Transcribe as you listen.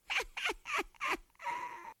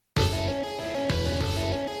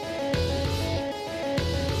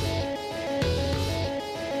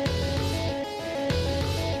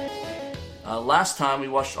Last time we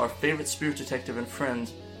watched our favorite spirit detective and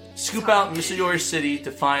friend scoop out Misuyori City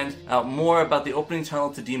to find out more about the opening tunnel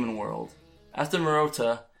to Demon World. After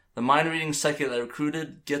Murota, the mind-reading psychic that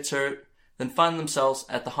recruited gets hurt, then find themselves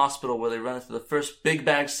at the hospital where they run into the first big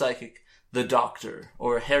bag psychic, the Doctor,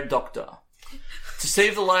 or Herr Doktor. To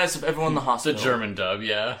save the lives of everyone in the hospital. The German dub,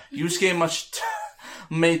 yeah. Yusuke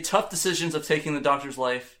made tough decisions of taking the Doctor's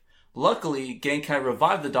life. Luckily, Genkai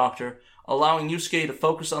revived the Doctor, allowing Yusuke to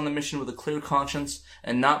focus on the mission with a clear conscience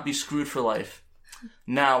and not be screwed for life.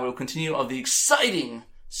 Now we will continue of the exciting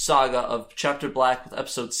saga of Chapter Black with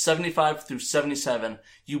episodes 75 through 77.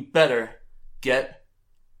 You better get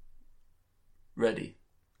ready.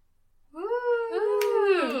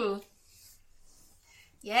 Woo!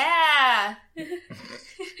 Yeah!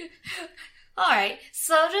 Alright,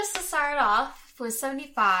 so just to start off with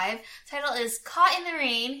 75, title is Caught in the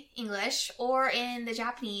Rain, English, or in the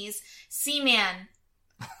Japanese, Seaman,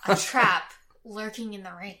 a trap lurking in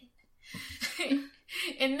the rain.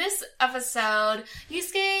 In this episode,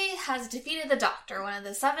 Yusuke has defeated the Doctor, one of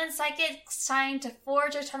the 7 psychics trying to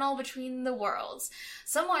forge a tunnel between the worlds.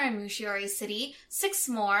 Somewhere in Misuyori City, 6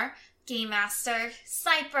 more, Game Master,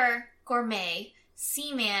 Sniper, Gourmet,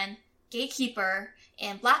 Seaman, Gatekeeper,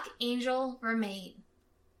 and Black Angel remain.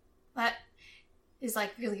 That is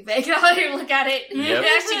like really vague now that you look at it. Yep. It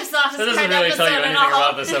actually does not That describe doesn't really the tell you episode anything at all.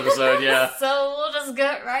 about this episode, yeah. So we'll just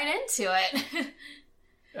get right into it.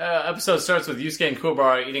 Episode starts with Yusuke and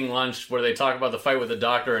Kuwabara eating lunch where they talk about the fight with the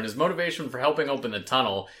Doctor and his motivation for helping open the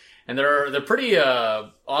tunnel. And they're pretty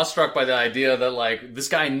awestruck by the idea that, like, this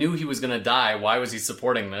guy knew he was going to die. Why was he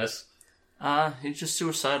supporting this? He's just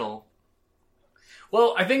suicidal.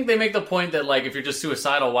 Well, I think they make the point that, like, if you're just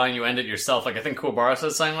suicidal, why don't you end it yourself? Like, I think Kuwabara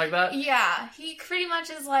says something like that. Yeah, he pretty much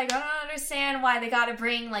is like, I don't understand why they gotta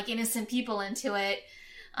bring, like, innocent people into it.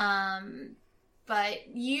 But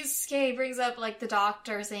Yusuke brings up, like, the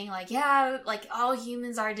Doctor saying, like, yeah, like, all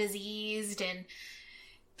humans are diseased, and,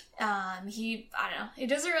 I don't know, it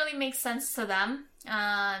doesn't really make sense to them.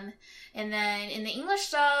 And then in the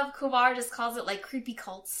English dub, Kuwabara just calls it, like, creepy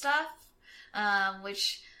cult stuff,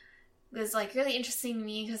 which was, like, really interesting to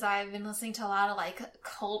me because I've been listening to a lot of, like,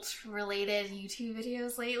 cult-related YouTube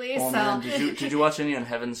videos lately, Oh, so... man, did you watch any on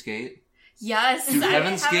Heaven's Gate? Yes. Dude,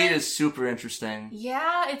 Heaven's Gate is super interesting.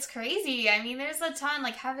 Yeah, it's crazy. I mean, there's a ton,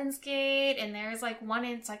 like, Heaven's Gate, and there's, like, one,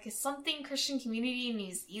 it's, like, a something Christian community in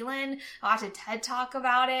New Zealand. I watched a TED Talk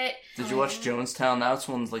about it. Did you watch Jonestown? That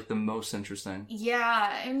one's, like, the most interesting.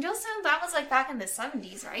 Yeah, and Jonestown, that was, like, back in the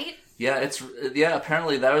 70s, right? Yeah,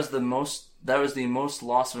 apparently that was the most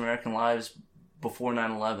loss of American lives before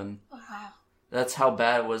 9/11. Wow. That's how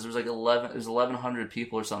bad it was. There was like 1,100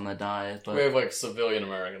 people or something that died. But We have, like, civilian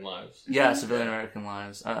American lives. yeah, civilian American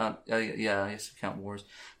lives. Yeah, I guess we count wars.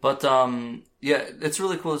 But yeah, it's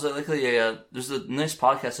really cool. It's like there's a nice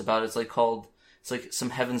podcast about it. It's like some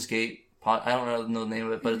Heaven's Gate. I don't really know the name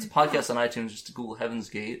of it, but it's a podcast on iTunes. Just to Google Heaven's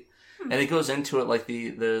Gate, and it goes into it like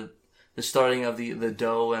the starting of the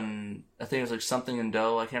dough, and I think it was like something in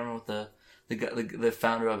dough. I can't remember what the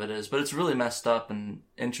founder of it is, but it's really messed up and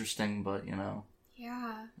interesting, but you know.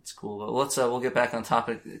 Yeah. It's cool. But we'll get back on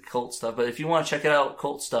topic, cult stuff. But if you want to check it out,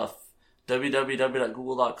 cult stuff,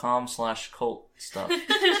 www.google.com/cult stuff.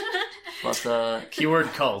 But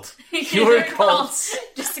Keyword cult. Keyword cults.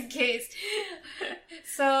 Just in case.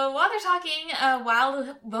 So while they're talking,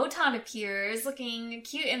 Wild Wotan appears, looking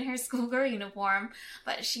cute in her schoolgirl uniform,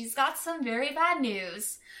 but she's got some very bad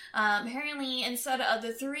news. Apparently, instead of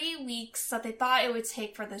the 3 weeks that they thought it would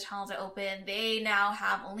take for the tunnel to open, they now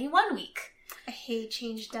have only 1 week. I hate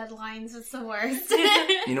change deadlines. It's the worst.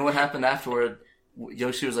 You know what happened afterward?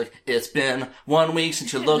 Yoshi was like, "It's been 1 week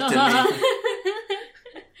since you looked at me."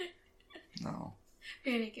 No.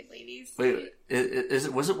 Bare naked ladies. Wait,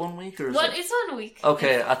 was it 1 week or? It's 1 week.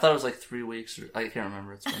 Okay, I thought it was like 3 weeks, or I can't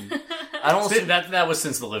remember. It's been. I don't. That was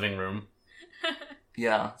since the living room.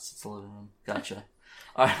 Yeah, it's the living room. Gotcha.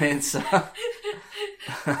 All right, so.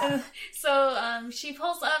 So she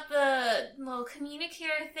pulls up the little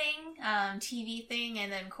communicator thing, TV thing,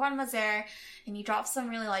 and then Korma's there, and he drops some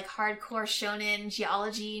really like hardcore shonen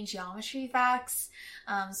geology and geometry facts.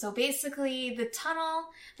 So basically, the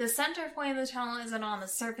tunnel, the center point of the tunnel isn't on the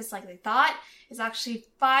surface like they thought. It's actually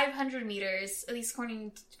 500 meters, at least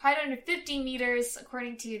according to 550 meters,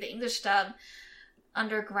 according to the English dub,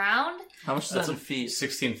 underground. How much is that in feet?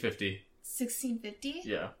 1650. 1650?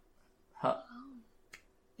 Yeah. Huh.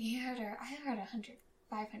 I heard 100,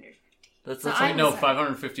 550. That's So like, I No, was-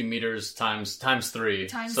 550 meters times 3.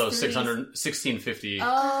 Times so 3. 1650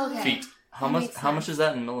 Oh, okay. feet. how that much? makes How much sense. is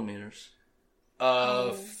that in millimeters?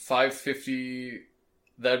 550,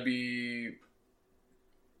 that'd be...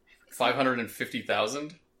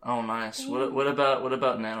 550,000. Oh, nice. What about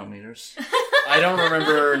nanometers? I don't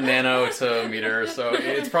remember nano to meter, so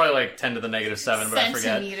it's probably like 10 to the negative 7, but I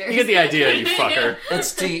forget. You get the idea, you fucker.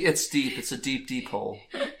 It's deep. It's deep. It's a deep, deep hole.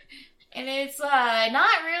 And it's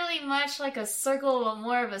not really much like a circle, but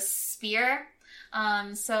more of a sphere.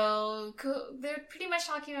 So they're pretty much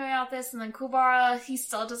talking about this, and then Kubara, he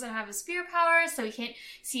still doesn't have his spear power, so he can't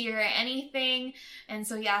see or hear anything. And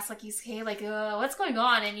so he asks like Yusuke, like, what's going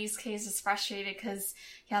on? And Yusuke is just frustrated because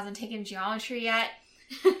he hasn't taken geometry yet.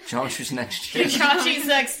 Geometry's next year. Geometry's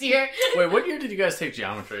next year. Wait, what year did you guys take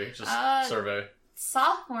geometry? Just survey.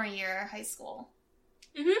 Sophomore year, high school.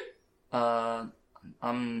 I'm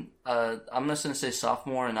just gonna say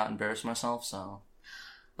sophomore and not embarrass myself. So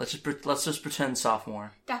let's just pretend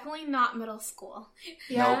sophomore. Definitely not middle school.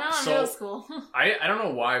 Yeah, Nope. not So- middle school. I don't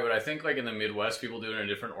know why, but I think like in the Midwest, people do it in a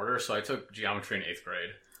different order. So I took geometry in 8th grade.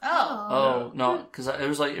 Oh no, because it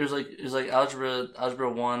was like algebra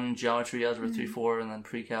 1, geometry, algebra 3, 4, and then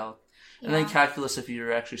pre-calc, and then calculus if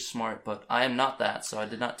you're actually smart. But I am not that, so I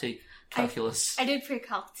did not take calculus. I did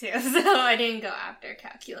pre-calc too, so I didn't go after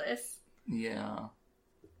calculus. Yeah,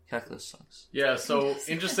 calculus sucks. Yeah, so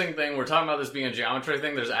interesting thing, we're talking about this being a geometry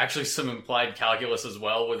thing. There's actually some implied calculus as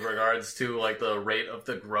well with regards to like the rate of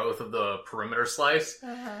the growth of the perimeter slice.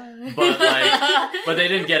 But they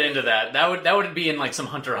didn't get into that. That would be in like some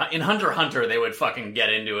Hunter x Hunter. They would fucking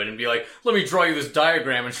get into it and be like, "Let me draw you this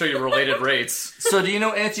diagram and show you related rates." So do you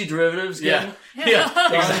know antiderivatives? Yeah,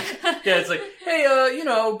 exactly. Yeah, it's like, hey,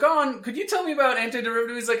 Gon, could you tell me about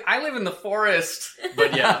antiderivatives? He's like, I live in the forest,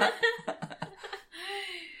 but yeah.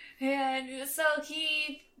 And so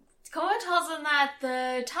Koa tells him that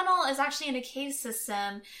the tunnel is actually in a cave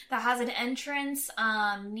system that has an entrance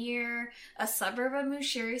near a suburb of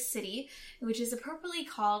Mushiri City, which is appropriately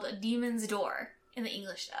called a Demon's Door in the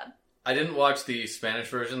English dub. I didn't watch the Spanish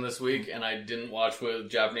version this week, and I didn't watch with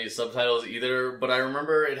Japanese subtitles either, but I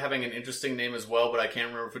remember it having an interesting name as well, but I can't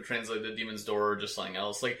remember if it translated to Demon's Door or just something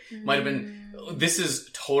else. Like, might have been, this is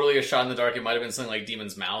totally a shot in the dark, it might have been something like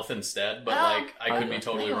Demon's Mouth instead, but like, I could be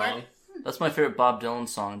totally wrong. That's my favorite Bob Dylan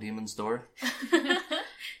song, Demon's Door.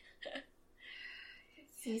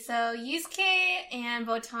 See, so Yusuke and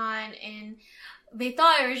Botan and they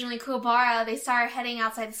thought originally Kuwabara, they started heading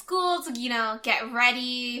outside the school to, get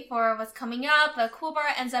ready for what's coming up, but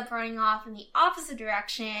Kuwabara ends up running off in the opposite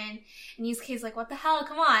direction, and Yusuke's like, what the hell,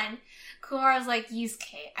 come on. Kuwabara's like,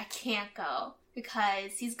 Yusuke, I can't go,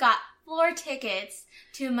 because he's got floor tickets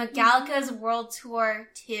to Megallica's World Tour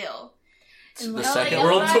 2. The second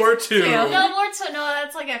World Tour 2. No,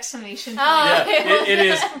 that's like exclamation point. Yeah, it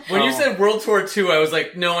is. When you said World Tour 2, I was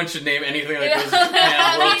like, no one should name anything that goes to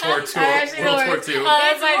Japan World Tour 2. World Tour 2.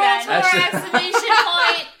 That's my bad. Tour exclamation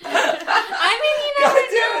point. I mean, God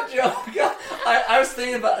damn it, Joe. God. I was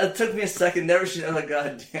thinking about it. Took me a second. Never should. I'm like,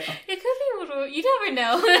 God damn. It could be. You never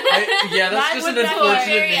know. That's just an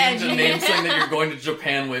unfortunate name to name something that you're going to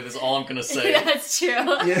Japan with. Is all I'm gonna say. That's true.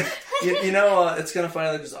 Yeah, it's kind of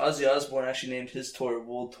funny because Ozzy Osbourne actually named his tour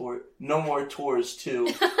World Tour No More Tours 2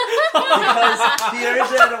 because he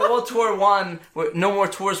originally had a World Tour 1, No More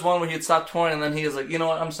Tours 1, where he'd stop touring, and then he was like, you know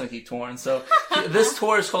what, I'm just gonna keep touring. So this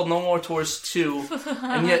tour is called No More Tours 2,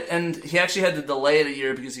 and he actually had to delay it a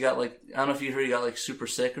year because he got I don't know if you heard, he got super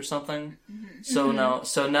sick or something. So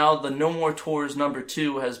now the No More Tours number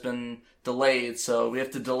 2 has been delayed, so we have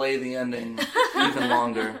to delay the ending even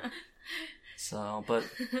longer. So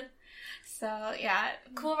yeah,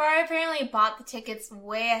 Kuwabara apparently bought the tickets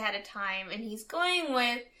way ahead of time, and he's going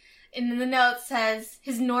with, and the note says,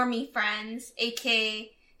 his normie friends,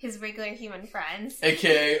 aka his regular human friends.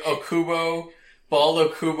 AKA Okubo,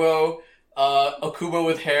 bald Okubo, Okubo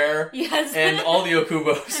with hair, yes, and all the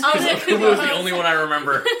Okubos. Because Okubo is the only one I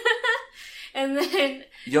remember. And then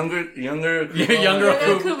younger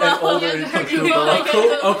Okubo, and older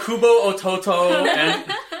Okubo. Okubo Ototo,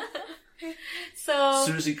 and so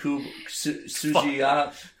Suji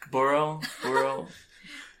Boro,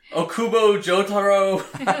 Okubo Jotaro,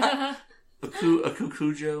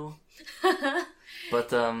 Akukujo.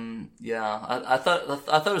 But I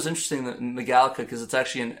thought it was interesting that Megallica, because it's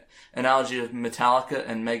actually an analogy of Metallica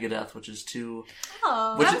and Megadeth, which is two.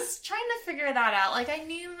 I was trying to figure that out. Like, I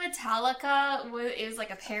knew Metallica it was like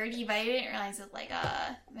a parody, but I didn't realize it was like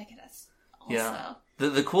Megadeth also. Yeah.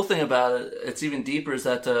 The cool thing about it, it's even deeper, is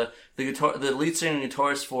that the lead singer and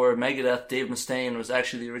guitarist for Megadeth, Dave Mustaine, was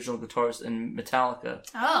actually the original guitarist in Metallica.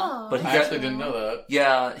 Oh. But I actually didn't know that.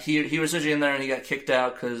 Yeah, he was originally in there and he got kicked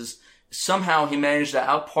out because somehow he managed to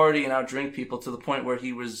out-party and out-drink people to the point where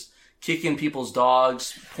he was kicking people's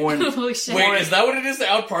dogs, pouring. Holy shit. Wait, is that what it is to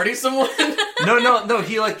out party someone? No.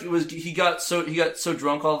 He got so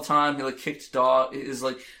drunk all the time. He like kicked dog. Is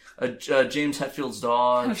like a James Hetfield's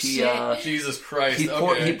dog. Oh, shit. Jesus Christ. He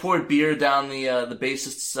poured beer down the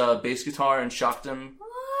bassist's bass guitar and shocked him. What?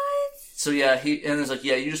 So yeah, and he's like,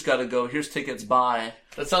 yeah, you just gotta go. Here's tickets. Bye.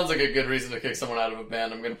 That sounds like a good reason to kick someone out of a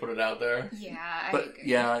band. I'm gonna put it out there. Yeah, I But agree.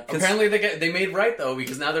 yeah, Apparently they made right though,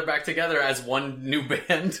 because now they're back together as one new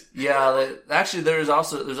band. yeah. Actually, there's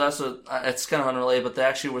also it's kind of unrelated, but there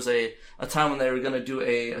actually was a time when they were gonna do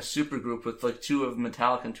a super group with like 2 of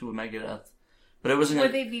Metallica and 2 of Megadeth. But it wasn't.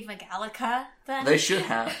 Would they be Metallica then? They should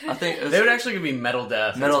have. I think They would actually be Metal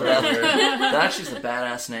Death. Metal That's Death. very weird. That actually is a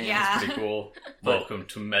badass name. Yeah. Pretty cool. Welcome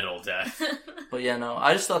to Metal Death. But yeah, no,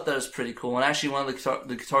 I just thought that was pretty cool. And actually, one of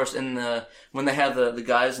the guitarists when they have the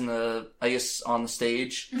guys on the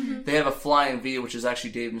stage, they have a flying V, which is actually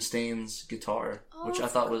Dave Mustaine's guitar, which I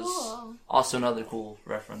that's thought cool. was also another cool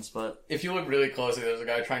reference. But If you look really closely, there's a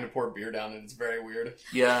guy trying to pour beer down, and it's very weird.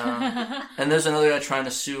 yeah, and there's another guy trying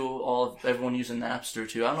to sue everyone using Napster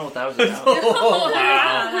too. I don't know what that was about. Oh,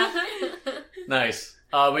 wow. Nice.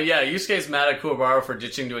 But yeah, Yusuke's mad at Kuwabara for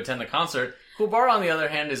ditching to attend the concert. Kuwabara, on the other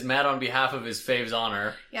hand, is mad on behalf of his fave's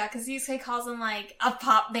honor. Yeah, because Yusuke calls him like a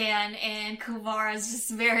pop band, and Kuwabara is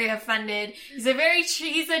just very offended. He's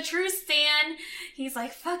a true stan. He's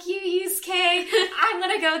like, "Fuck you, Yusuke. I'm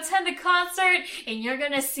gonna go attend the concert, and you're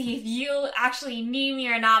gonna see if you actually need me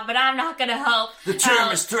or not. But I'm not gonna help." The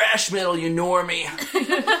term is thrash metal, you normie.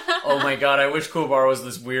 Oh my god, I wish Kuwabara was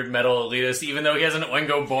this weird metal elitist, even though he has an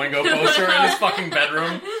Oingo Boingo poster in his fucking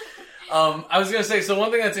bedroom. I was gonna say, so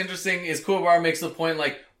one thing that's interesting is Kuwabara makes the point,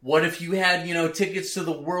 like, what if you had, tickets to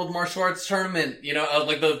the World Martial Arts Tournament,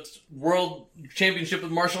 like the World Championship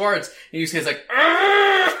of Martial Arts, and Yusuke's like,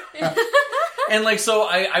 and like, so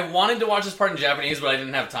I wanted to watch this part in Japanese, but I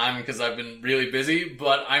didn't have time because I've been really busy,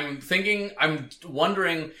 but I'm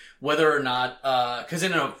wondering whether or not, because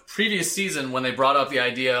in a previous season when they brought up the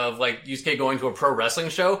idea of like Yusuke going to a pro wrestling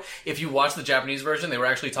show, if you watch the Japanese version, they were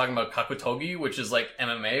actually talking about kakutogi, which is like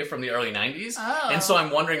MMA from the early 90s. Oh. And so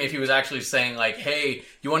I'm wondering if he was actually saying like, hey,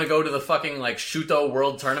 you want to go to the fucking like Shuto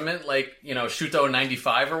World Tournament, like, Shuto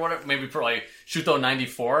 95 or whatever, maybe for like Shuto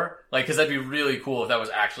 94, like, because that'd be really cool if that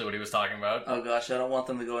was actually what he was talking about. Oh gosh, I don't want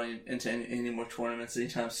them to go into any more tournaments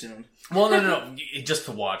anytime soon. Well, no, just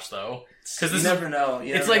to watch though. Because You never know.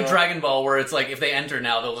 It's like Dragon Ball, where it's like if they enter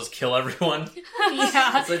now, they'll just kill everyone.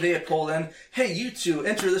 Yeah. It's like they get pulled in. Hey, you two,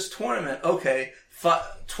 enter this tournament. Okay,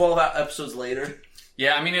 12 episodes later.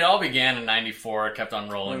 Yeah, I mean, it all began in 94, it kept on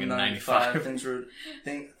rolling in 95. Things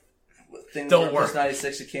Don't were work.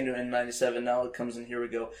 96, it came to in 97, now it comes in, here we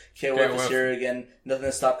go. KOF KOF. is here again, nothing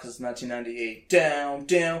to stop because it's 1998. Down.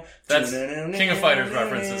 That's King of Fighters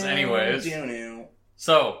references anyways.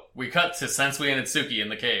 So, we cut to Sensui and Itsuki in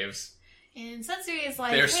the caves. And Sensui is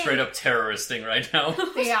like, They're hey. straight up terroristing right now.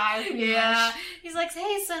 They are. Yeah. He's like,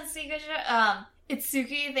 "Hey, Sensei, good job.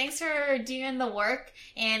 Itsuki, thanks for doing the work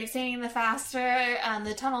and extending the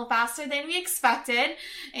tunnel faster than we expected."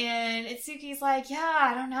 And Itsuki's like, "Yeah,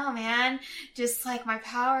 I don't know, man. Just like my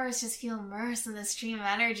powers just feel immersed in this stream of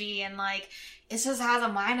energy, and like it just has a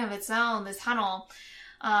mind of its own. This tunnel."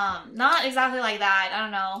 Not exactly like that. I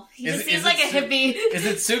don't know. He just seems like a hippie. Is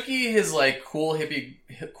Itsuki his like cool hippie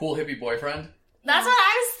boyfriend? That's what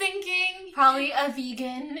I was thinking. Probably a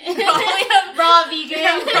vegan. Probably a raw vegan.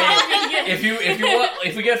 Hey,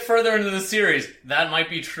 if we get further into the series, that might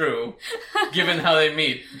be true, given how they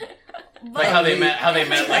meet. Like how they met like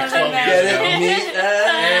 12 years ago.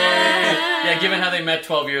 Yeah, given how they met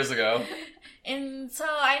 12 years ago. And so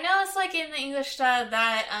I know it's like in the English dub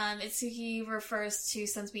that Itsuki refers to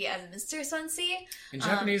Sensui as Mr. Sensei. In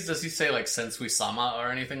Japanese, does he say like Sensui-sama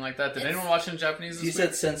or anything like that? Did anyone watch it in Japanese this He week?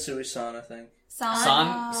 said Sensui-san, I think.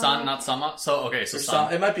 San, not Sama? So, okay, so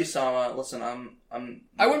San. It might be Sama. Listen,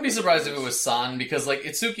 I wouldn't be surprised if it was San, because like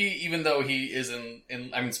Itsuki, even though he is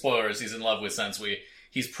spoilers, he's in love with Sensui,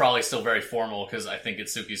 he's probably still very formal, because I think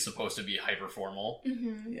Itsuki's supposed to be hyper formal.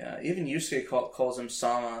 Mm-hmm. Yeah, even Yusuke calls him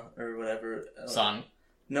Sama or whatever. San.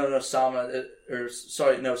 No, Sama,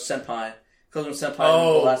 Senpai. Calls him Senpai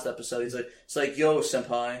Oh. in the last episode. It's like, yo,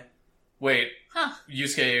 Senpai. Wait, Huh.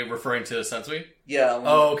 Yusuke referring to Sensui? Yeah.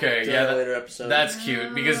 Oh, okay, during yeah. the later episode. That's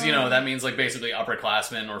cute, because, that means, like, basically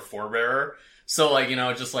upperclassman or forebearer. So, like,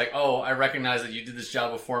 just like, oh, I recognize that you did this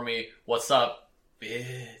job before me. What's up,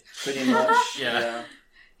 bitch? pretty much. Yeah.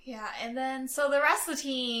 Yeah, and then so the rest of the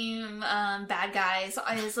team, bad guys,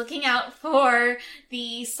 is looking out for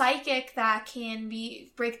the psychic that can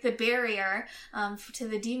break the barrier to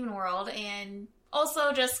the demon world, and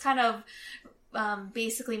also just kind of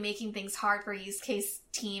basically making things hard for Yusuke's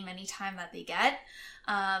team anytime that they get.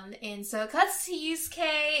 And so it cuts to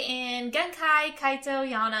Yusuke and Genkai, Kaito,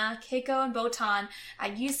 Yana, Keiko, and Botan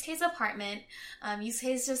at Yusuke's apartment.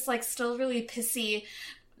 Yusuke's just like still really pissy.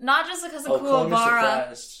 Not just because of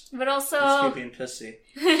Kuwabara, but also... He's being pissy.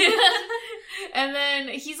 And then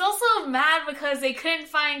he's also mad because they couldn't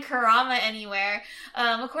find Kurama anywhere.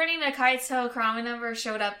 According to Kaito, Kurama never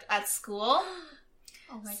showed up at school.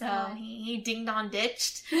 Oh my so god. he ding-dong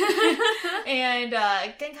ditched. And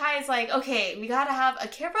Genkai is like, okay, we gotta have a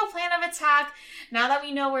careful plan of attack now that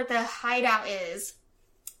we know where the hideout is.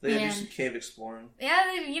 They gotta do some cave exploring. Yeah,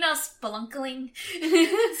 spelunkling.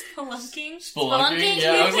 Spelunking? Spelunking?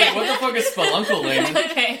 Yeah, I was like, what the fuck is spelunkling?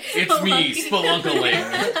 Okay. It's me, Spelunkling.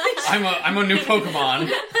 I'm a new Pokemon.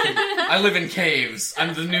 I live in caves.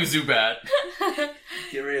 I'm the new Zubat.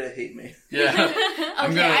 Get ready to hate me. Yeah. I'm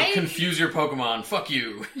Okay, gonna confuse your Pokemon. Fuck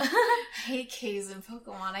you. I hate caves in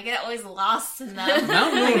Pokemon. I get always lost in them.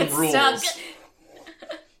 Mount I Moon get rules. stuck.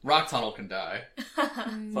 Rock Tunnel can die.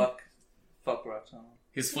 Fuck Rock Tunnel.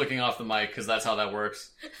 He's flicking off the mic because that's how that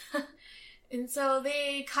works. And so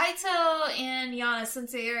Kaito and Yana,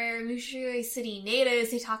 since they are Mushiroi City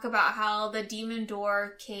natives, they talk about how the Demon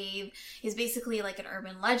Door Cave is basically like an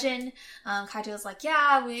urban legend. Kaito's like,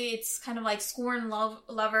 yeah, it's kind of like scorned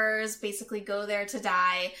lovers basically go there to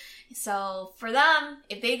die. So for them,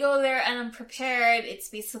 if they go there unprepared, it's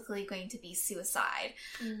basically going to be suicide.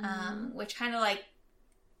 Which kind of like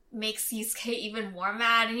makes Yusuke even more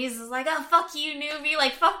mad, and he's just like, oh, fuck you, newbie,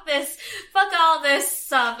 like, fuck this, fuck all this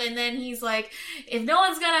stuff. And then he's like, if no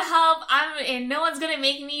one's gonna help, and no one's gonna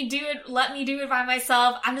make me do it, let me do it by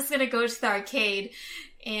myself, I'm just gonna go to the arcade.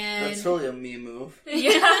 And that's totally a me move.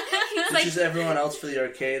 Yeah. He's like, Choose everyone else for the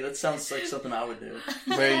arcade. That sounds like something I would do.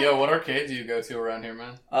 Wait, yo, what arcade do you go to around here,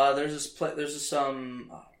 man? There's this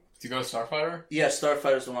Do you go to Starfighter? Yeah,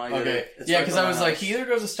 Starfighter's the one I go to. Okay. It's Yeah, right because by I my was like, house. he either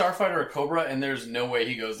goes to Starfighter or Cobra, and there's no way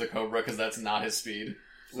he goes to Cobra because that's not his speed.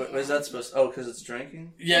 What is that supposed to... Oh, because it's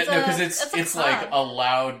drinking? Yeah, It's no, a- because it's a it's club. like a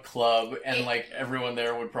loud club, and like everyone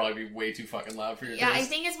there would probably be way too fucking loud for your yeah, I taste.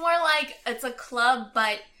 think it's more like it's a club,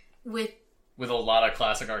 but with With a lot of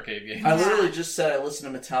classic arcade games. I literally just said I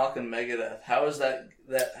listen to Metallica and Megadeth. How is that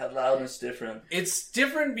loudness different? It's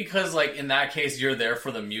different because, like, in that case, you're there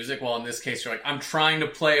for the music, while in this case, you're like, I'm trying to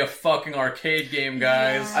play a fucking arcade game,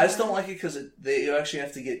 guys. Yeah. I just don't like it because you actually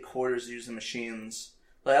have to get quarters to use the machines.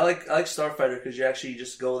 Like I like Starfighter because you actually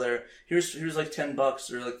just go there. Here's like $10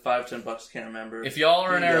 or like $10. I can't remember. If y'all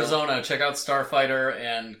are in Here you go. Arizona, check out Starfighter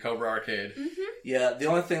and Cobra Arcade. Yeah, the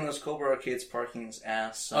only thing those Cobra Arcade's parking is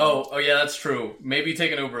ass. So. Oh, yeah, that's true. Maybe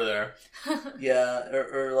take an Uber there. Yeah,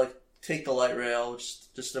 or like take the light rail,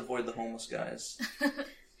 just to avoid the homeless guys.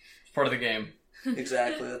 It's part of the game.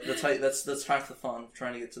 Exactly. That's half the fun,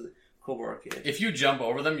 trying to get to the Cobra Arcade. If you jump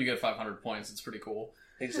over them, you get 500 points. It's pretty cool.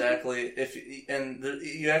 Exactly. If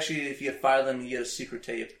you get 5 of them, you get a secret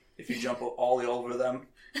tape. If you jump all the way over them.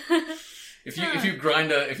 If you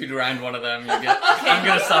grind one of them, you get. I'm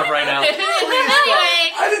gonna stop right now.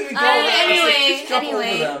 Anyway, I didn't go there. anyway, Just jump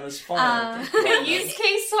anyway. over them. It's fun.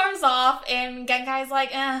 Yusuke storms off, and Genkai's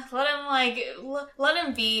like, let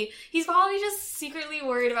him be. He's probably just secretly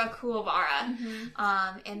worried about Kuwabara.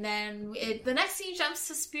 And then the next scene jumps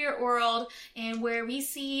to Spirit World, and where we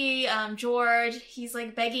see George, he's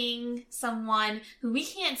like begging someone who we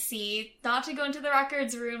can't see not to go into the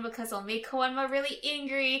records room because it'll make Koenma really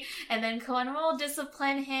angry, and then Koenma will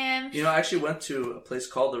discipline him. You know, I actually went to a place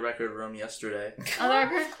called the Record Room yesterday.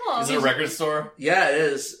 Is it a record store? Yeah, it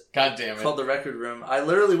is. God damn It's called it. the Record Room. I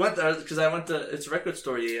literally went there because it's a record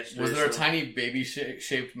store yesterday. Was there a so- tiny baby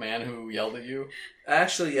shaped man who yelled at you?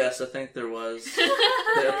 Actually, yes, I think there was.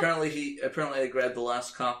 Apparently I grabbed the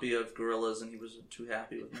last copy of Gorillaz and he wasn't too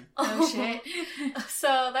happy with me. Oh shit.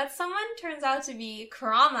 So that someone turns out to be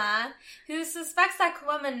Kurama, who suspects that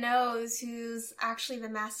Koenma knows who's actually the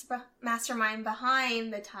mastermind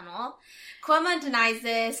behind the tunnel. Koenma denies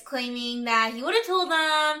this, claiming that he would have told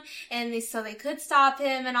them, and so they could stop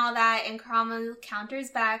him and all that, and Kurama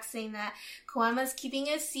counters back, saying that Koenma's keeping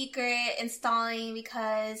a secret and stalling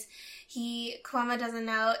because Koenma doesn't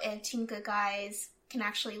know if Tinka guys can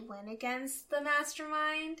actually win against the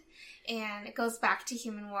mastermind, and it goes back to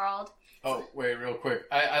Human World. Oh, wait, real quick.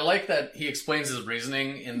 I like that he explains his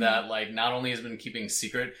reasoning in that, like, not only has he been keeping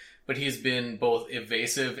secret, but he's been both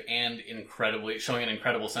evasive and showing an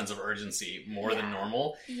incredible sense of urgency more than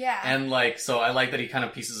normal. Yeah. And, like, so I like that he kind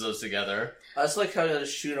of pieces those together. I just like how to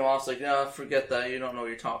shoot him off. It's like, no, forget that. You don't know what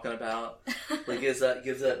you're talking about. Like, gives that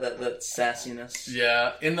sassiness.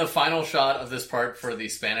 Yeah. In the final shot of this part for the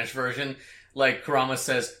Spanish version, like, Kurama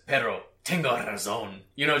says, Pedro, tengo razón.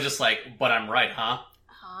 You know, just like, but I'm right, huh?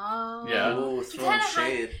 Oh. Yeah. Ooh, throwing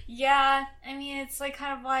shade. Yeah, I mean, it's like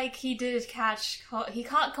kind of like he did catch, he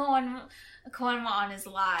caught Koenma on his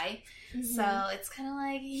lie. Mm-hmm. So it's kind of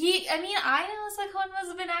like I noticed that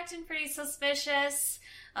Koenma's been acting pretty suspicious.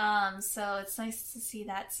 So it's nice to see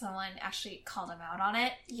that someone actually called him out on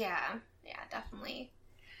it. Yeah, definitely.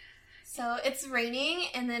 So it's raining,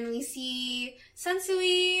 and then we see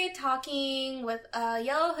Sensui talking with a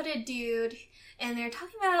yellow hooded dude, and they're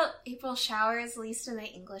talking about April showers, at least in the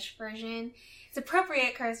English version. It's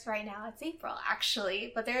appropriate because right now it's April,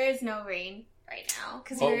 actually, but there is no rain right now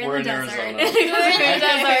because Well, we're in the desert. Arizona. We're in the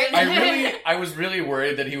desert. I was really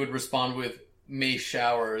worried that he would respond with May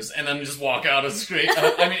showers and then just walk out a straight.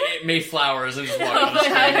 May flowers and just walk out a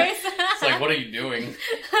straight. It's like, what are you doing?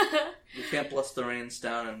 You can't bless the rains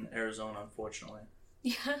down in Arizona, unfortunately.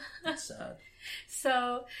 Yeah. That's sad.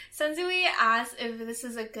 So, Sensui asks if this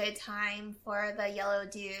is a good time for the yellow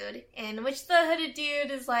dude, in which the hooded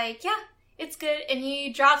dude is like, yeah, it's good. And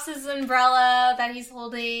he drops his umbrella that he's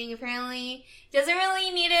holding. Apparently, he doesn't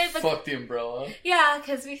really need it. But Fuck the umbrella. yeah,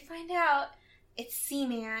 because we find out it's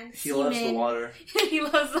Seaman. He loves the water. He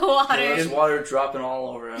loves the water. He loves water dropping all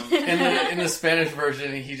over him. In the Spanish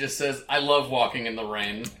version, he just says, I love walking in the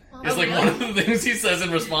rain. It's like really? one of the things he says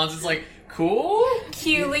in response. It's like, cool?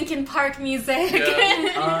 Cue Linkin Park music.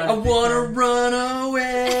 Yeah. I wanna run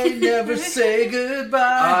away, never say goodbye.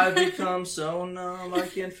 I become so numb, I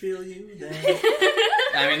can't feel you then.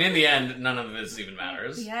 I mean, in the end, none of this even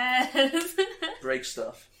matters. Yes. Break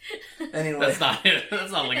stuff. Anyway. That's not it.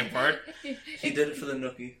 That's not Linkin Park. He did it for the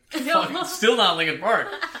nookie. Fuck, still not Linkin Park.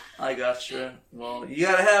 I gotcha. Well, you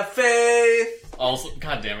gotta have faith. Also,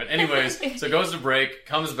 god damn it. Anyways, so goes to break,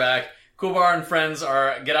 comes back. Kubar and friends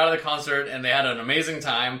get out of the concert, and they had an amazing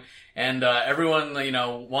time. And everyone,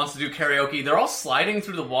 wants to do karaoke. They're all sliding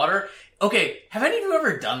through the water. Okay, have any of you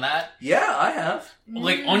ever done that? Yeah, I have.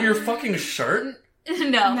 Like, on your fucking shirt?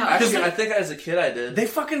 No. Actually, I think as a kid I did. They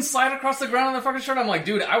fucking slide across the ground on their fucking shirt. I'm like,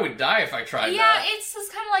 dude, I would die if I tried Yeah, that. it's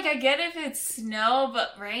just kind of like, I get if it's snow,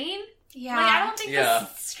 but rain? Yeah. Like, I don't think Yeah.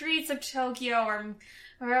 the streets of Tokyo or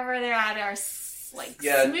wherever they're at are,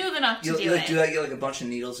 Yeah, smooth enough to You do like it. do that, get like a bunch of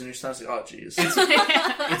needles in your stomach. Like, oh, jeez. It's Like,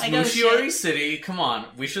 oh, Mushiori shit. City. Come on.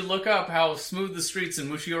 We should look up how smooth the streets in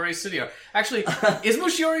Mushiori City are. Actually, is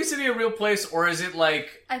Mushiori City a real place, or is it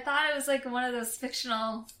like... I thought it was like one of those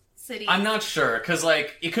fictional cities. I'm not sure, because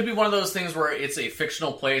like, it could be one of those things where it's a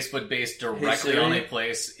fictional place, but based directly on a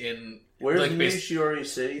place in... Where's like, Mushiori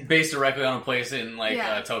City? Based directly on a place in,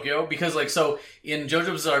 Tokyo. Because, like, so, in JoJo's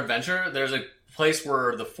Bizarre Adventure, there's a place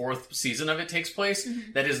where the 4th season of it takes place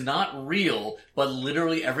that is not real, but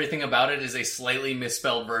literally everything about it is a slightly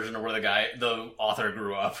misspelled version of where the author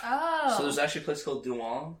grew up. Oh. So there's actually a place called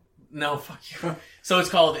Duong? No, fuck you. So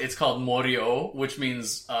it's called Morio, which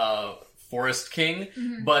means, Forest King,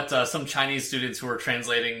 but some Chinese students who were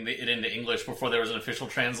translating it into English before there was an official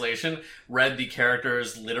translation read the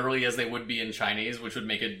characters literally as they would be in Chinese, which would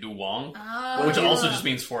make it Duong, Oh. which also just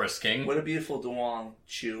means Forest King. What a beautiful Duong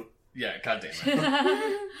Chu. Yeah, goddamn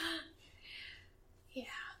it. Yeah.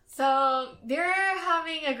 So they're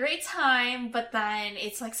having a great time, but then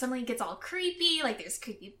it's like suddenly gets all creepy. Like there's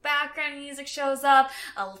creepy background music shows up.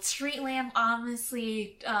 A street lamp,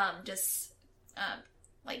 honestly,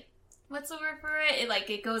 like what's the word for it?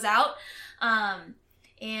 It goes out.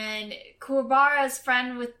 And Kuwabara's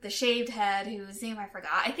friend with the shaved head, whose name I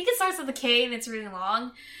forgot. I think it starts with a K and it's really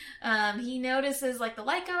long. He notices like the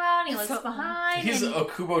light go out and he looks behind. He's and...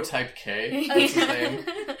 Okubo type K. That's his name.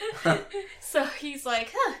 So he's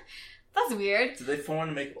like, huh, that's weird. Did they form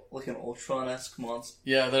to make like an Ultron-esque monster?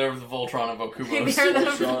 Yeah, they're the Voltron of Okubos. They're the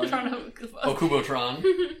Voltron. Voltron of Kubo.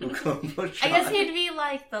 Okubotron. I guess he'd be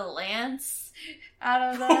like the Lance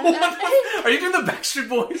out of the... Are you doing the Backstreet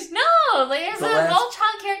Boys? No, there's The a Lance.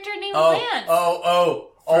 Voltron character named Lance.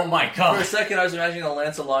 Oh my god. For a second, I was imagining a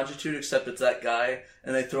Lance of Longitude, except it's that guy,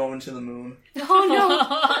 and they throw him into the moon.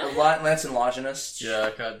 Oh Or Lance and Longinus.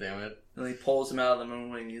 Yeah, god damn it. And he pulls him out of the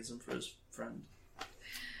moon when he needs him for his friend.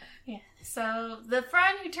 Yeah. So the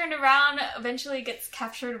friend who turned around eventually gets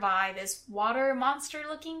captured by this water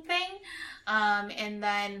monster-looking thing, and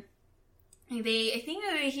then I think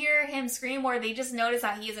they hear him scream, or they just notice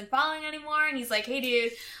that he isn't following anymore, and he's like, "Hey,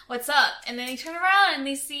 dude, what's up?" And then they turn around and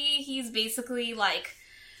they see he's basically like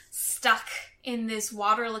stuck in this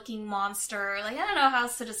water-looking monster. Like, I don't know how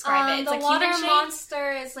else to describe it. It's the like water human-shaped.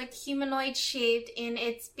 monster is like humanoid shaped, and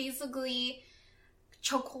it's basically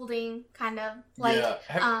chokeholding, kind of like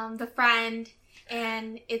Yeah. the friend,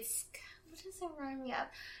 and it's what does it remind me of?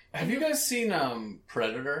 Have you guys seen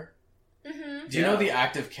Predator? Mm-hmm. Do you know the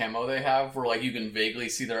active camo they have where like you can vaguely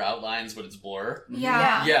see their outlines but it's blur?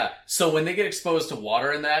 Yeah. Yeah. So when they get exposed to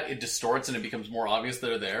water in that, it distorts and it becomes more obvious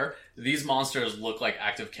they're there. These monsters look like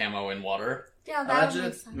active camo in water. Yeah, that would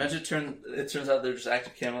Imagine, make sense. it turns out they're just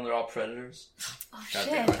active camo and they're all predators. Oh, God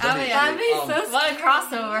shit. damn it. That'd be so What a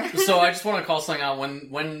crossover. So I just want to call something out.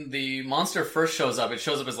 When the monster first shows up, it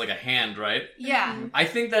shows up as like a hand, right? Yeah. I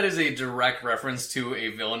think that is a direct reference to a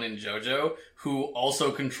villain in JoJo who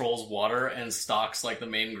also controls water and stalks like the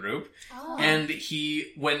main group. Oh. And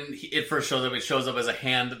it first shows up, it shows up as a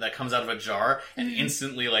hand that comes out of a jar and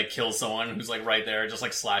instantly like kills someone who's like right there, just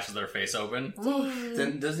like slashes their face open.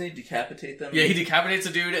 Then doesn't he decapitate them? Yeah, he decapitates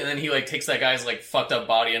a dude and then he like takes that guy's like fucked up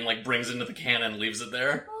body and like brings it into the can and leaves it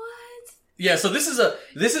there. What? Yeah, so this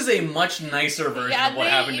is a much nicer version of what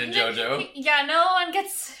happened in JoJo. Yeah, no one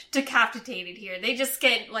gets decapitated here. They just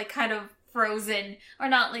get like kind of frozen, or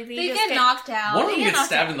not like They just get knocked out. One of them get gets knocked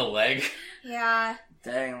stabbed out. in the leg. Yeah.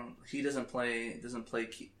 Dang, he doesn't play for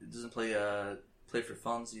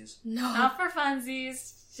funsies. No. Not for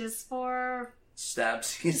funsies, just for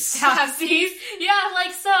Stabsies. Stabsies. Yeah,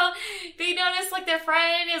 like, so they notice like their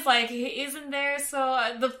friend is like isn't there, so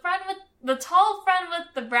the tall friend with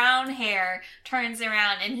the brown hair turns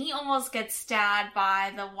around and he almost gets stabbed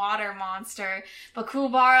by the water monster, but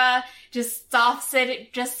Kuwabara just stops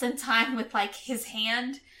it just in time with like his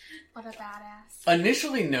hand. What a badass.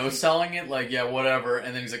 Initially no-selling it, like, yeah, whatever,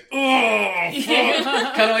 and then he's like, oh,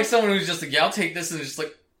 fuck. Kind of like someone who's just like, yeah, I'll take this, and it's just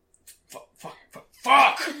like,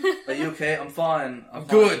 fuck! Are you okay? I'm fine. I'm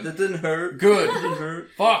Good. Fine. That didn't hurt. Good. That didn't hurt.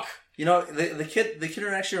 Fuck! You know, the kid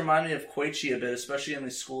actually reminded me of Koichi a bit, especially in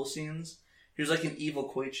the school scenes. He was like an evil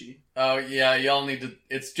Koichi. Oh, yeah, y'all need to,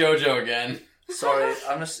 it's JoJo again. Sorry,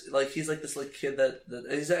 I'm just, like, he's like this like kid that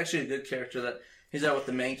he's actually a good character that, he's out with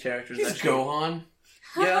the main characters. He's actually. Gohan.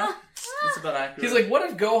 Yeah, that's about accurate. He's like, what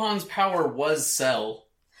if Gohan's power was Cell?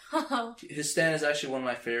 His stand is actually one of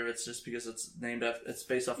my favorites, just because it's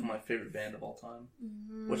based off of my favorite band of all time,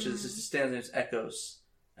 which is his stand's name is Echoes,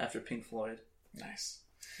 after Pink Floyd. Nice.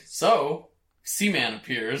 So, Seaman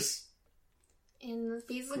appears. And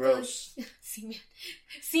basically, Gross.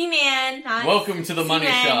 Seaman. Not Welcome to the money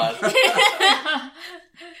Seaman. shot.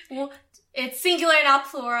 Well, it's singular, not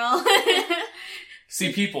plural.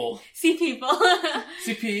 See people. See people.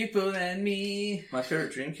 See people and me. My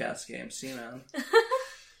favorite Dreamcast game, Seaman.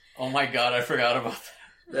 Oh my god, I forgot about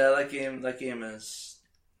that. Yeah, that game is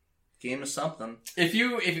something. If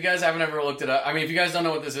you guys haven't ever looked it up, I mean, if you guys don't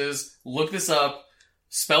know what this is, look this up.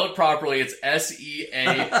 Spell it properly. It's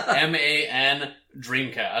SEAMAN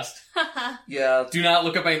Dreamcast. Yeah, Do not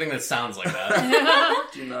look up anything that sounds like that.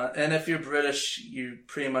 do not. And if you're British, you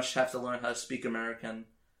pretty much have to learn how to speak American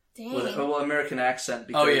Dang. with American accent.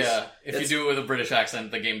 Because Oh yeah, if you it's- do it with a British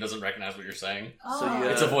accent, the game doesn't recognize what you're saying. So you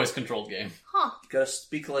It's a voice-controlled game. Huh. You gotta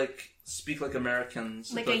speak like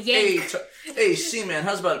Americans. Like It's a Yank. Hey, Seaman,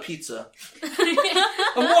 how's about a pizza?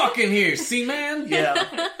 I'm walking here, see man?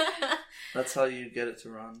 Yeah, that's how you get it to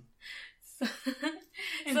run.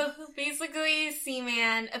 So basically,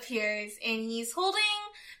 Seaman appears and he's holding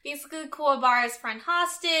basically Kuwabara's friend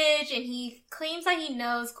hostage, and he claims that he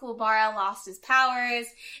knows Kuwabara lost his powers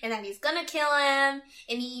and that he's gonna kill him,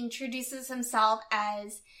 and he introduces himself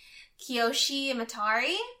as Kiyoshi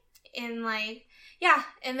Imatari, and like, yeah,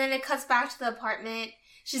 and then it cuts back to the apartment.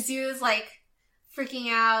 Shizuru's like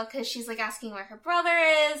freaking out because she's like asking where her brother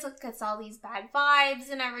is, gets all these bad vibes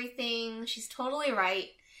and everything. She's totally right.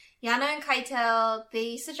 Yana and Kaito,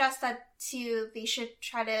 they suggest that they should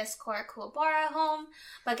try to escort Kuwabara home,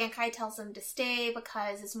 but Genkai tells them to stay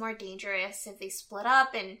because it's more dangerous if they split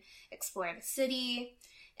up and explore the city,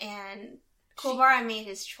 and Kuwabara made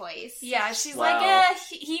his choice. Yeah, she's Wow. like,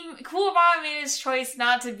 yeah, Kuwabara made his choice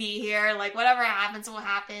not to be here. Like, whatever happens, what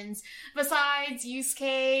happens. Besides,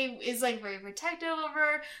 Yusuke is like very protective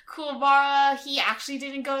over Kuwabara. He actually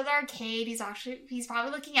didn't go to the arcade. He's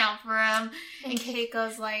probably looking out for him. And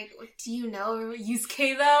Keiko's like, do you know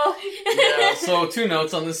Yusuke though? Yeah, so 2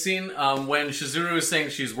 notes on this scene. When Shizuru is saying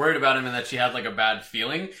she's worried about him and that she had like a bad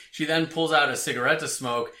feeling, she then pulls out a cigarette to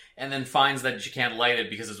smoke and then finds that she can't light it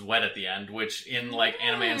because it's wet at the end, which in like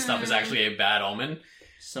anime and stuff is actually a bad omen.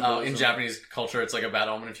 In Japanese culture, it's like a bad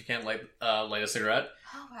omen if you can't light a cigarette.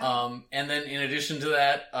 Oh, wow. And then in addition to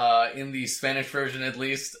that, in the Spanish version at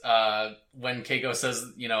least, when Keiko says,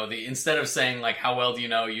 instead of saying like, how well do you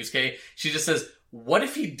know Yusuke, she just says, what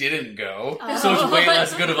if he didn't go? So it's way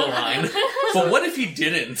less good of a line. But what if he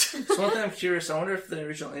didn't? So one thing I'm curious, I wonder if the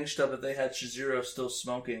original English dub, if they had Shizuru still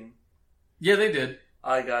smoking. Yeah, they did.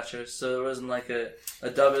 I gotcha. So there wasn't like a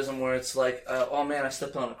dubism where it's like, oh man, I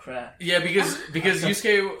stepped on a crack. Yeah, because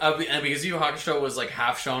Yusuke and because Yu Yu Hakusho was like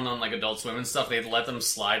half shown on like Adult Swim and stuff, they'd let them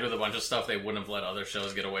slide with a bunch of stuff they wouldn't have let other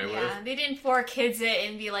shows get away with. Yeah, they didn't 4Kids it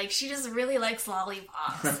and be like, she just really likes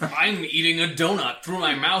lollipops. I'm eating a donut through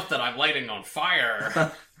my mouth that I'm lighting on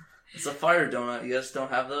fire. It's a fire donut. You guys don't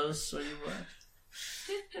have those where you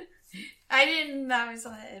work? I didn't. That was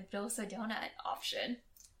a donut option.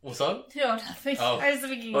 What's up? No, nothing. Oh. I was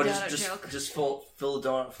making a donut joke. Just fill a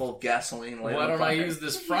donut full of gasoline. Why don't I use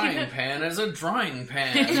this frying pan as a drying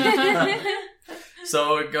pan?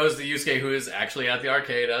 So it goes to Yusuke, who is actually at the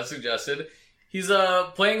arcade, as suggested. He's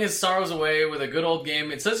playing his sorrows away with a good old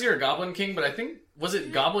game. It says you're a Goblin King, but I think... Was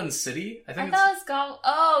it Goblin City? I thought it was Goblin...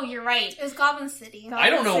 Oh, you're right. It was Goblin City. I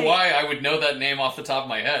don't know why I would know that name off the top of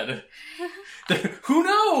my head. Who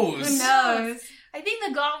knows? Who knows? I think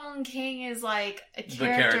the Goblin King is like a character. The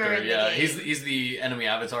character, in the yeah. game. He's the enemy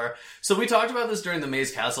avatar. So we talked about this during the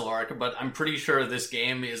Maze Castle arc, but I'm pretty sure this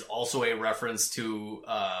game is also a reference to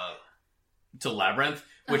Labyrinth,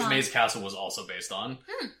 which Maze Castle was also based on.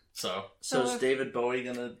 So is David Bowie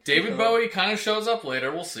gonna... David Bowie kind of shows up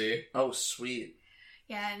later, we'll see. Oh, sweet.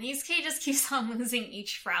 Yeah, and Yusuke just keeps on losing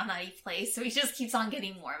each round that he plays, so he just keeps on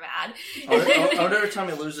getting more mad. I wonder every time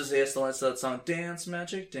he loses, he has to listen to that song, Dance,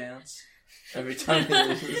 Magic, Dance. Every time he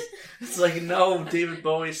loses. It's like, no, David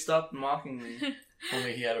Bowie, stop mocking me.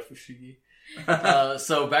 Only he had a fushigi.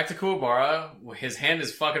 So back to Kuwabara. His hand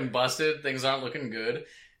is fucking busted. Things aren't looking good.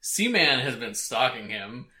 Seaman has been stalking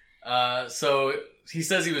him. So he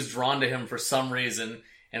says he was drawn to him for some reason,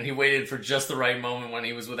 and he waited for just the right moment when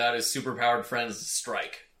he was without his superpowered friends to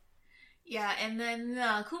strike. Yeah, and then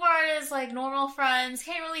Kuwabara is like normal friends,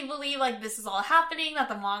 can't really believe like this is all happening, that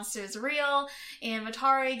the monster is real, and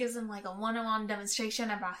Matari gives him like a one-on-one demonstration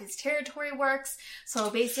about his territory works. So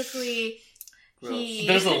basically,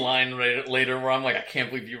 There's a line later where I'm like, I can't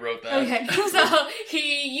believe you wrote that. Okay, so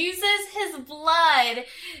he uses his blood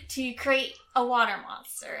to create a water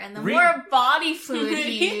monster, and the more body fluid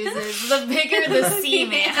he uses, the bigger the sea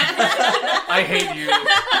man. I hate you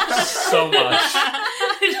so much.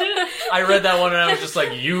 I read that one and I was just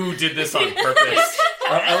like, you did this on purpose.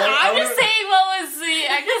 I'm just saying what was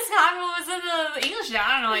in the English.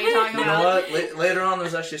 I don't know what you're talking about. You know what? Later on,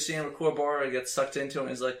 there's actually a scene where Kuwabara gets sucked into it and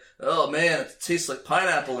he's like, oh man, it tastes like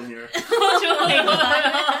pineapple in here.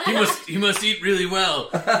 He must eat really well.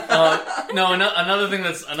 No, another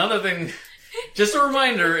thing. Just a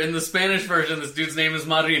reminder, in the Spanish version, this dude's name is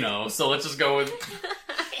Marino, so let's just go with...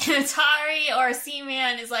 Atari or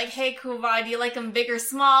Seaman is like, hey, Kuwabara, do you like him big or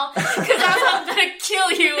small? Because that's what I'm gonna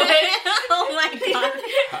kill you with. Oh my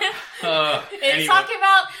god. It's talking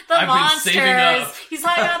about the monsters. He's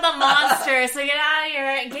talking about the monsters, so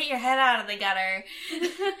get your head out of the gutter.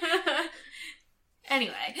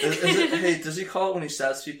 Anyway. Hey, does he call it when he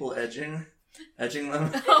stabs people edging? Edging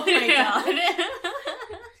them? Oh my god.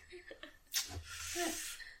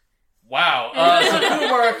 Wow. So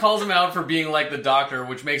Kuwabara calls him out for being like the doctor,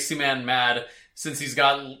 which makes Seaman mad since he's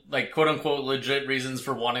got, like, quote-unquote legit reasons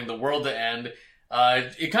for wanting the world to end.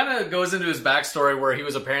 It kind of goes into his backstory where he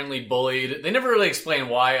was apparently bullied. They never really explain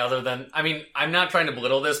why, other than... I mean, I'm not trying to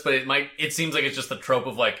belittle this, but it seems like it's just the trope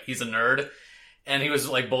of, like, he's a nerd. And he was,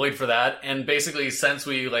 like, bullied for that. And basically,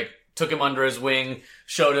 Sensui, like, took him under his wing,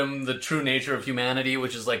 showed him the true nature of humanity,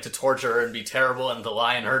 which is, like, to torture and be terrible and to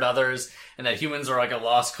lie and hurt others, and that humans are, like, a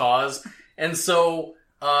lost cause. And so,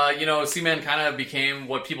 Seaman kind of became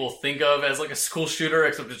what people think of as, like, a school shooter,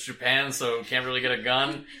 except it's Japan, so can't really get a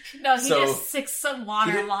gun. No, he just sicks some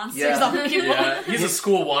water monsters on people. Yeah, he's a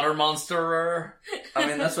school water monsterer. I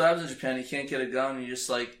mean, that's what happens in Japan. You can't get a gun, you just,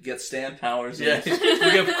 like, get stand powers. Yeah, you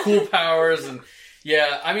get cool powers and...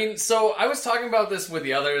 Yeah, I mean, so I was talking about this with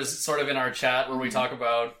the others sort of in our chat where we talk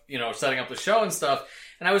about, setting up the show and stuff.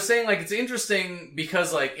 And I was saying, like, it's interesting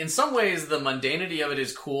because, like, in some ways the mundanity of it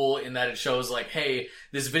is cool in that it shows, like, hey,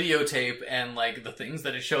 this videotape and, like, the things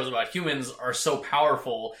that it shows about humans are so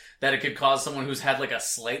powerful that it could cause someone who's had, like, a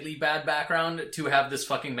slightly bad background to have this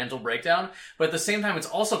fucking mental breakdown. But at the same time, it's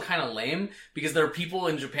also kind of lame because there are people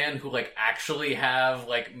in Japan who, like, actually have,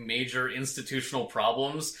 like, major institutional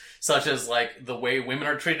problems, such as, like, the way women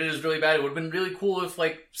are treated is really bad. It would have been really cool if,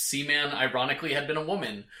 like, Seaman ironically had been a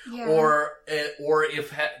woman. Yeah. Or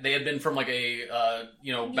if they had been from, like, a,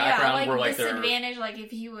 background where, like, they're... disadvantage, like,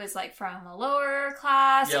 if he was, like, from a lower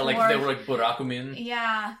class. Yeah, like, if they were, like, Burakumin.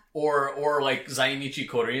 Yeah. Or like, Zainichi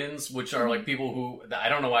Koreans, which are, like, people who... I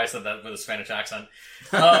don't know why I said that with a Spanish accent.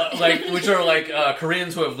 Which are, like,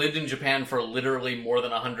 Koreans who have lived in Japan for literally more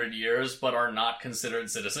than 100 years, but are not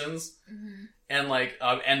considered citizens. Mm-hmm. And, like,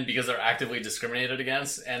 and because they're actively discriminated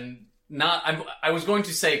against. And I was going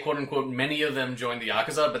to say, quote unquote, many of them joined the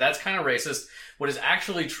Yakuza, but that's kind of racist. What is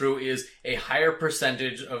actually true is a higher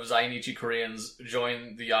percentage of Zainichi Koreans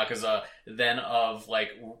join the Yakuza than of, like,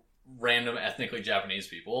 random ethnically Japanese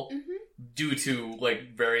people, due to,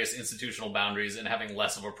 like, various institutional boundaries and having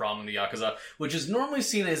less of a problem in the Yakuza, which is normally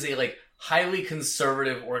seen as a, like, highly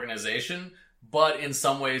conservative organization, but in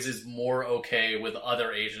some ways is more okay with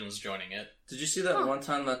other Asians joining it. Did you see that one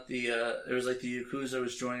time that it was like the Yakuza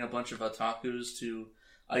was joining a bunch of otakus to,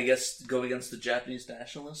 I guess, go against the Japanese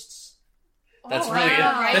nationalists? That's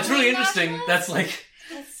really interesting. That's so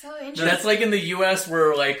interesting. That's like in the U.S.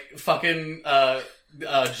 where, like, fucking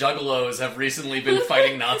juggalos have recently been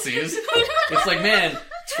fighting Nazis. It's like, man,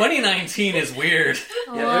 2019 is weird.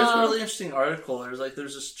 Yeah, there's a really interesting article. There's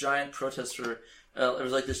this giant protest for. It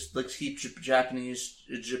was like this, like, heap Japanese,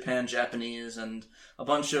 and a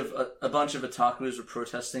bunch of otakus were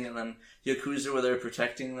protesting, and then Yakuza were there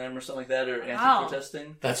protecting them or something like that, or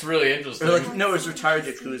anti-protesting. That's really interesting. Or like, no, it was retired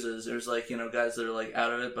Yakuzas. There's, like, you know, guys that are, like,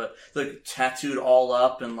 out of it, but, like, tattooed all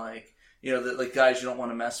up, and, like, you know, like, guys you don't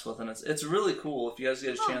want to mess with, and it's really cool. If you guys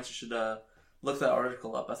get a chance, you should look that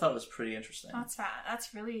article up. I thought it was pretty interesting. That's rad.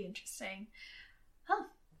 That's really interesting.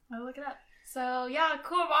 I'll look it up. So, yeah,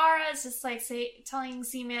 Kuwabara is just, like, telling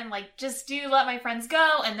Seaman, like, just let my friends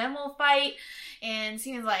go, and then we'll fight. And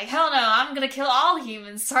Seaman's like, hell no, I'm gonna kill all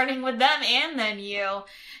humans, starting with them and then you.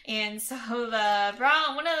 And so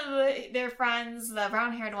one of their friends, the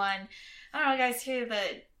brown-haired one, I don't know, guys, hear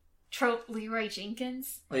the trope Leroy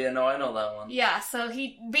Jenkins? Oh, yeah, no, I know that one. Yeah, so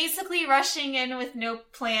he basically rushing in with no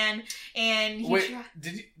plan, and Wait,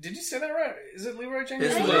 did you say that right? Is it Leroy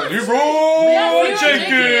Jenkins? It's Leroy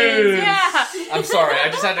Jenkins! Yeah! I'm sorry, I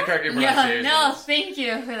just had to correct your pronunciation. No, thank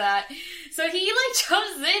you for that. So he, like,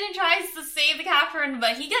 jumps in and tries to save the captain,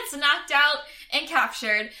 but he gets knocked out and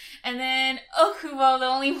captured. And then Okubo, the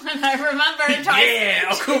only one I remember,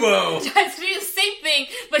 Okubo! tries to do the same thing,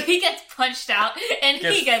 but he gets punched out and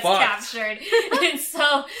he gets captured. And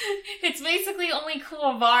so it's basically only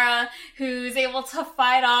Kuwabara who's able to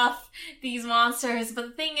fight off these monsters. But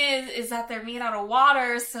the thing is that they're made out of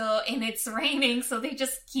water, and it's raining, so they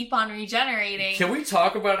just keep on regenerating. Can we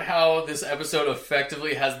talk about how this episode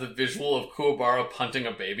effectively has the visual of Kuwabara punting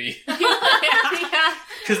a baby? Yeah.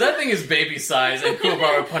 Because that thing is baby size, and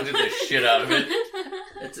Kuwabara punted the shit out of it.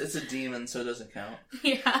 It's a demon, so it doesn't count.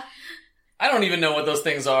 Yeah. I don't even know what those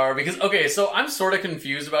things are, because, okay, so I'm sort of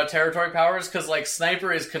confused about territory powers, because, like,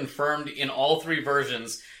 Sniper is confirmed in all 3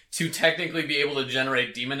 versions to technically be able to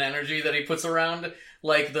generate demon energy that he puts around,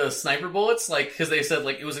 like, the sniper bullets, like, because they said,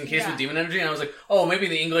 like, it was encased with demon energy, and I was like, oh, maybe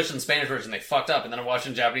the English and Spanish version, they fucked up, and then I'm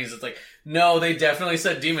watching Japanese, it's like, no, they definitely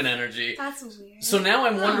said demon energy. That's weird. So now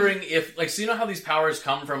I'm wondering if, like, so you know how these powers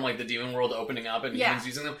come from, like, the demon world opening up and humans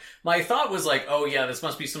using them? My thought was like, oh yeah, this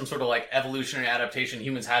must be some sort of, like, evolutionary adaptation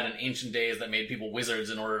humans had in ancient days that made people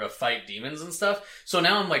wizards in order to fight demons and stuff. So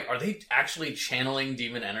now I'm like, are they actually channeling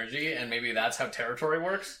demon energy, and maybe that's how territory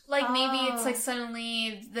works? Like, maybe it's, like,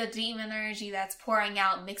 suddenly the demon energy that's pouring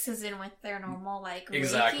out mixes in with their normal, like, Reiki.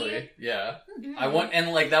 Exactly, yeah. Mm-hmm.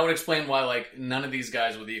 And, like, that would explain why, like, none of these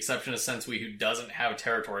guys, with the exception of Sensui, who doesn't have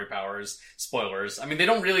territory powers, spoilers. I mean, they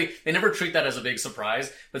never treat that as a big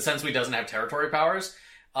surprise, but Sensui doesn't have territory powers.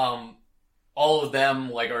 All of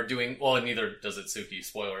them, like, are doing, well, and neither does Itsuki,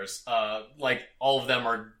 spoilers. Like, all of them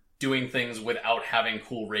are doing things without having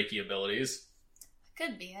cool Reiki abilities.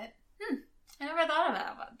 Could be it. I never thought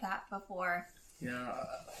about that before. Yeah.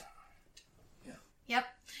 Yep.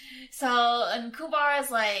 So, and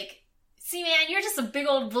Kubara's like, see, man, you're just a big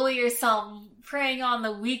old bully yourself, preying on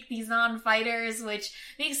the weak, these non-fighters, which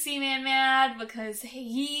makes Seaman mad because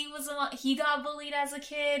he got bullied as a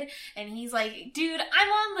kid, and he's like, dude, I'm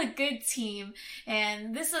on the good team,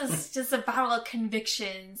 and this is just a battle of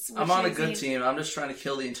convictions. I'm on a good team. I'm just trying to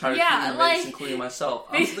kill the entire human race, including myself.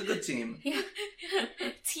 I'm the good team. Yeah.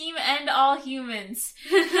 Team end all humans.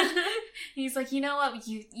 He's like, you know what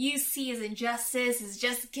you see as injustice is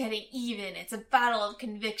just getting even. It's a battle of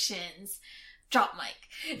convictions. Drop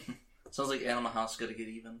mic. Sounds like Animal House gotta get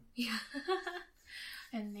even. Yeah.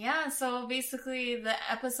 And yeah, so basically the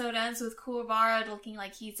episode ends with Kuwabara looking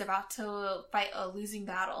like he's about to fight a losing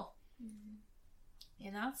battle.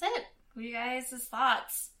 And that's it. What are you guys'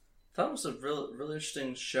 thoughts? I thought it was a really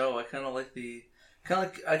interesting show. I kind of like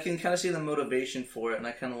I can kind of see the motivation for it, and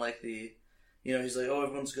I kind of like the, you know, he's like, oh,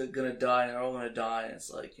 everyone's gonna die, and they're all gonna die, and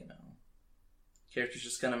it's like, you know, character's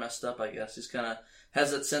just kind of messed up, I guess. He's kind of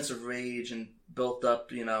has that sense of rage and built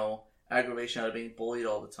up, you know, aggravation out of being bullied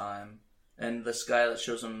all the time. And this guy that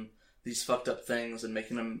shows him these fucked up things and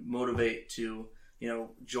making him motivate to, you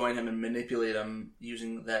know, join him and manipulate him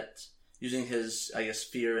using that, using his, I guess,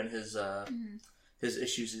 fear and his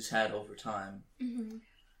issues he's had over time. Mm-hmm.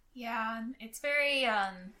 Yeah, it's very,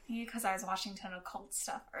 because I was watching a ton of cult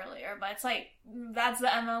stuff earlier, but it's like, that's the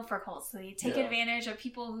MO for cults. They take advantage of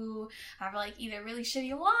people who have, like, either really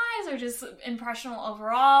shitty lives or just impressionable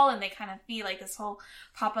overall, and they kind of feed, like, this whole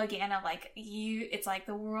propaganda of, like, it's like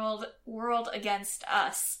the world against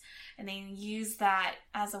us, and they use that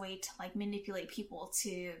as a way to, like, manipulate people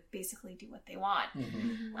to basically do what they want.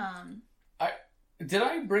 Did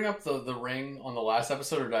I bring up the ring on the last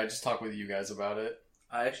episode, or did I just talk with you guys about it?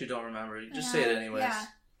 I actually don't remember. You just say it anyways. Yeah.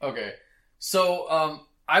 Okay. So,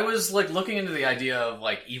 I was, like, looking into the idea of,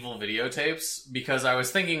 like, evil videotapes, because I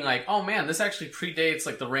was thinking, like, oh man, this actually predates,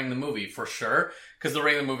 like, The Ring the movie, for sure. Because The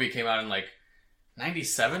Ring the movie came out in, like,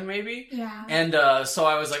 97, maybe? Yeah. And, so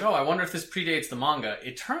I was like, oh, I wonder if this predates the manga.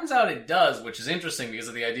 It turns out it does, which is interesting because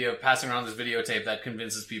of the idea of passing around this videotape that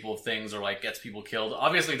convinces people of things or, like, gets people killed.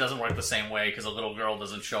 Obviously, it doesn't work the same way, because a little girl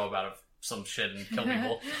doesn't show about some shit and kill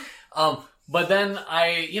people. But then so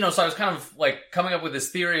I was kind of, like, coming up with this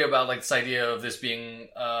theory about, like, this idea of this being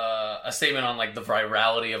a statement on, like, the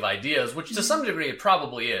virality of ideas, which to some degree it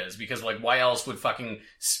probably is, because, like, why else would fucking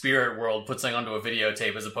Spirit World put something onto a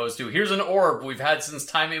videotape as opposed to, here's an orb we've had since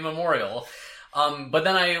time immemorial. But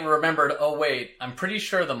then I remembered, oh wait, I'm pretty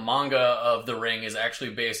sure the manga of The Ring is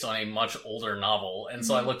actually based on a much older novel, and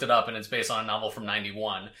so I looked it up, and it's based on a novel from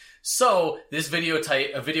 91. So, this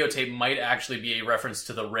videotape might actually be a reference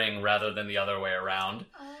to The Ring rather than the other way around.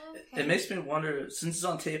 It makes me wonder, since it's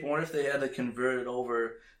on tape, I wonder if they had to convert it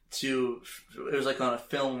over to, it was like on a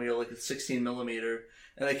film reel, like a 16 millimeter,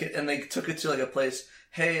 and they took it to like a place,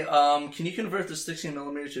 hey, can you convert the 16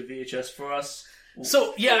 millimeter to VHS for us?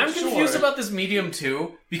 So, yeah, I'm confused about this medium,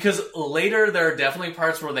 too, because later there are definitely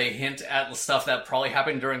parts where they hint at stuff that probably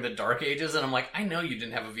happened during the Dark Ages, and I'm like, I know you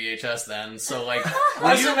didn't have a VHS then, so, like...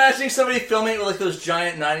 I was imagining somebody filming it with, like, those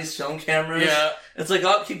giant 90s film cameras. Yeah. It's like,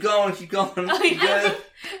 oh, keep going. Oh, yeah.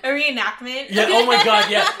 A reenactment. Yeah, oh my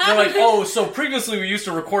god, yeah. They're like, oh, so previously we used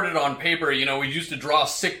to record it on paper, we used to draw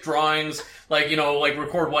sick drawings, like,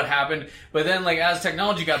 record what happened, but then, like, as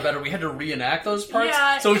technology got better, we had to reenact those parts,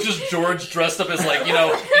 yeah. So it's just George dressed up as, like,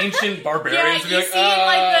 ancient barbarians. Yeah, you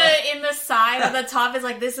see, in the side at the top is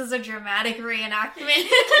like, this is a dramatic reenactment.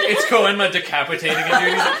 It's Koenma decapitating a dude.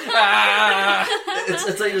 He's like, ah!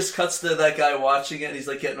 It's like, it just cuts to that guy watching it, and he's,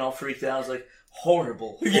 like, getting all freaked out. It's like,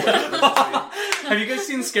 horrible. Yeah. Have you guys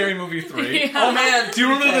seen Scary Movie 3? Yeah. Oh man, do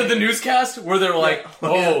you remember the newscast where they're like,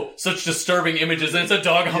 such disturbing images, and it's a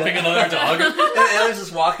dog humping another dog? And aliens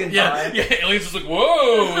just walking by. Yeah, aliens just like,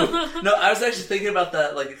 whoa! No, I was actually thinking about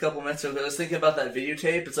that like a couple minutes ago. I was thinking about that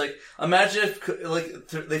videotape. It's like, imagine if like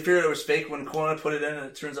they figured it was fake when Korna put it in, and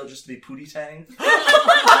it turns out just to be Pootie Tang.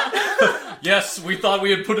 Yes, we thought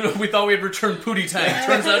we had returned Pootie Tang.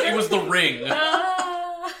 Turns out it was the Ring.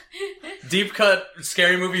 Deep cut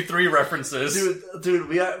Scary Movie 3 references. Dude,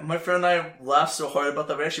 my friend and I laughed so hard about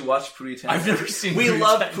that. We actually watched Pootie Tang. I've never seen We Pootie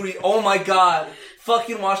love Tang. Pootie. Oh my god.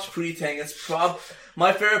 Fucking watch Pootie Tang. It's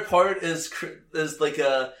my favorite part is like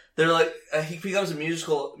he becomes a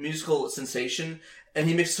musical sensation, and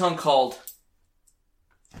he makes a song called...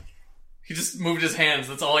 He just moved his hands,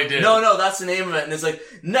 that's all he did. No, that's the name of it. And it's like,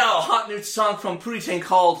 now a hot new song from Pootie Tang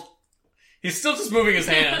called... He's still just moving his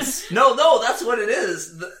hands. No, that's what it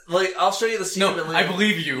is. I'll show you the scene of it later. I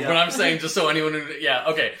believe you, Yeah. but I'm saying just so anyone who... Yeah,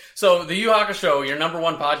 okay. So, the Yu Hakusho, your number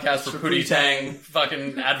one podcast for Pootie Tang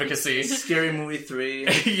fucking advocacy. Scary Movie 3.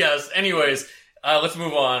 Yes, anyways, let's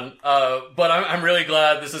move on. But I'm really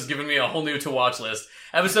glad this has given me a whole new to-watch list.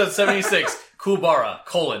 Episode 76, Kuwabara,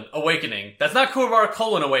 Awakening. That's not Kuwabara,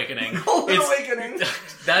 Awakening. Awakening.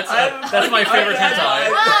 That's my favorite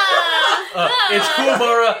hentai. It's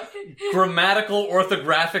Kuwabara, Grammatical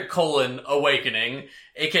Orthographic, Awakening.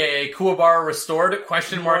 AKA Kuwabara Restored,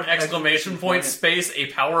 exclamation point, space, a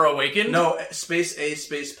power awakened. No, space A,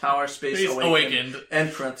 space power, space awakened.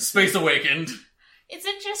 And parentheses. Space awakened. Is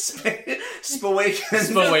it just... Spawakened.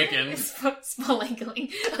 Spawakened. Spelunking.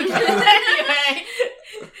 Okay, anyway.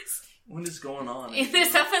 What is going on? In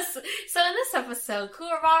this episode,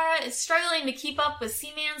 Kuwabara is struggling to keep up with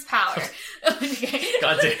Seaman's power. Okay.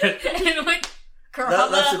 God damn it. And with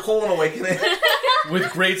Kurama... That's a awakening.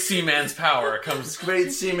 With great Seaman's power comes...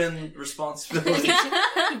 Great seaman responsibility.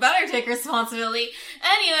 You better take responsibility.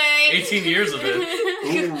 Anyway... 18 years of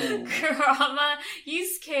it. Kurama,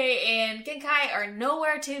 Yusuke, and Genkai are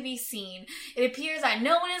nowhere to be seen. It appears that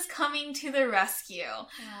no one is coming to the rescue.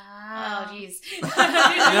 Oh, jeez.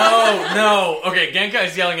 No. Okay,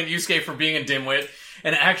 Genkai's yelling at Yusuke for being a dimwit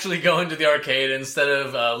and actually going to the arcade instead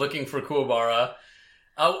of looking for Kuwabara.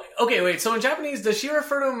 Oh, okay, wait. So in Japanese, does she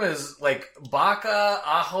refer to him as like baka,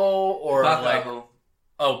 aho, or Baka, like? aho.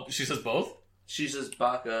 Oh, she says both. She says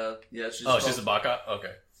baka. Yeah, she's She's a baka.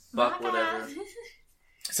 Okay. Bak whatever.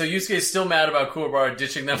 So Yusuke is still mad about Kuwabara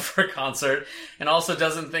ditching them for a concert, and also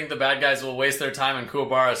doesn't think the bad guys will waste their time on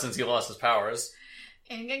Kuwabara since he lost his powers.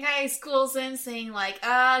 And Genkai schools in saying like,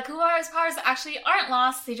 Kuwabara's powers actually aren't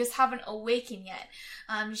lost, they just haven't awakened yet.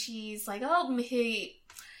 She's like, oh,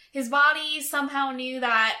 his body somehow knew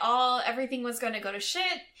that everything was going to go to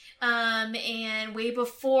shit, and way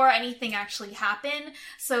before anything actually happened.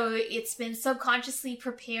 So it's been subconsciously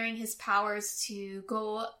preparing his powers to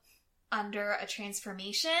go under a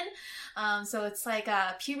transformation. So it's like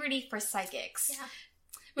puberty for psychics. Yeah.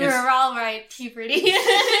 We were all right, puberty.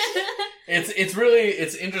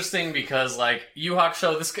 It's interesting because like Yu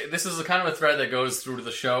Hakusho, this is a kind of a thread that goes through to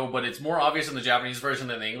the show, but it's more obvious in the Japanese version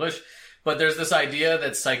than the English. But there's this idea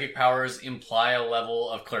that psychic powers imply a level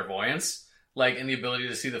of clairvoyance, like in the ability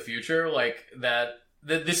to see the future, like that.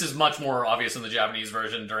 This is much more obvious in the Japanese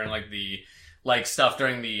version during like the stuff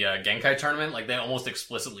during the Genkai tournament. Like they almost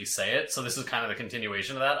explicitly say it. So this is kind of the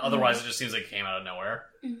continuation of that. Otherwise, it just seems like it came out of nowhere.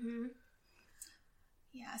 Mm-hmm.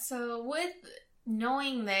 Yeah. So with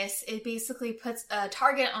knowing this, it basically puts a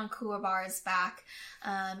target on Kuwabara's back.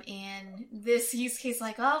 And this Yusuke's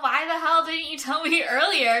like, oh, why the hell didn't you tell me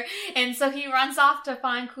earlier? And so he runs off to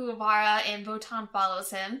find Kuwabara, and Botan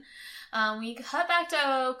follows him. We cut back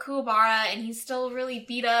to Kuwabara, and he's still really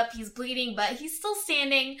beat up. He's bleeding, but he's still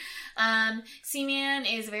standing. Seaman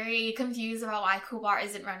is very confused about why Kuwabara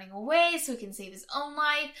isn't running away so he can save his own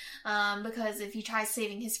life. Because if he tries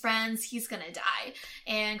saving his friends, he's gonna die.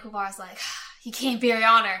 And Kuwabara's like, he can't bury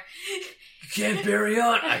honor. Can't bury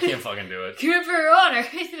honor. I can't fucking do it. Can't bury honor.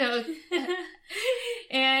 You know.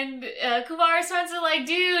 And Kuwabara starts to like,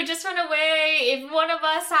 dude, just run away. If one of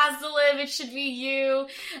us has to live, it should be you.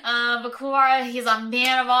 But Kuwabara, he's a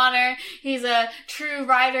man of honor. He's a true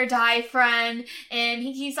ride or die friend. And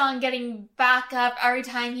he keeps on getting back up every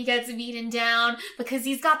time he gets beaten down because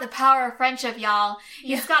he's got the power of friendship, y'all.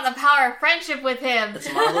 He's got the power of friendship with him.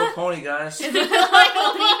 It's My Little Pony, guys. It's My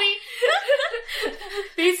Little Pony.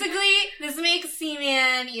 Basically, this makes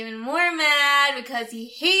Seaman even more mad because he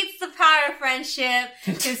hates the power of friendship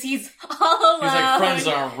because he's all alone. He's like, friends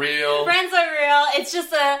aren't real. Friends are real. It's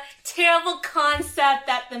just a terrible concept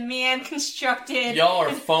that the man constructed. Y'all are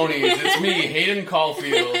phonies. It's me, Hayden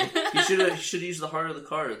Caulfield. You should use the heart of the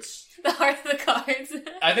cards. The heart of the cards.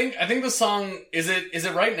 I think the song is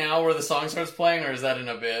it right now where the song starts playing, or is that in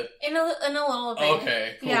a bit? In a little bit.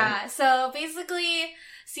 Okay, cool. Yeah. So basically,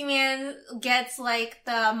 Seaman gets like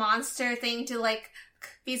the monster thing to like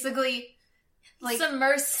basically like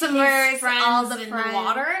submerge all the friends in the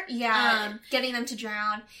water. Yeah, getting them to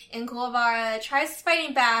drown. And Kuwabara tries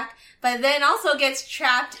fighting back, but then also gets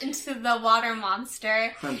trapped into the water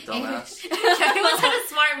monster. Dumbass. It wasn't a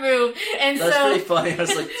smart move. And That's so pretty funny. I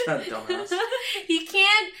was like, dumbass. He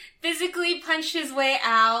can't physically punch his way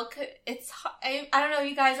out. It's I don't know if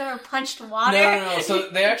you guys ever punched water. No. So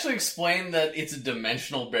they actually explain that it's a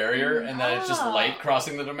dimensional barrier and that it's just light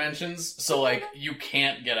crossing the dimensions. So like you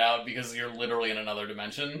can't get out because you're literally in another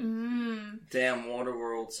dimension. Damn,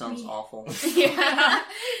 Waterworld sounds awful. Yeah.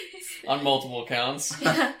 On multiple counts.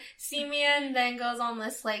 Yeah. Seaman then goes on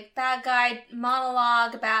this like bad guy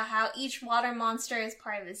monologue about how each water monster is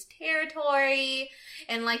part of his territory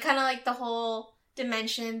and like kind of like the whole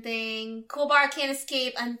dimension thing. Kuwabara can't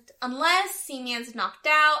escape unless Seaman's knocked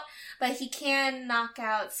out, but he can knock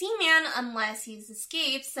out Seaman unless he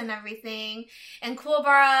escapes and everything. And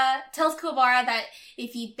Kuwabara tells Kuwabara that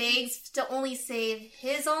if he begs to only save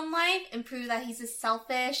his own life and prove that he's a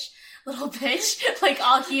selfish little bitch like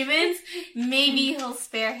all humans, maybe he'll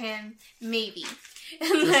spare him. Maybe.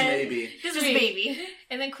 Just maybe. Just maybe.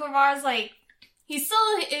 And then Kuwabara's like, he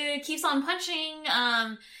still keeps on punching,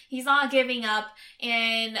 he's not giving up,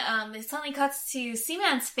 and it suddenly cuts to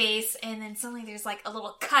Seaman's face, and then suddenly there's like a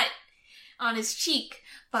little cut on his cheek.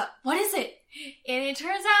 But what is it? And it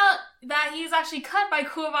turns out that he's actually cut by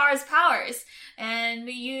Kuwabara's powers. And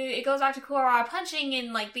it goes back to Kuwabara punching,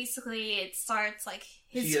 and like basically it starts like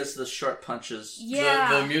he has the sharp punches.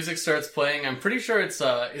 Yeah. The music starts playing. I'm pretty sure it's,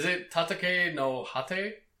 is it Tatake no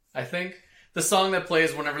Hate? I think. The song that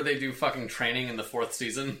plays whenever they do fucking training in the 4th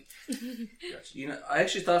season. Gotcha. You know, I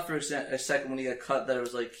actually thought for a second when he got cut that it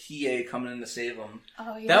was like Hiei coming in to save him.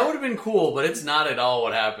 Oh, yeah. That would have been cool, but it's not at all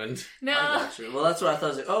what happened. No. I gotcha. Well, that's what I thought. I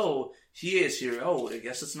was like, oh, Hiei's here. Oh, I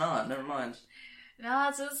guess it's not. Never mind. No,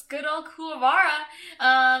 it's just good old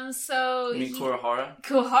Kuwabara. So... You mean Kuwahara?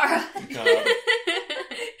 Kuwahara.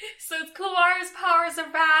 So Kuwabara's powers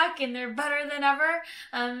are back. back and they're better than ever.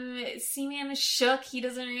 Seaman is shook. He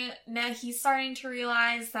doesn't know. He's starting to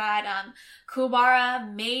realize that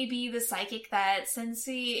Kuwabara may be the psychic that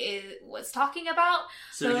Sensui was talking about.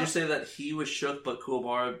 So did you say that he was shook, but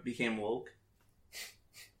Kuwabara became woke?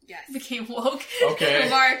 Yes. Became woke. Okay.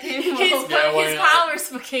 Kuwabara became woke. His powers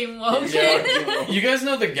became woke. Yeah. You guys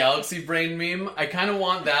know the galaxy brain meme? I kind of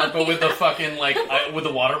want that, but with the fucking, like, with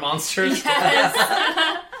the water monsters. Yes.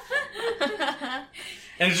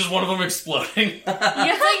 And it's just one of them exploding. Yeah,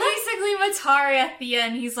 it's like basically Matari at the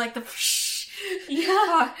end. He's like the...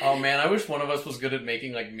 Yeah. Oh man, I wish one of us was good at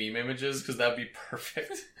making, like, meme images, because that'd be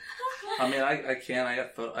perfect. I mean, I can.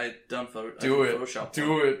 I done photo. Do it. Photoshop.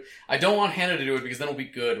 Do it. I don't want Hannah to do it because then it'll be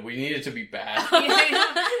good. We need it to be bad.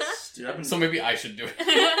 Dude, so maybe I should do it.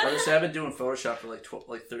 I've been doing Photoshop for like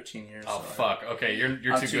 13 years. Oh so fuck. Okay, you're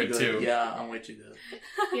too good too. Yeah, I'm way too good.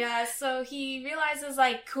 Yeah, so he realizes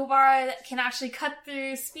like Kuwabara can actually cut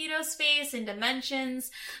through speedo space and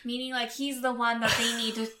dimensions, meaning like he's the one that they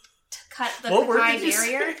need to cut the Kai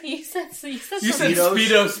barrier. You said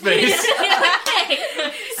speedo space. Okay.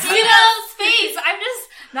 Speedo space. I'm just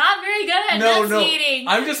not very good at enunciating.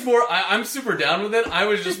 I'm just more. I'm super down with it. I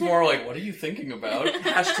was just more like, what are you thinking about?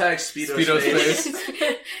 Hashtag speedo space.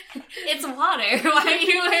 It's water. Why do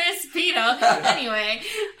you wear a speedo? Anyway,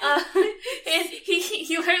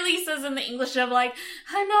 he literally says in the English dub like,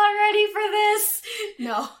 "I'm not ready for this."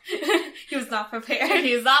 No, he was not prepared.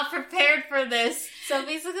 He was not prepared for this. So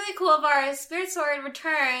basically, Kuwabara's spirit sword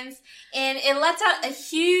returns, and it lets out a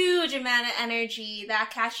huge amount of energy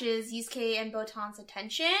that catches Yusuke and Botan's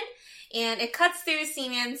attention, and it cuts through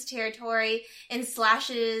Seaman's territory and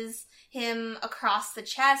slashes him across the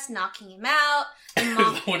chest, knocking him out. Is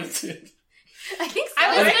that what it did? I think so. I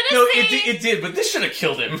was gonna say it did, but this should have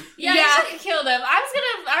killed him. Yeah, it should have killed him. I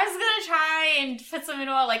was gonna try and put something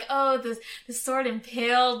about like, oh, the sword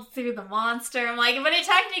impaled through the monster. I'm like, but it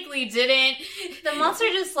technically didn't. The monster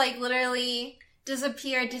just like literally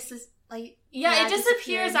disappeared. It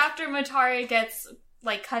disappears after Matari gets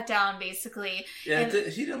like cut down, basically. Yeah,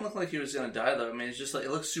 he didn't look like he was gonna die though. I mean, it's just like it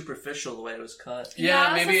looks superficial the way it was cut.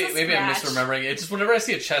 Yeah, maybe I'm misremembering it. Just whenever I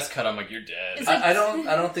see a chest cut, I'm like, you're dead. I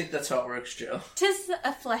don't think that's how it works, Joe. Tis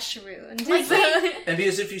a flesh wound. And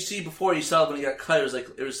because if you see before, you saw when he got cut, it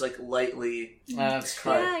was like lightly cut.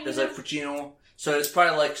 Yeah, it was like Fujino, so it's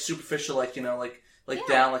probably like superficial, like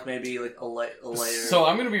down, like maybe like a layer. So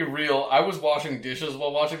I'm gonna be real. I was washing dishes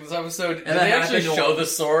while watching this episode. Did they actually show the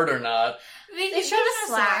sword or not? They showed a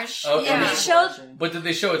slash. Okay. Yeah, they showed. But did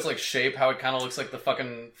they show its like shape? How it kind of looks like the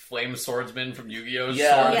fucking flame swordsman from Yu-Gi-Oh's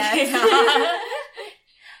sword?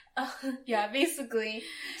 Yeah, basically.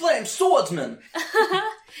 Flame swordsman.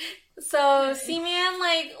 So Seaman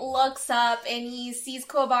like looks up and he sees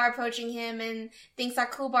Kuwabara approaching him and thinks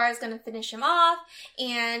that Kuwabara is going to finish him off.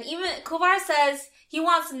 And even Kuwabara says he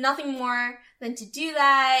wants nothing more than to do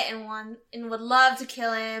that and would love to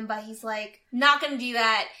kill him, but he's like not going to do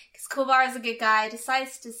that because Kuwabara is a good guy.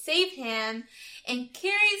 Decides to save him and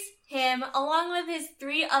carries him along with his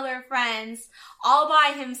 3 other friends all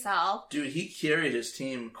by himself. Dude, he carried his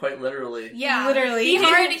team quite literally. Yeah, literally.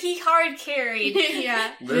 He hard carried.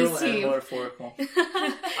 Yeah, literal and metaphorical.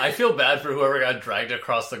 I feel bad for whoever got dragged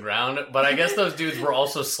across the ground, but I guess those dudes were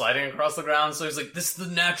also sliding across the ground. So he's like, "This is the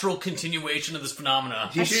natural continuation of this phenomena."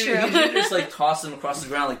 He should just like toss them across the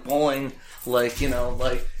ground like bowling, like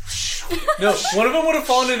like. No, one of them would have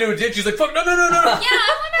fallen into a ditch. He's like, "Fuck, no!" Yeah, I'm wondering.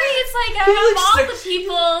 It's like of all the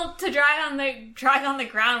people to drag on the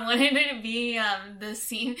ground, wouldn't it be the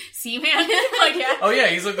seaman? Like, yeah. Oh yeah,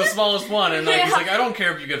 he's like the smallest one, and like he's like, "I don't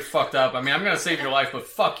care if you get fucked up. I mean, I'm gonna save your life, but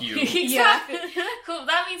fuck you." Exactly. Cool.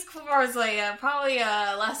 That means Kuwabara's like probably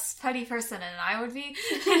a less petty person than I would be.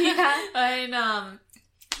 Yeah. And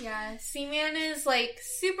yeah, Seaman is like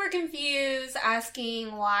super confused,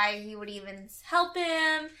 asking why he would even help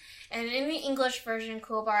him. And in the English version,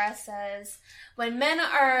 Kuwabara says, when men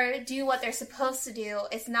do what they're supposed to do,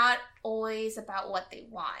 it's not always about what they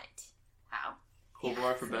want. Wow.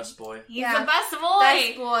 Kuwabara for best boy. He's the best boy.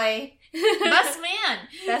 Best boy. Best man.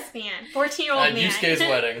 Best man. 14-year-old At man. Yusuke's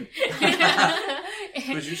wedding.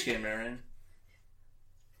 Who's Yusuke marrying?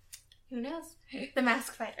 Who knows? The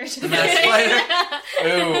Mask Fighter. The Mask Fighter?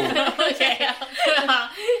 Ooh. Okay.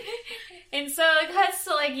 And so it cuts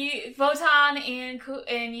to like Botan and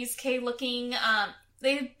Yusuke looking.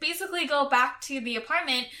 They basically go back to the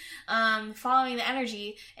apartment, following the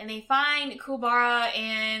energy, and they find Kuwabara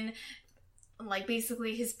and like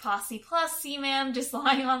basically his posse plus Seaman just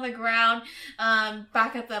lying on the ground,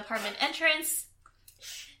 back at the apartment entrance.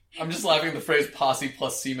 I'm just laughing at the phrase "posse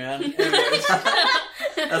plus Seaman." Anyways.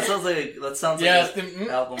 That sounds like an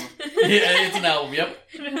album. Yeah, it's an album. Yep.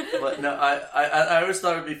 But no, I always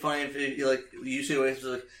thought it'd be funny if you like usually always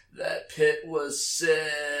like that pit was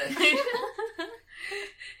sick.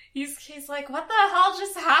 Yusuke's like, what the hell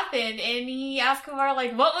just happened? And he asks Kuwabara,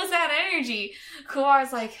 like, what was that energy?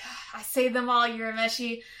 Kuwabara's like, I saved them all,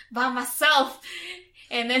 Urameshi, by myself.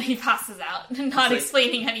 And then he passes out, not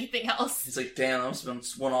explaining anything else. He's like, damn, that must have been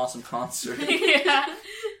one awesome concert. Yeah.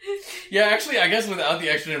 Yeah, actually, I guess without the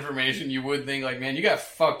extra information, you would think, like, man, you got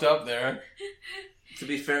fucked up there. To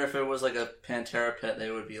be fair, if it was like a Pantera pit, they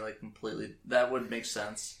would be like completely... That would make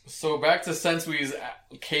sense. So back to Sensui's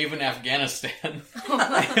cave in Afghanistan.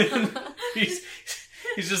 he's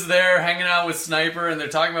just there hanging out with Sniper, and they're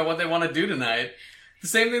talking about what they want to do tonight. The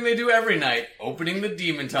same thing they do every night. Opening the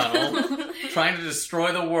demon tunnel. Trying to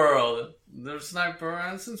destroy the world. There's Sniper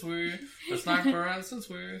and Sensui. There's Sniper and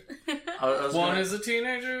Sensui. One is a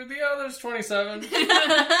teenager, the other's 27.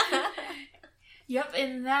 Yep,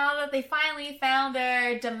 and now that they finally found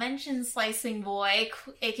their dimension slicing boy,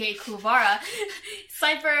 aka Kuwabara,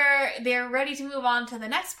 Sniper, they're ready to move on to the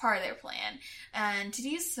next part of their plan. And to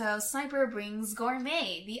do so, Sniper brings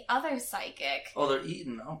Gourmet, the other psychic. Oh, they're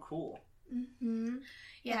eating. Oh, cool. Mm-hmm.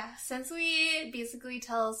 Yeah, Sensui basically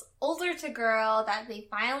tells older Toguro that they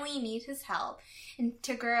finally need his help. And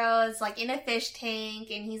Toguro is like in a fish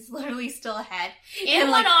tank and he's literally still ahead.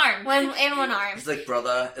 In one arm. In one arm. He's like,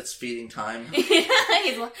 brother, it's feeding time. He's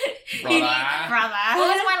like, brother.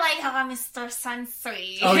 Well, it's more like how Mr.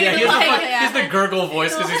 Sensui. Oh yeah, he has the gurgle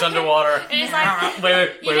voice because he's underwater. And it's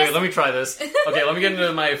like, wait, let me try this. Okay, let me get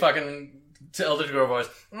into my fucking Elder Toguro voice.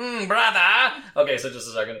 Brother! Okay, so just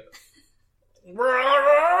a second.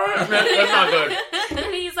 That's not good.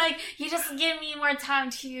 And he's like, you just give me more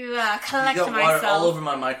time to collect you got myself. water all over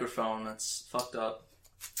my microphone. That's fucked up.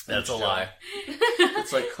 That's a lie.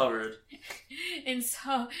 It's like covered. And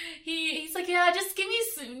so he's like, yeah, just give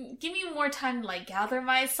me more time to like gather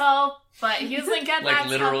myself. But he doesn't get like that.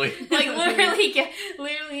 literally.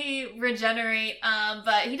 Literally regenerate.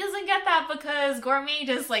 But he doesn't get that because Gourmet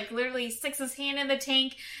just like literally sticks his hand in the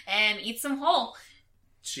tank and eats him whole.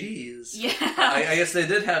 Jeez. Yeah. I guess they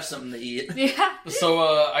did have something to eat. Yeah. So,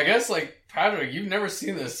 I guess, like, Patrick, you've never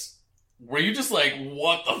seen this. Were you just like,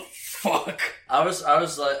 what the fuck? I was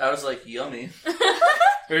like, yummy.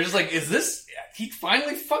 Or just like, is this... He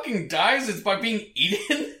finally fucking dies? It's by being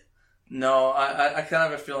eaten? No, I kind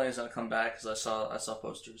of have a feeling he's gonna come back because I saw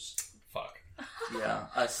posters. Fuck. Yeah.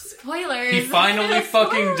 Spoilers. He finally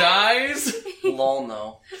fucking dies? Lol,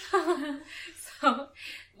 no. So...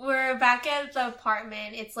 We're back at the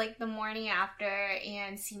apartment. It's like the morning after,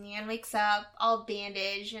 and Seaman wakes up, all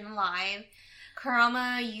bandaged and alive.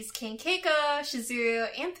 Kurama, Yusuke, and Keiko, Shizuru,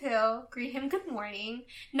 and Pooh greet him good morning.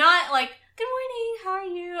 Not like, good morning, how are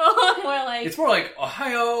you? More like... It's more like,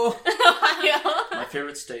 Ohio. Ohio. My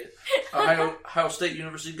favorite state. Ohio State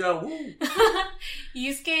University, go. Woo.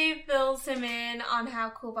 Yusuke fills him in on how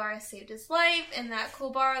Kuwabara saved his life, and that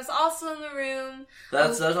Kuwabara is also in the room.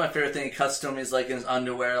 That's my favorite thing. He cuts to him, he's like in his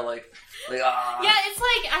underwear, like ah. Yeah, it's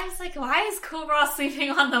like, I was like, why is Kuwabara sleeping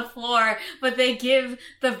on the floor, but they give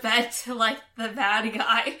the bed to, like, the bad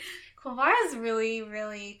guy? Kuwabara is really,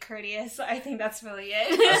 really courteous. I think that's really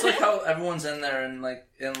it. That's like how everyone's in there and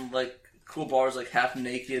Kuwabara's like half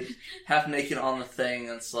naked on the thing,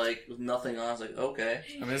 and it's like with nothing on. It's like, okay.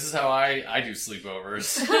 I mean, this is how I do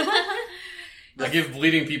sleepovers. I give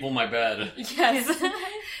bleeding people my bed. Yes.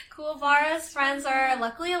 Kuwabara's friends are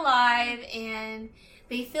luckily alive, and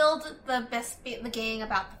they filled the gang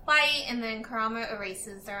about the fight, and then Kurama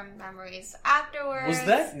erases their memories afterwards. Was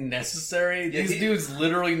that necessary? Yeah, These dudes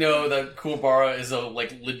literally know that Kuwabara is a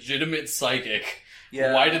like legitimate psychic.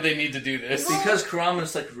 Yeah. Why did they need to do this? Because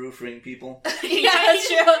Kurama's like roofing people. Yeah, that's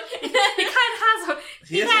true. He kind of has a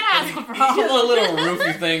He problem. has a little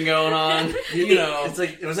roofy thing going on. You know. It's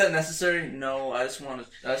like, was that necessary? No, I just want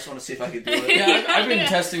to see if I could do it. Yeah, I've been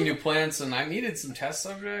testing new plants, and I needed some test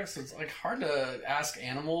subjects. It's like hard to ask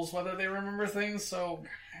animals whether they remember things, so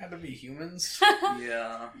I had to be humans.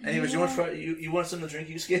 Yeah. Anyways, you want something to drink,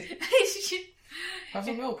 Yusuke? Have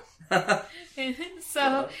some milk.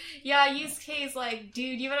 So, yeah, Yusuke's like,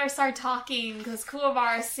 dude, you better start talking because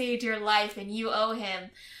Kuwabara saved your life and you owe him.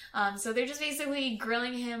 So they're just basically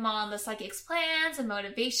grilling him on the psychic's plans and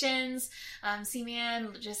motivations.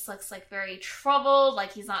 Seaman just looks like very troubled,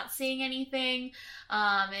 like he's not seeing anything.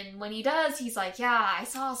 And when he does, he's like, yeah, I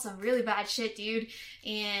saw some really bad shit, dude.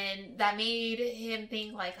 And that made him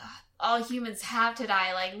think like, all humans have to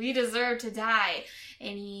die, like we deserve to die.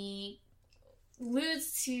 And he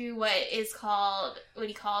alludes to what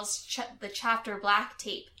he calls the chapter black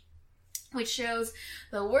tape. which shows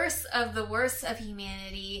the worst of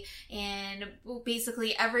humanity and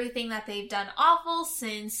basically everything that they've done awful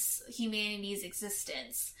since humanity's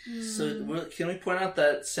existence. So can we point out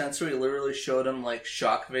that Sensui literally showed him like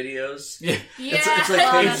shock videos? Yeah. It's like,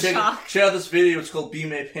 hey, check out this video. It's called Be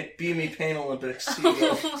Me Pain Olympics.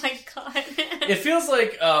 Oh my god. It feels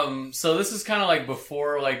like, so this is kind of like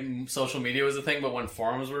before like social media was a thing, but when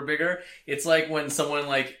forums were bigger. It's like when someone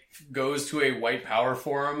like goes to a white power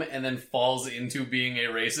forum and then falls into being a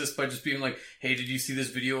racist by just being like, hey, did you see this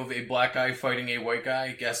video of a black guy fighting a white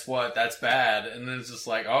guy? Guess what? That's bad. And then it's just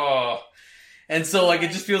like, oh. And so like,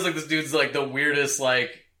 it just feels like this dude's like the weirdest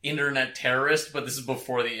like internet terrorist, but this is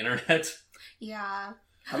before the internet. Yeah.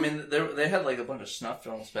 I mean, they had like a bunch of snuff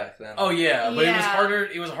films back then. Oh yeah, but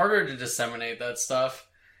it was harder to disseminate that stuff.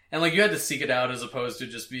 And like, you had to seek it out as opposed to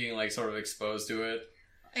just being like sort of exposed to it.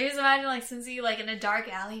 I just imagine like Sensei like in a dark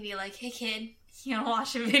alley be like, hey kid, you wanna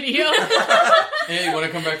watch a video? Hey, you wanna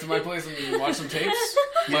come back to my place and watch some tapes?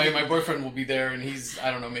 My boyfriend will be there and he's, I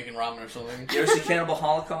don't know, making ramen or something. You ever see Cannibal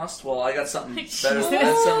Holocaust? Well, I got something better than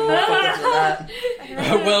that, something more focused than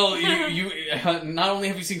that. Well, you not only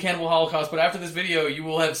have you seen Cannibal Holocaust, but after this video, you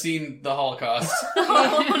will have seen the Holocaust.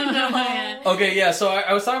 Oh no, man. Okay, yeah, so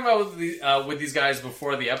I was talking about with these guys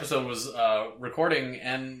before the episode was recording,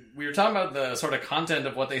 and we were talking about the sort of content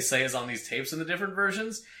of what they say is on these tapes in the different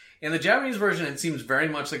versions. In the Japanese version, it seems very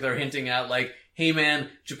much like they're hinting at, like, hey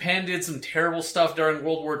man, Japan did some terrible stuff during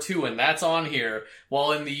World War II, and that's on here.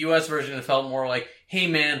 While in the US version, it felt more like, hey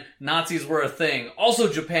man, Nazis were a thing.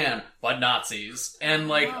 Also Japan, but Nazis. And,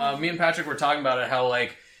 like, me and Patrick were talking about it, how,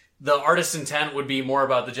 like, the artist's intent would be more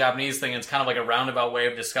about the Japanese thing. It's kind of like a roundabout way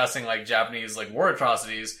of discussing, like, Japanese, like, war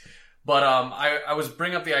atrocities. But I was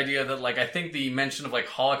bringing up the idea that, like, I think the mention of, like,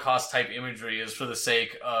 Holocaust-type imagery is for the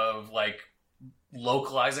sake of, like,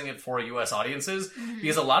 localizing it for U.S. audiences,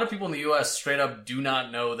 because a lot of people in the U.S. straight up do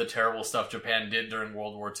not know the terrible stuff Japan did during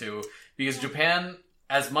World War II, because Japan,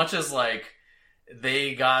 as much as, like,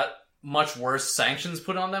 they got much worse sanctions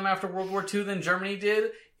put on them after World War II than Germany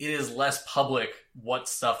did, it is less public what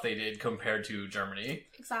stuff they did compared to Germany.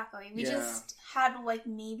 Exactly. We just had, like,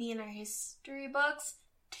 maybe in our history books,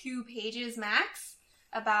 2 pages max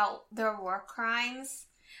about their war crimes.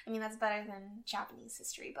 I mean, that's better than Japanese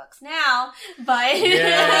history books now, but...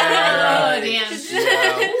 Yeah. Oh, damn. Yeah.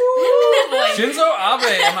 Shinzo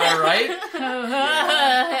Abe, am I right?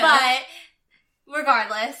 But,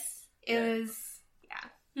 regardless, it was...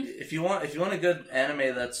 If you want a good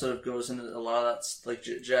anime that sort of goes into a lot of that, like,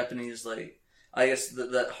 Japanese, like, I guess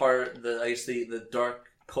the dark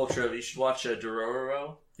culture of it, you should watch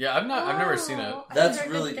Dororo. Yeah, I've never seen it. That's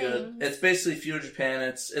really good. It's basically feudal Japan.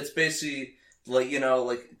 It's basically... like, you know,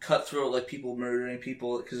 like, cutthroat, like, people murdering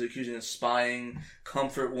people because they're accusing of spying,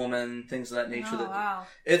 comfort woman, things of that nature. Wow.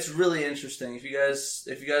 It's really interesting. If you guys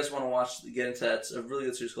want to get into that, it's a really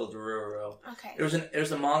good series called Dororo. Okay. It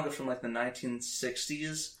was a manga from, like, the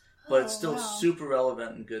 1960s, but it's still super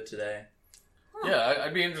relevant and good today. Yeah,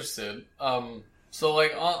 I'd be interested. So,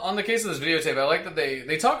 like, on the case of this videotape, I like that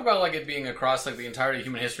they talk about, like, it being across, like, the entirety of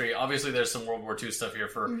human history. Obviously, there's some World War II stuff here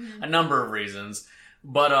for a number of reasons.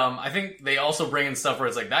 But I think they also bring in stuff where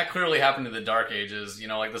it's like, that clearly happened in the Dark Ages, you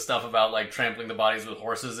know, like the stuff about, like, trampling the bodies with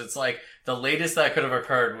horses. It's like, the latest that could have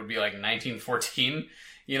occurred would be, like, 1914,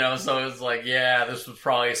 you know, so it's like, yeah, this was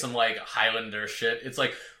probably some, like, Highlander shit. It's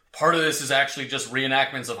like, part of this is actually just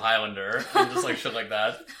reenactments of Highlander, and just, like, shit like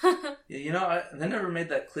that. Yeah, you know, they never made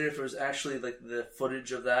that clear if it was actually, like, the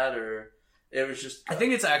footage of that, or it was just... I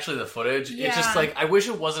think it's actually the footage. Yeah. It's just, like, I wish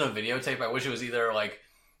it wasn't a videotape. I wish it was either,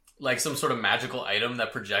 like some sort of magical item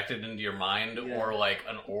that projected into your mind, or like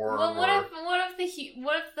an orb. Well, what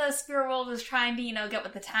if the spirit world was trying to, you know, get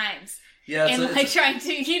with the times? Yeah, and trying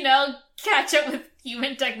to, you know, catch up with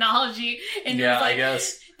human technology. And yeah, like, I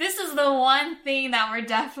guess this is the one thing that we're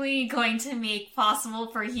definitely going to make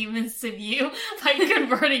possible for humans to view by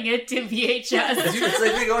converting it to VHS. It's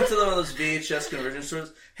like they go into one of those VHS conversion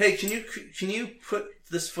stores. Hey, can you put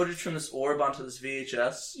this footage from this orb onto this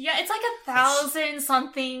VHS? Yeah, it's like 1,000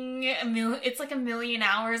 something. It's like 1 million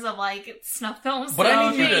hours of like snuff films. But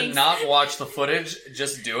I need you to not watch the footage.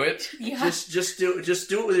 Just do it. Yeah. Just do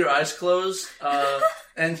it with your eyes closed.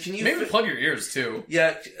 And can you maybe plug your ears too?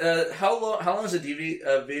 Yeah. How long does a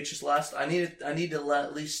VHS last? I need to let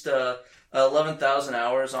at least 11,000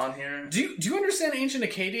 hours on here. Do you understand ancient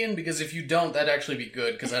Akkadian? Because if you don't, that'd actually be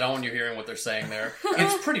good. Because I don't want you hearing what they're saying there.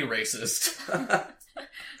 It's pretty racist.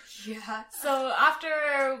 Yeah. So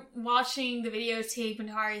after watching the videotape,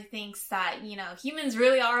 Notari thinks that, you know, humans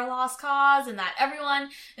really are a lost cause and that everyone,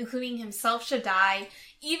 including himself, should die,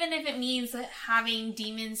 even if it means having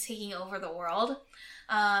demons taking over the world.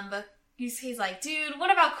 But Yusuke's like, dude,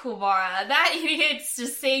 what about Kuwabara? That idiot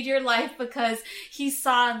just saved your life because he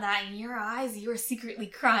saw that in your eyes you were secretly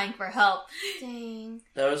crying for help. Dang.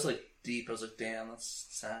 That was like deep. I was like, damn, that's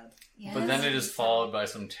sad. Yeah, But then it is followed by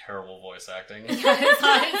some terrible voice acting. it's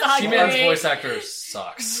She-Man's great. voice actor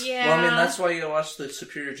sucks. Yeah. Well, I mean, that's why you gotta watch the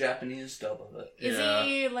superior Japanese dub of it. Is Yeah.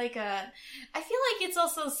 he like a... I feel like it's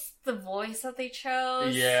also the voice that they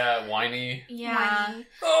chose. Yeah, whiny. Yeah. Whiny.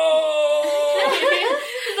 Oh!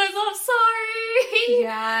 He's like, I'm sorry.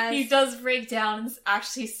 Yes. He does break down and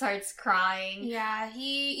actually starts crying. Yeah,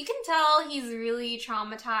 you can tell he's really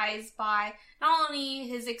traumatized by not only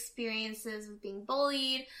his experiences of being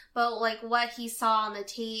bullied, but like what he saw on the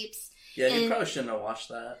tapes. Yeah, you And- probably shouldn't have watched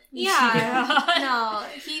that. Yeah. No,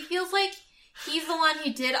 he feels like he's the one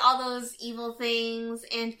who did all those evil things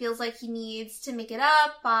and feels like he needs to make it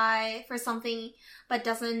up for something, but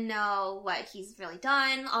doesn't know what he's really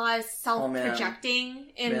done. A lot of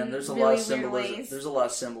self-projecting in Man, there's a really lot of weird symbolism. ways. There's a lot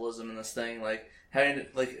of symbolism in this thing, like having to,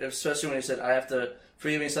 like, especially when he said, "I have to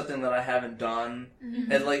forgive me something that I haven't done,"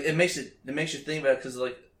 Mhm. and like it makes you think about it because,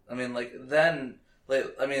 like, I mean, like then, like,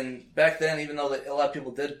 I mean, back then, even though like, a lot of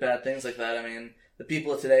people did bad things like that, I mean, the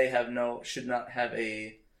people of today should not have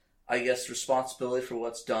a, I guess, responsibility for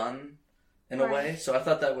what's done in a way. So I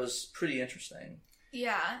thought that was pretty interesting.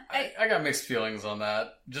 Yeah. I got mixed feelings on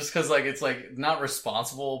that. Just because, like, it's, like, not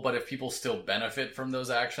responsible, but if people still benefit from those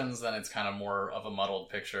actions, then it's kind of more of a muddled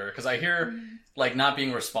picture. Because I hear, like, not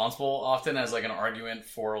being responsible often as, like, an argument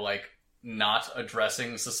for, like, not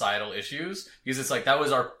addressing societal issues. Because it's like, that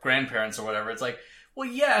was our grandparents or whatever. It's like, well,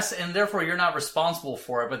 yes, and therefore you're not responsible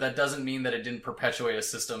for it, but that doesn't mean that it didn't perpetuate a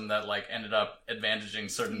system that, like, ended up advantaging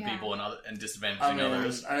certain people and disadvantaging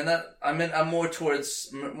others. I'm more towards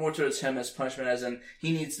him as punishment, as in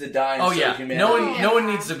he needs to die. Oh yeah, humanity. no one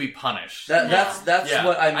needs to be punished. That's Yeah.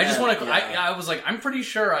 what I meant. I just want to. Yeah. I was like, I'm pretty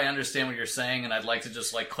sure I understand what you're saying, and I'd like to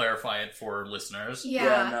just like clarify it for listeners.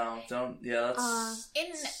 Yeah. No, don't. Yeah, that's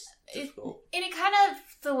difficult. And it kind of,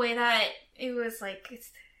 the way that it was like, it's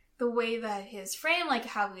the way that his frame, like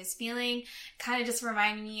how he was feeling, kind of just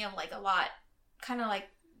reminded me of like a lot, kind of like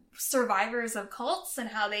survivors of cults and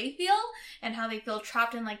how they feel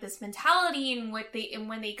trapped in like this mentality and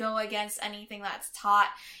when they go against anything that's taught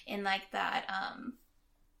in like that,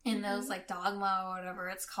 in those like dogma or whatever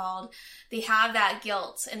it's called, they have that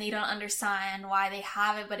guilt and they don't understand why they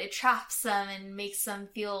have it, but it traps them and makes them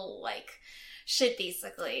feel like shit,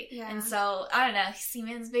 basically. Yeah. And so, I don't know,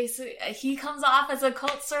 Seaman's basically, he comes off as a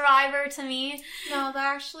cult survivor to me. No, they're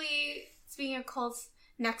actually, speaking of cults,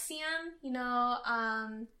 Nexium,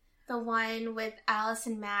 the one with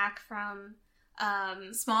Allison Mack from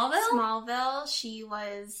Smallville. She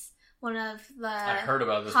was one of the I heard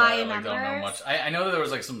about this, but high I like, don't know members. much. I know that there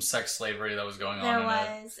was like some sex slavery that was going on. There in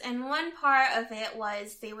it. was. And one part of it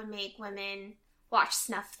was they would make women watch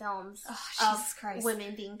snuff films Oh, of Jesus Christ.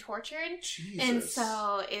 women being tortured. Jesus. And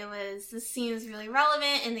so the scene was really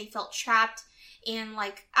relevant and they felt trapped. And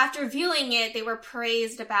like after viewing it, they were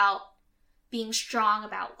praised about being strong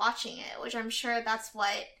about watching it, which I'm sure that's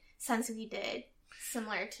what Sensui did,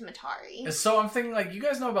 similar to Matari. So I'm thinking, like, you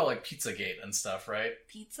guys know about like Pizzagate and stuff, right?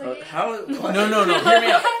 Pizza? How? What? No, hear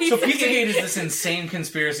me out. So Pizzagate. Pizzagate is this insane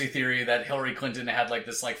conspiracy theory that Hillary Clinton had like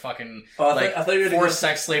this like fucking Oh, like I thought you were gonna forced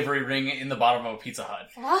sex slavery ring in the bottom of a Pizza Hut.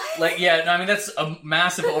 What? Like, yeah, no, I mean, that's a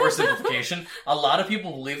massive oversimplification. A lot of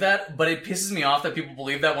people believe that, but it pisses me off that people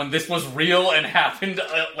believe that when this was real and happened,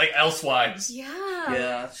 like, elsewise. Yeah.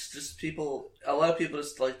 Yeah, it's just people. A lot of people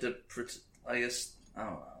just like to. I guess I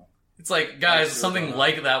don't know. It's like, guys, That's something really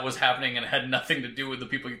like that was happening and had nothing to do with the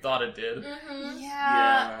people you thought it did. Mm-hmm. Yeah.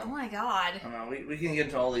 Yeah. Oh my god. I don't know. We can get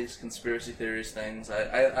into all these conspiracy theories things.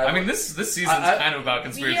 I mean, this season's I- kind of about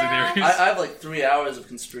conspiracy Yeah. theories. I have like 3 hours of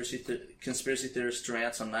conspiracy theorist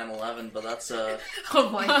rants on 9/11, but that's Oh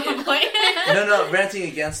boy. no ranting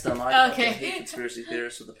against them. I Okay. hate conspiracy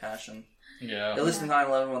theorists with a passion. Yeah. At least the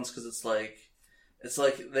 9/11 ones, because it's like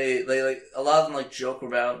they like a lot of them like joke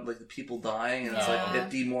about like the people dying, and it's like Yeah. it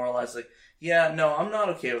demoralizes. Like, yeah, no, I'm not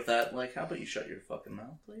okay with that. Like, how about you shut your fucking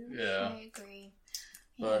mouth, please? Yeah. I agree.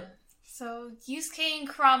 But So Yusuke and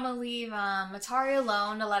Kurama leave Matari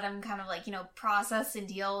alone to let him kind of like, process and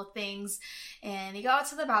deal with things. And they go out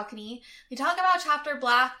to the balcony. They talk about Chapter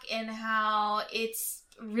Black and how it's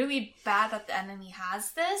really bad that the enemy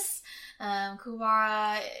has this.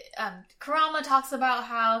 Kurama talks about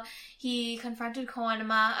how he confronted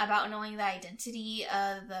Koenma about knowing the identity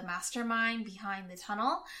of the mastermind behind the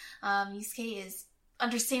tunnel. Yusuke is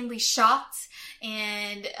understandably shocked,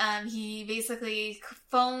 and he basically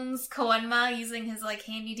phones Koenma using his like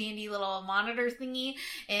handy dandy little monitor thingy,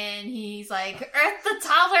 and he's like, "Earth the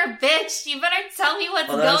toddler bitch, you better tell me what's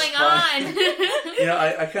going on."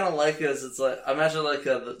 I kind of like it as it's like, I imagine like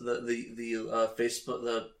the Facebook,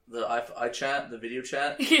 the iChat, the video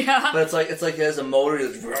chat. Yeah. But it's like it has a motor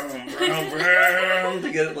that's vroom, vroom, vroom,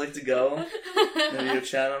 to get it like to go. And then you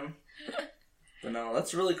chat him. But no,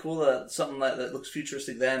 that's really cool that something that looks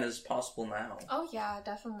futuristic then is possible now. Oh yeah,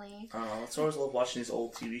 definitely. I don't know. It's always love watching these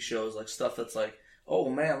old TV shows, like stuff that's like, oh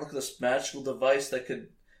man, look at this magical device that could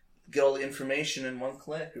get all the information in one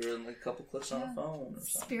click or in like a couple clicks on a phone or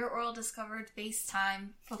something. Spirit World discovered FaceTime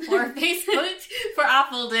before Facebook for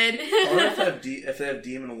Apple did. I wonder if they have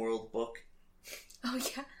Demon World book. Oh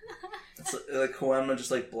yeah. It's like Koenma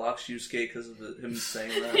just like blocks Yusuke because of him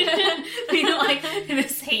saying that. Like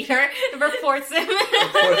this hater reports him.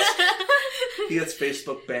 Of course, he gets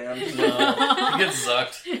Facebook banned. No, he gets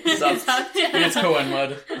zucked. He gets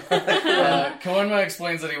Koenma'd. Koenma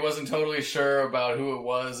explains that he wasn't totally sure about who it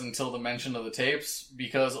was until the mention of the tapes,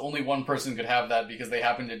 because only one person could have that because they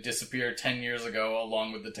happened to disappear 10 years ago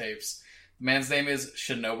along with the tapes. The man's name is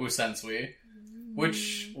Shinobu Sensui.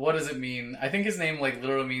 Which, what does it mean? I think his name, like,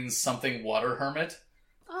 literally means something water hermit.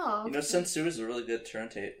 Oh. You know, Sensui is a really good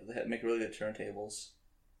turntable. They make really good turntables.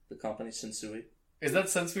 The company Sensui. Is that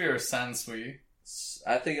Sensui or Sansui?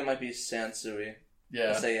 I think it might be Sansui. Yeah.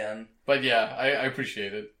 S-A-N. But yeah, I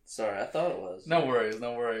appreciate it. Sorry, I thought it was. No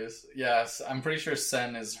worries. Yes, I'm pretty sure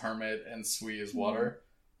Sen is hermit and Sui is water.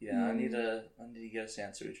 Yeah, I need to get a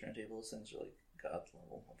Sansui turntable. Those things are like god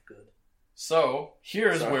level of good. So,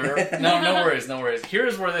 here's where... No worries.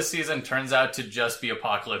 Here's where this season turns out to just be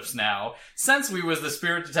Apocalypse Now. Sensui was the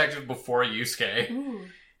spirit detective before Yusuke. Ooh.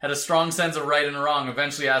 Had a strong sense of right and wrong,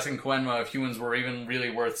 eventually asking Koenma if humans were even really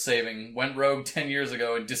worth saving. Went rogue 10 years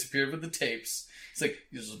ago and disappeared with the tapes. He's like,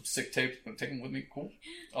 these are some sick tapes, I'm gonna take them with me, cool.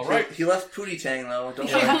 Alright. He left Pootie Tang though, don't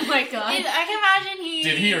worry. Oh my god. I can imagine he...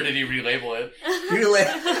 Did he or did he relabel it?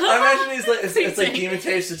 I imagine he's like it's like demon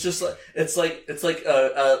tapes. It's just like it's like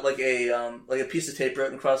a piece of tape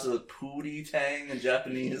written across with Pootie Tang in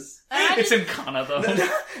Japanese. It's in kana though. No.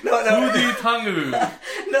 Pootie Tangu.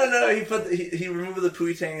 No. He removed the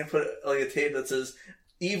Pootie Tang and put like a tape that says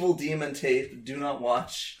 "Evil Demon Tape. Do not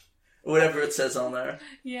watch." Or whatever it says on there.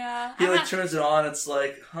 Yeah. He like turns it on. It's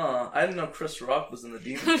like, I didn't know Chris Rock was in the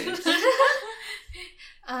demon tapes.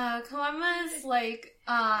 Koenma's like,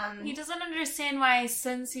 he doesn't understand why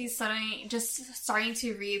Sensui's starting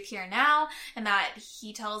to reappear now, and that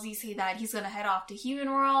he tells Yusuke that he's gonna head off to Human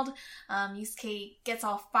World. Yusuke gets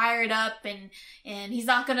all fired up, and he's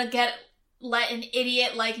not gonna let an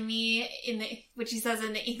idiot like me, which he says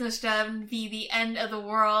in the English dub, be the end of the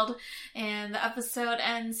world. And the episode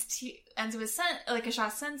ends with a shot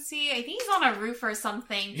of Sensei. I think he's on a roof or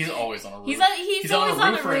something. He's always on a roof. He's on always a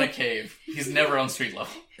on roof a or in a roof. cave. He's never on street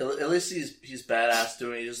level. At least he's badass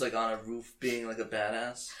doing it. He's just like on a roof being like a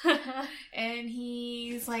badass. And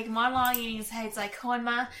he's like monologuing in his head. He's like,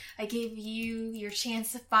 Koenma, I gave you your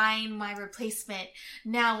chance to find my replacement.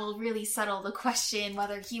 Now we'll really settle the question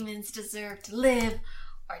whether humans deserve to live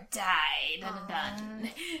or die. Dun, dun, dun.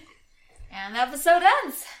 And the episode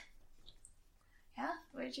ends. Yeah,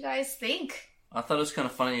 what did you guys think? I thought it was kind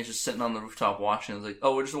of funny. He's just sitting on the rooftop watching. It's like,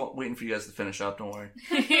 oh, we're just waiting for you guys to finish up. Don't worry.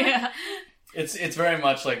 Yeah. It's very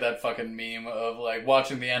much like that fucking meme of like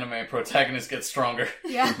watching the anime protagonist get stronger.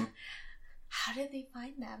 yeah. How did they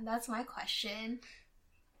find them? That's my question.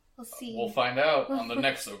 We'll see. We'll find out on the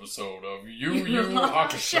next episode of Yu Yu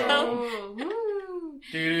Hakusho.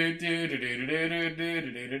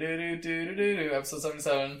 Episode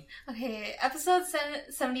 77. Okay, episode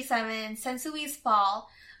 77, Sensui's Fall.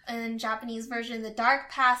 In Japanese version, The Dark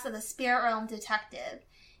Past of the Spirit Realm Detective.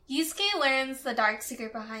 Yusuke learns the dark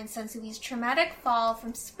secret behind Sensui's traumatic fall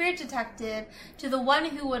from spirit detective to the one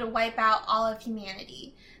who would wipe out all of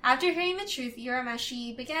humanity. After hearing the truth,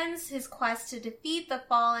 Urameshi begins his quest to defeat the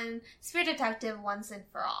fallen spirit detective once and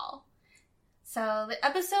for all. So the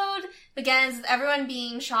episode begins with everyone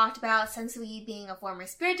being shocked about Sensui being a former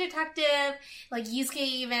spirit detective. Like, Yusuke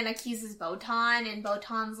even accuses Botan, and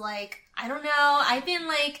Botan's like, I don't know, I've been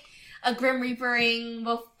like a Grim Reapering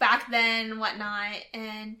back then and whatnot.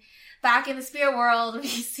 And back in the spirit world, we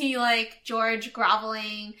see like George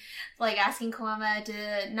groveling, like asking Koenma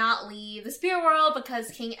to not leave the spirit world because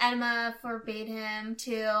King Enma forbade him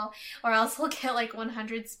to, or else he'll get like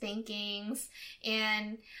 100 spankings.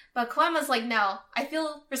 But Koenma's like, no, I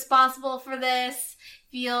feel responsible for this.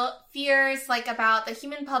 fears like about the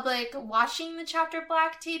human public watching the chapter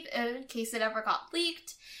black tape in case it ever got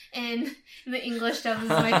leaked. And the English dub is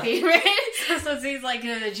my favorite. So he's like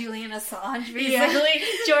Julian Assange, basically. Yeah.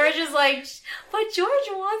 George is like, but George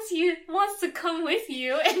wants to come with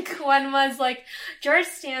you. And Kwenma's like, George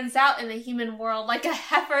stands out in the human world like a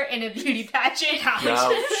heifer in a beauty pageant. Ouch.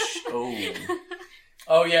 Oh.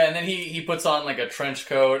 Oh yeah, and then he puts on like a trench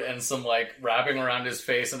coat and some like wrapping around his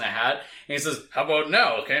face and a hat, and he says, "How about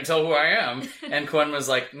now? Can't tell who I am." And Kwenma's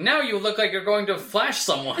like, "Now you look like you're going to flash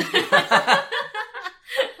someone."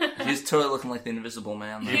 He's totally looking like the Invisible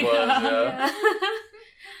Man. He was, yeah.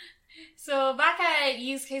 So back at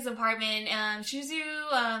Yusuke's apartment,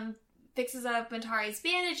 Shuzu fixes up Mentari's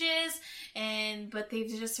bandages, but they've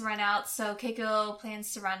just run out, so Keiko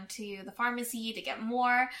plans to run to the pharmacy to get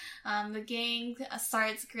more. The gang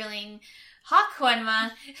starts grilling hot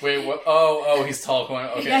Kwenma. Wait, what? Oh, he's tall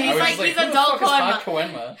Kwenma. Okay, Yeah, he's I was like- just he's who the adult fuck is hot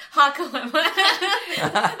Kwenma. Kwenma?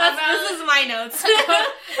 Hot This is my notes.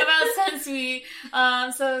 About Sensui.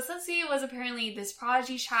 So Sensui was apparently this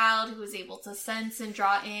prodigy child who was able to sense and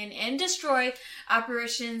draw in and destroy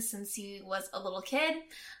apparitions since he was a little kid.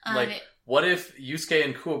 What if Yusuke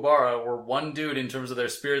and Kuwabara were one dude in terms of their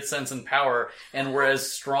spirit sense and power, and were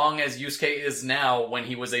as strong as Yusuke is now when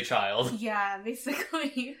he was a child? Yeah,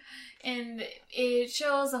 basically. And it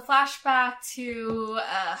shows a flashback to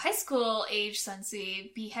high school age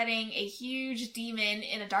Sensui beheading a huge demon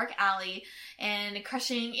in a dark alley and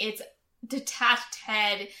crushing its detached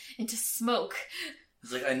head into smoke.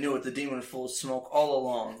 It's like, I knew it, the demon was full of smoke all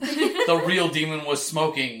along. The real demon was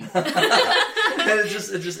smoking. And it's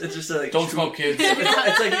just like... Don't smoke, kids.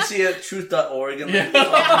 It's like you see at truth.org and like,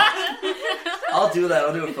 Yeah. I'll do that.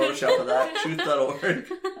 I'll do a Photoshop of that. Truth.org.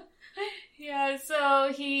 Yeah,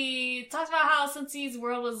 so he talked about how Sensui's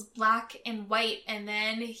world was black and white, and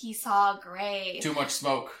then he saw gray. Too much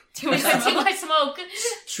smoke. Too much smoke.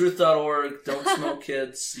 Truth.org. Don't smoke,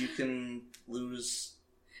 kids. You can lose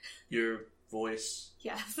your voice.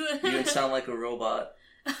 Yes. You can sound like a robot.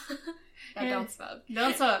 Yeah, don't smoke.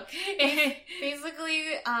 Don't smoke. Basically,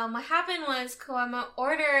 what happened was Koema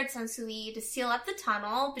ordered Sensui to seal up the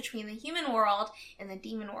tunnel between the human world and the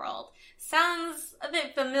demon world. Sounds a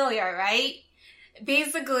bit familiar, right?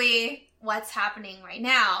 Basically, what's happening right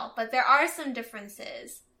now, but there are some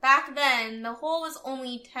differences. Back then, the hole was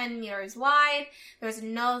only 10 meters wide, there was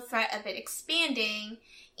no threat of it expanding,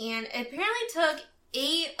 and it apparently took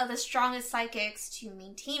 8 of the strongest psychics to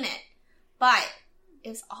maintain it. But it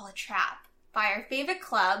was all a trap by our favorite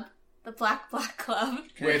club, the Black Club.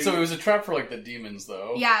 Wait, so it was a trap for like the demons,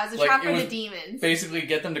 though? Yeah, it was a trap for the demons. Basically,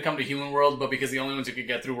 get them to come to human world, but because the only ones who could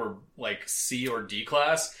get through were like C or D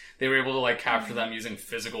class, they were able to like capture them using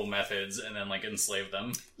physical methods and then like enslave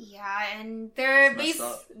them. Yeah, and they're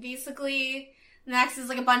basically next is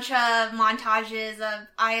like a bunch of montages of,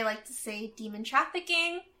 I like to say, demon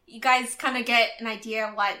trafficking. You guys kind of get an idea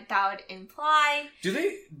of what that would imply. Do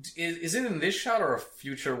they? Is it in this shot or a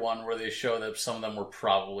future one where they show that some of them were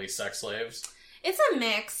probably sex slaves? It's a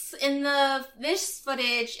mix. In this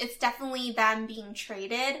footage, it's definitely them being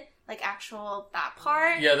traded, like that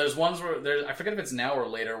part. Yeah, there's ones where I forget if it's now or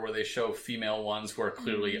later where they show female ones who are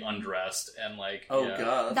clearly undressed and like. Oh yeah.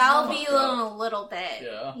 god. That'll be in a little bit.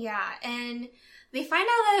 Yeah. Yeah, and they find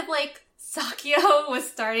out that like Sakyo was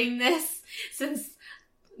starting this since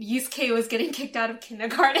Yusuke was getting kicked out of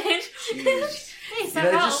kindergarten. Jeez. Hey, so You know,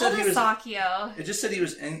 it how just said old he is was- Sakyo? It just said he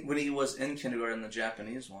was when he was in kindergarten, the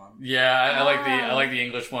Japanese one. Yeah, I like the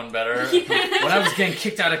English one better. When I was getting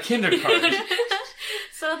kicked out of kindergarten.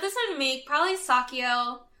 So this would make probably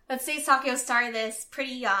Sakyo, let's say Sakyo started this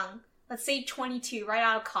pretty young. Let's say 22, right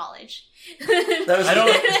out of college. That was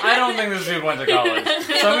I don't think this dude went to college,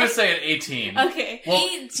 so I'm gonna say at 18. Okay. Well,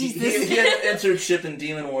 he had an internship in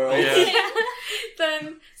Demon World. Yeah.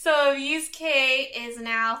 Then, so Yusuke is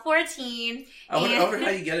now 14. I wonder how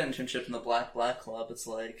you get an internship in the Black Club. It's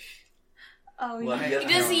like, Oh, well, yeah.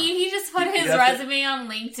 He just put his You have to- resume on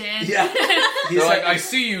LinkedIn. yeah. He's They're like, I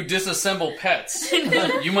see you disassemble pets.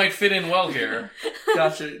 You might fit in well here.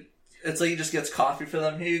 gotcha. It's like he just gets coffee for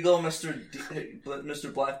them. Here you go, Mr.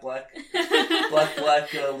 Black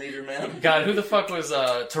leader man. God, who the fuck was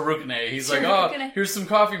Tarukane? He's like, Tarukane. oh, here's some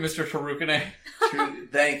coffee, Mr. Tarukane.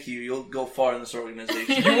 Thank you. You'll go far in this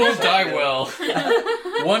organization. You won't die well.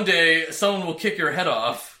 One day, someone will kick your head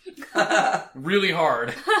off. Really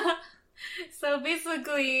hard. So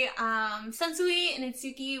basically, Sensui and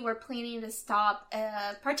Itsuki were planning to stop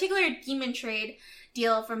a particular demon trade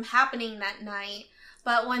deal from happening that night.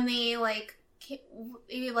 But when they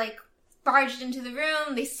barged into the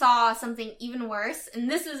room, they saw something even worse. And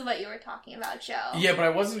this is what you were talking about, Joe. Yeah, but I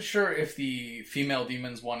wasn't sure if the female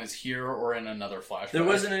demons one is here or in another flashback. There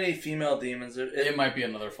wasn't any female demons. It might be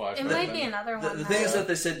another flashback. It might be another one. The thing is that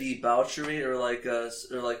they said debauchery or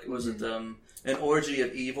was it an orgy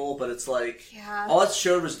of evil, but it's like all it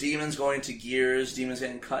showed was demons going to gears, demons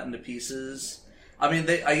getting cut into pieces. I mean,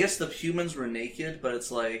 I guess the humans were naked, but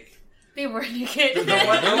it's like they were naked. They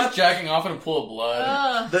were just jacking off in a pool of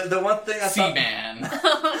blood. The one thing I thought, Seaman.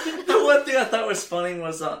 The one thing I thought was funny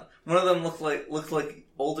was one of them looked like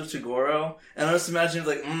older Toguro, and I just imagined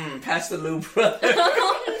like, pass the lube, brother.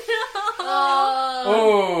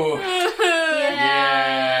 Oh.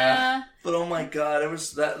 Yeah. But oh my god, it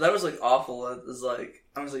was that was like awful. It was like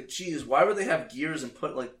I was like, geez, why would they have gears and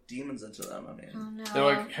put like demons into them? I mean, Oh no. They're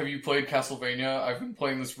like, have you played Castlevania? I've been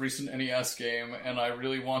playing this recent NES game, and I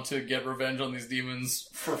really want to get revenge on these demons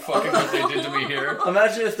for fucking what they did to me here.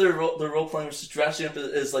 Imagine if their role playing was just dressing up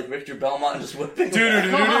as like Richter Belmont and just whipping.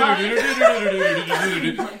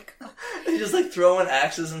 And just like throwing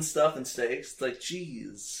axes and stuff and stakes. It's like,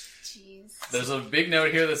 jeez. There's a big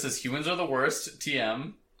note here that says humans are the worst.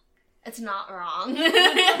 TM. It's not wrong.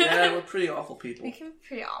 Yeah, we're pretty awful people. We can be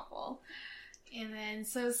pretty awful. And then,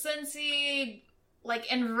 so Sensui,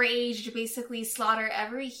 like, enraged, basically slaughter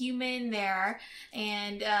every human there.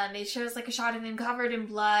 And it shows, like, a shot of him covered in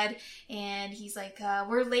blood. And he's like,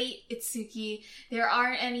 we're late, Itsuki. There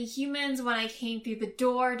aren't any humans when I came through the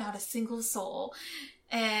door, not a single soul.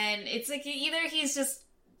 And it's like, either he's just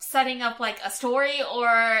setting up, like, a story,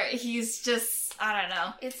 or he's just, I don't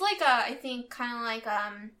know. It's like I think, kind of like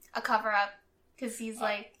a cover-up. Because he's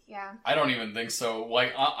like, I don't even think so.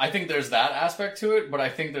 Like, I think there's that aspect to it, but I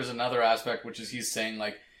think there's another aspect, which is he's saying,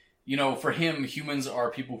 like, you know, for him, humans are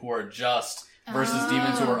people who are just versus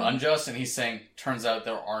demons who are unjust, and he's saying, turns out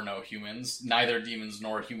there are no humans. Neither demons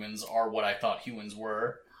nor humans are what I thought humans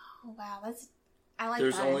were. oh wow, I like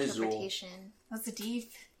There's that only interpretation. That's a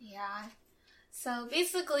deep. Yeah. So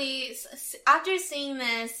basically, after seeing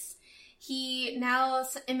this,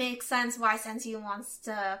 it makes sense why Sensui wants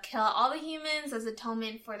to kill all the humans as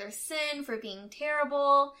atonement for their sin, for being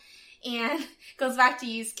terrible, and goes back to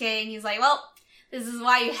Yusuke, and he's like, well, this is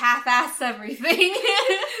why you half-ass everything.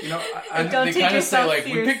 You know, They kind of say, like,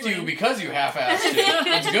 we picked you because you half-assed it.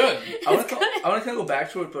 It's good. I want to kind of go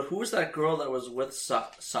back to it, but who was that girl that was with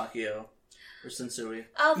Sakio? Or Sensui?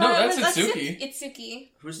 Oh, No, that's Itsuki. Itsuki.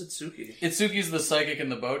 Who's Itsuki? Itsuki's the psychic in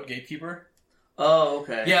the boat, gatekeeper. Oh,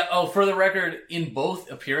 okay. Yeah, for the record, in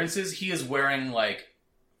both appearances, he is wearing, like,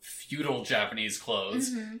 feudal Japanese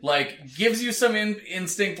clothes. Mm-hmm. Like, gives you some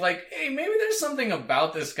instinct, like, hey, maybe there's something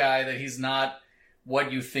about this guy that he's not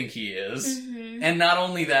what you think he is. Mm-hmm. And not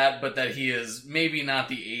only that, but that he is maybe not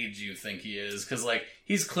the age you think he is. Because, like,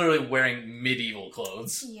 he's clearly wearing medieval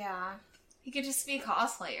clothes. Yeah. He could just be a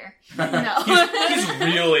cosplayer. No. He's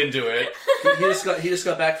real into it. He just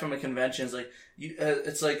got back from a convention. It's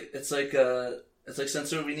like it's like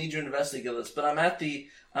Sensui, we need you to investigate this. But I'm at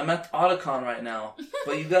Otakon right now.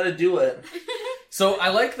 But you got to do it. So I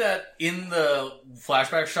like that in the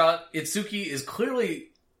flashback shot, Itsuki is clearly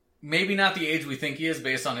maybe not the age we think he is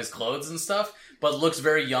based on his clothes and stuff, but looks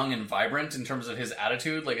very young and vibrant in terms of his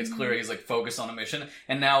attitude. Like, it's clear he's, like, focused on a mission.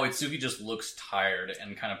 And now Itsuki just looks tired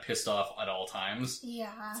and kind of pissed off at all times.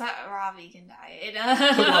 Yeah. It's that raw vegan diet.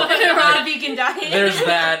 Raw vegan diet. There's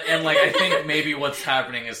that, and, like, I think maybe what's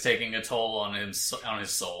happening is taking a toll on his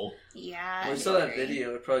soul. Yeah. When we saw that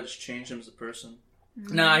video, it probably just changed him as a person.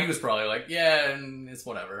 Nah, he was probably like, yeah, and it's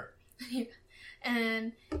whatever.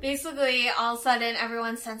 And basically, all of a sudden,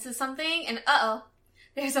 everyone senses something, and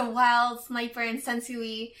there's a wild sniper in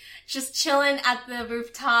Sensui just chilling at the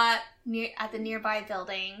rooftop at the nearby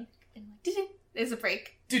building. And there's a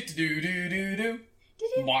break.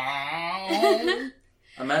 Wow.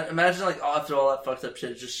 Imagine, like, after all that fucked up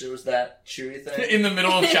shit, it just shows that cheery thing. In the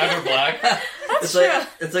middle of Shattered Black. It's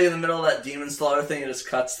like in the middle of that demon slaughter thing, it just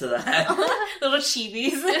cuts to that. Little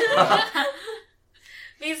chibis.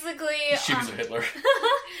 Basically, She was a Hitler.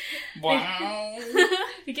 Wow.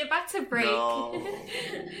 We get back to break. No.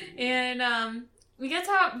 And we get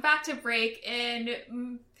back to break,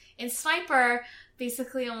 and Sniper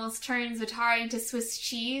basically almost turns Atari into Swiss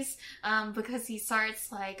cheese because he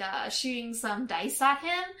starts like shooting some dice at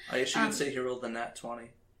him. I guess you could say he rolled the nat 20.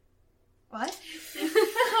 What?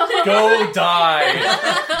 Go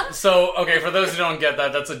die. So, okay, for those who don't get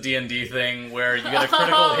that, that's a D&D thing where you get a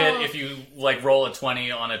critical hit if you, like, roll a 20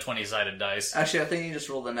 on a 20-sided dice. Actually, I think he just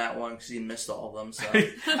rolled the nat 1 because he missed all of them, so...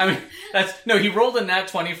 I mean, he rolled a nat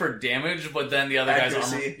 20 for damage, but then the other guy's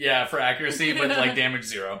armor... Yeah, for accuracy, but, like, damage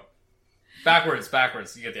 0. Backwards,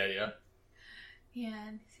 you get the idea.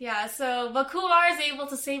 Yeah, Yeah, but Kuwabara is able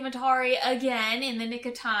to save Matari again in the nick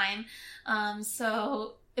of time.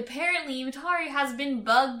 So apparently Matari has been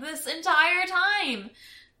bugged this entire time.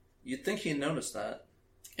 You'd think he'd notice that.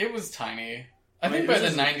 It was tiny. I think by the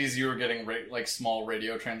 90s you were getting small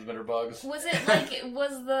radio transmitter bugs. Was it like,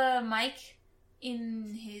 was the mic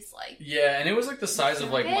in his like... Yeah, and it was like the size of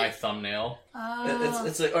like my thumbnail. Oh.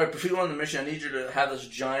 It's like, alright, before you go on the mission, I need you to have this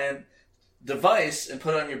giant device and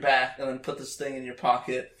put it on your back and then put this thing in your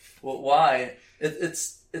pocket. Well, why?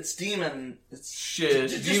 It's demon. It's shit.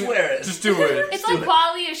 Just wear it. Just do it. It's like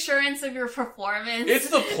quality assurance of your performance. It's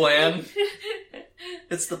the plan.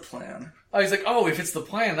 It's the plan. Oh, he's like, oh, if it's the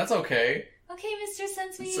plan, that's okay. Okay, Mr.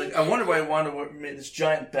 Sensui. It's like, I wonder why I wanted to make this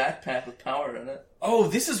giant backpack with power in it. Oh,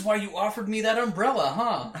 this is why you offered me that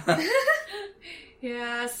umbrella, huh?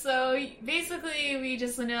 Yeah, so basically we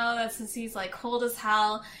just know that since he's like cold as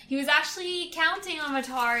hell, he was actually counting on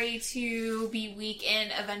Matari to be weak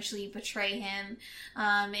and eventually betray him,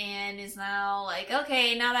 and is now like,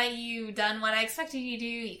 okay, now that you've done what I expected you to do,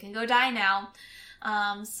 you can go die now.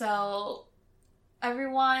 So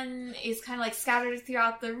everyone is kind of like scattered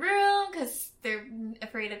throughout the room because they're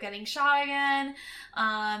afraid of getting shot again,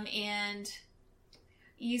 and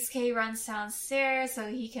Yusuke runs downstairs so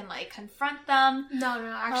he can, like, confront them. No,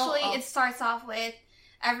 actually, it starts off with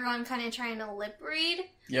everyone kind of trying to lip read.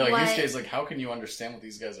 Yeah, like, Yusuke's like, how can you understand what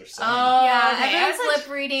these guys are saying? Oh, yeah, okay. Everyone's lip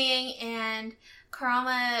reading, and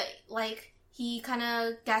Kurama, like, he kind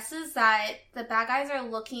of guesses that the bad guys are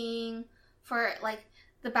looking for, like,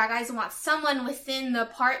 the bad guys want someone within the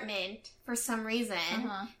apartment for some reason.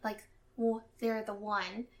 Like, well, they're the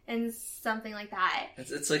one, and something like that.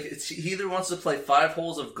 It's like he either wants to play 5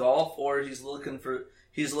 holes of golf or he's looking for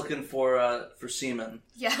semen.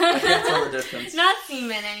 Yeah, I can't tell the difference. Not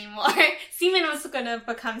semen anymore. Semen was gonna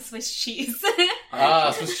become Swiss cheese.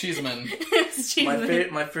 Swiss cheeseman.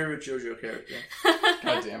 My favorite JoJo character.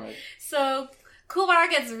 God damn it. So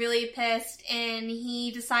Kuwabara gets really pissed, and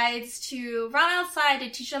he decides to run outside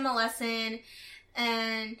to teach them a lesson.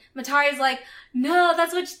 And Matari's like, no,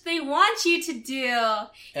 that's what they want you to do.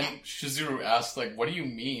 And Shizuru asks, like, what do you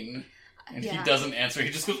mean? And yeah. He doesn't answer. He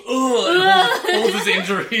just goes, ugh, and holds his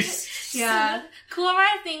injuries. Yeah.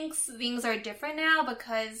 Kuwabara thinks things are different now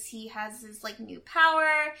because he has this, like, new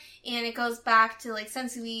power. And it goes back to, like,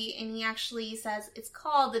 Sensui. And he actually says it's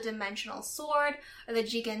called the Dimensional Sword, or the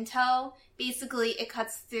Jigento. Basically, it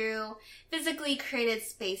cuts through physically created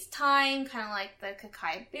space-time, kind of like the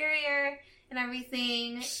Kakai barrier and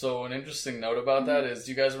everything. So an interesting note about that is,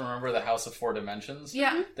 do you guys remember the House of Four Dimensions?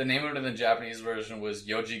 Yeah. The name of it in the Japanese version was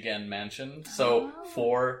Yojigen Mansion. So a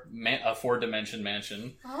 4-dimension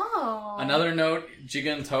mansion. Oh. Another note,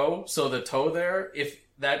 Jigento. So the toe there, if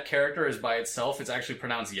that character is by itself, it's actually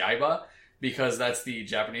pronounced Yaiba, because that's the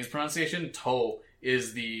Japanese pronunciation. Toe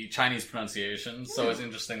is the Chinese pronunciation. So it's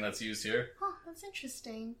interesting that's used here. Oh, that's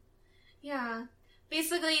interesting. Yeah.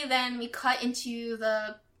 Basically, then we cut into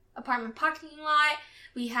the apartment parking lot.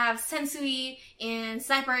 We have Sensui and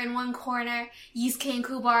Sniper in one corner, Yusuke and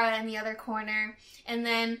Kuwabara in the other corner, and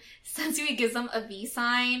then Sensui gives them a V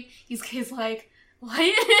sign. Yusuke's like,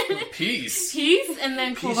 what? Peace. Peace? And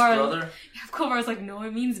then Peace, brother. Kuwabara's like, no,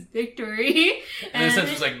 it means victory. And then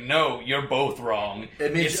Sensui's like, no, you're both wrong.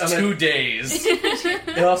 It's 2 days.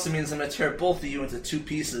 It also means I'm going to tear both of you into 2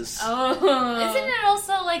 pieces. Oh. Isn't it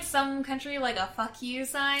also, like, some country, like, a fuck you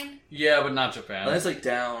sign? Yeah, but not Japan. That's like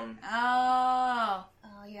down. Oh.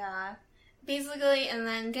 Oh, yeah. Basically, and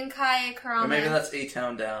then Genkai, Kurama... Or maybe that's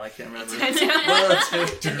A-Town down, I can't remember. A-Town.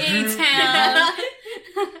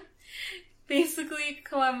 Basically,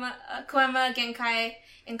 Koema, Genkai,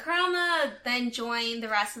 and Kurama then join the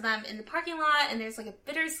rest of them in the parking lot, and there's like a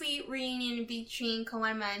bittersweet reunion between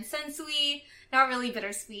Koema and Sensui. Not really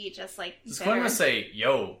bittersweet, just like Does bitter. Koema say,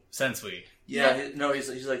 yo, Sensui? Yeah,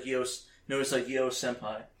 he's like, yo, it's like, yo,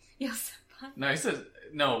 senpai. Yo, senpai. No, he says,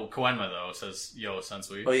 no, Koenma, though, says, yo,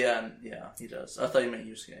 Sensui. Oh, yeah, he does. I thought you meant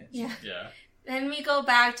Yusuke. Yeah. Yeah. Then we go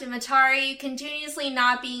back to Matari continuously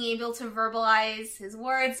not being able to verbalize his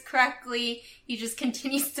words correctly. He just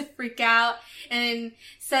continues to freak out and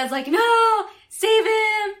says like, no, save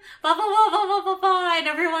him, blah, blah, blah, blah, blah, blah, blah. And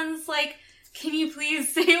everyone's like, can you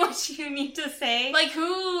please say what you need to say? Like,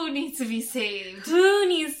 who needs to be saved? Who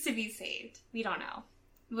needs to be saved? We don't know.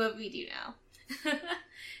 But we do know.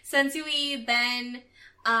 Sensui then,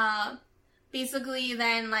 basically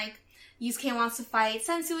then, like, Yusuke wants to fight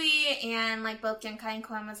Sensui, and, like, both Genkai and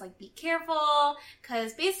Koema's like, be careful,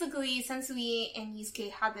 because basically Sensui and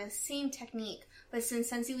Yusuke have the same technique but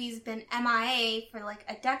since Sensui's been MIA for like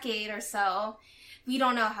a decade or so, we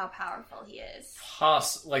don't know how powerful he is.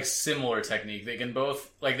 Like similar technique. They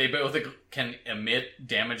both can emit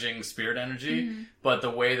damaging spirit energy, but the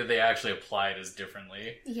way that they actually apply it is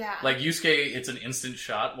differently. Yeah. Like Yusuke, it's an instant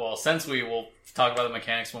shot, while Sensui, we'll talk about the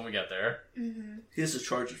mechanics when we get there. He has to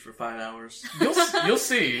charge it for 5 hours. You'll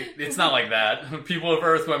see. It's not like that. People of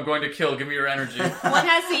Earth who I'm going to kill, give me your energy. One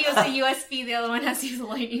has to use a USB, the other one has to use a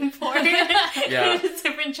lightning port. Yeah. It's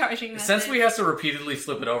different charging methods. Sensui has to repeatedly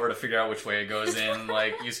flip it over to figure out which way it goes in.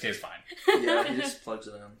 Like, Yusuke's fine. Yeah, he just plugs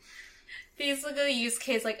it in. Basically,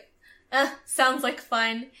 Yusuke's like, sounds like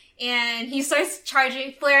fun. And he starts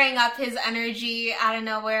flaring up his energy out of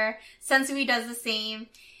nowhere. Sensui does the same.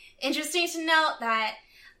 Interesting to note that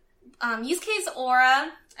Yusuke's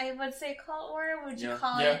aura, I would say call aura, would you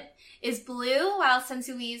call it, is blue, while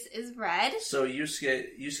Sensui's is red. So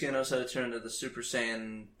Yusuke knows how to turn into the Super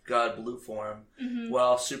Saiyan God blue form,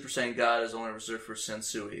 while Super Saiyan God is only reserved for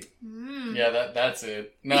Sensui. Yeah, that's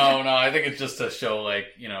it. No, I think it's just to show, like,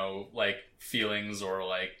 you know, like, feelings or,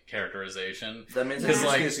 like, characterization. That means that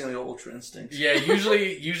Yusuke is going to go Ultra Instinct. Yeah,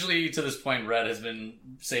 usually to this point, red has been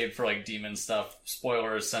saved for, like, demon stuff.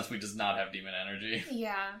 Spoilers, Sensui does not have demon energy.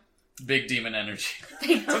 Yeah. Big demon energy.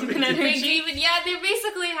 Big demon energy. Yeah, they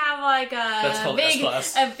basically have like That's called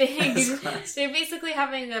S-class. They're basically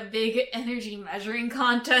having a big energy measuring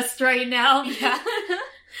contest right now. Yeah.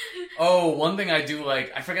 Oh, one thing I do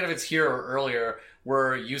like, I forget if it's here or earlier,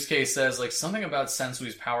 where Yusuke says, like, something about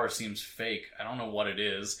Sensui's power seems fake. I don't know what it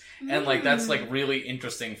is. And, like, that's, like, really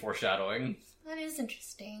interesting foreshadowing. That is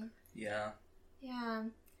interesting. Yeah. Yeah.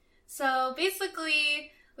 So,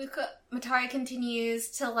 basically, Matari continues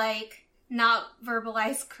to, like, not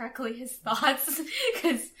verbalize correctly his thoughts.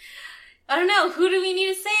 Because, I don't know, who do we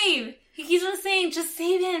need to save? He keeps on saying, just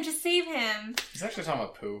save him, just save him. He's actually talking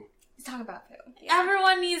about Pooh. He's talking about Pooh. Yeah.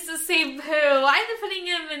 Everyone needs to save Pooh. Why are they putting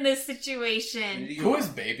him in this situation? Pooh is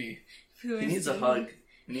baby. He needs a hug.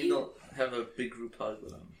 You need to have a big group hug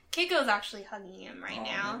with him. Keiko's actually hugging him right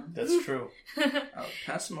now. Man. That's true. I'll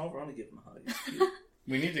pass him over. I want to give him a hug. He's cute.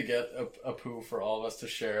 We need to get a Pooh for all of us to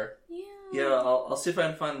share. Yeah, I'll see if I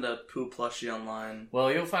can find a Pooh plushie online.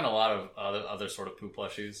 Well, you'll find a lot of other sort of Pooh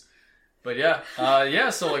plushies. But yeah,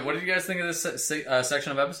 so, like, what did you guys think of this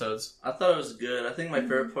section of episodes? I thought it was good. I think my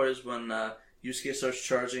favorite part is when Yusuke starts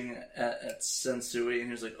charging at Sensui,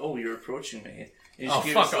 and he's like, "Oh, you're approaching me." Oh,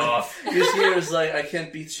 fuck off. Yusuke was like, "I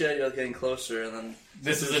can't beat shit, you're getting closer," and then...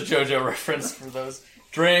 This is a JoJo reference for those.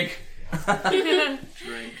 Drink!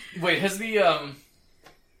 Drink. Wait, has the,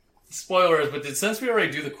 spoilers, but did Sensui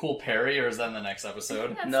already do the cool parry, or is that in the next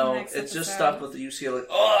episode? No, it just stopped with the Yusuke like,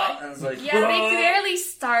 "Oh!" And it's like... Yeah, they barely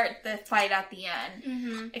start the fight at the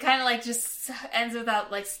end. It kind of like just ends with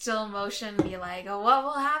that like still motion, be like, "Oh, what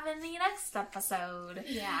will happen in the next episode?"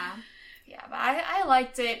 Yeah. Yeah, but I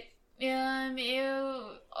liked it. I'm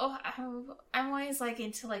always like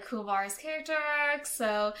into like Kuwabara's character arc,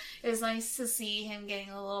 so it was nice to see him getting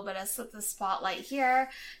a little bit of the spotlight here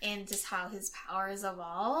and just how his powers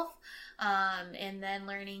evolve, and then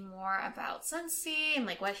learning more about Sensui and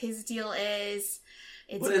like what his deal is.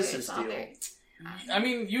 What is his deal? I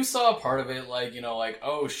mean, you saw a part of it, like, you know, like,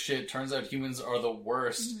 oh shit, turns out humans are the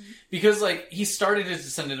worst. Because, like, he started his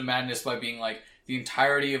descent into madness by being like, the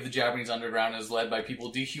entirety of the Japanese underground is led by people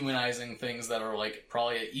dehumanizing things that are, like,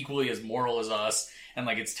 probably equally as moral as us, and,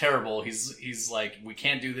 like, it's terrible. He's like, we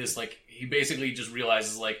can't do this. Like, he basically just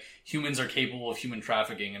realizes, like, humans are capable of human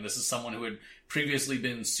trafficking, and this is someone who had previously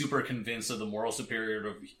been super convinced of the moral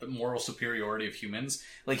superiority of humans.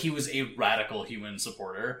 Like, he was a radical human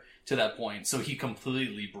supporter to that point, so he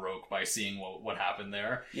completely broke by seeing what happened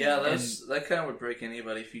there. Yeah, that kind of would break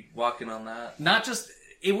anybody if you walk in on that. Not just...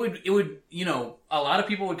 It would, you know, a lot of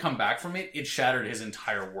people would come back from it. It shattered his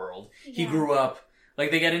entire world. Yeah. He grew up,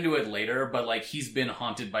 like, they get into it later, but, like, he's been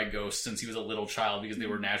haunted by ghosts since he was a little child because they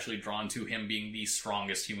were naturally drawn to him being the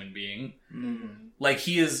strongest human being. Like,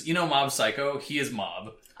 he is, you know, Mob Psycho? He is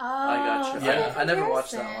Mob. Oh, I gotcha. Yeah. I never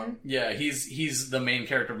watched that one. Yeah, he's the main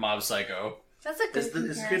character of Mob Psycho. That's a good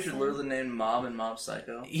comparison. Is the character literally named Mob in Mob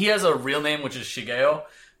Psycho? He has a real name, which is Shigeo,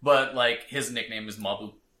 but, like, his nickname is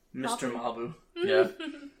Mabu. Mr. Mabu. Yeah.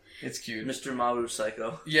 It's cute. Mr. Mabu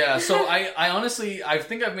Psycho. Yeah, so I honestly, I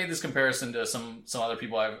think I've made this comparison to some other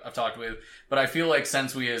people I've talked with, but I feel like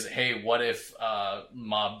Sensui is, hey, what if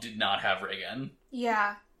Mob did not have Reigen?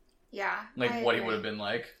 Yeah. Yeah. Like, what he would have been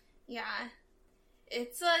like. Yeah.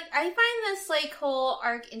 It's like, I find this, like, whole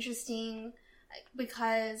arc interesting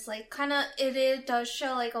because, like, kind of, it does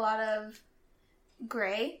show, like, a lot of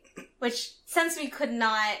gray, which Sensui could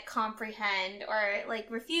not comprehend or, like,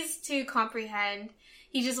 refused to comprehend.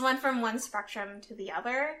 He just went from one spectrum to the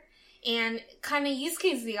other. And kind of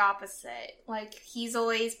Yusuke's the opposite. Like, he's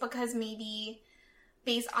always, because maybe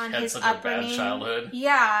based on Had his such upbringing. a bad childhood.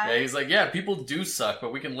 Yeah. Yeah, he's like, yeah, people do suck,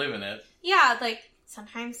 but we can live in it. Yeah, like,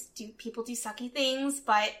 sometimes people do sucky things,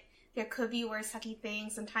 but there could be worse sucky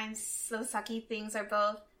things. Sometimes those sucky things are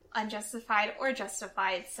both unjustified or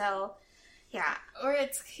justified, so, yeah. Or I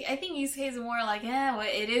think Yusuke is more like,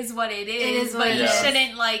 it is what it is. It is what but it you is.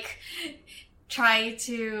 shouldn't, like,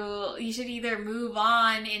 you should either move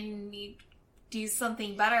on and do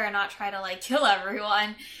something better and not try to, like, kill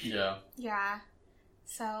everyone. Yeah. Yeah.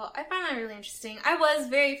 So, I found that really interesting. I was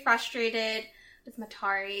very frustrated with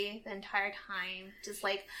Matari the entire time. Just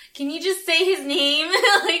like, can you just say his name?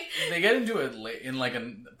 Like, They get into it in like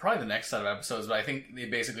probably the next set of episodes, but I think they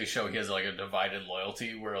basically show he has like a divided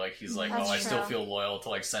loyalty where like he's like, That's I still true. feel loyal to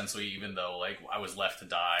like Sensui even though like I was left to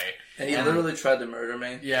die. And he literally tried to murder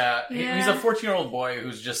me. Yeah, Yeah. he's a 14-year-old boy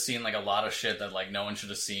who's just seen like a lot of shit that like no one should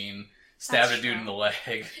have seen. Stabbed That's a dude true. in the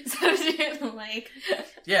leg. so like,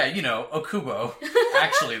 Yeah, you know, Okubo.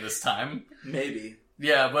 Actually, this time. Maybe.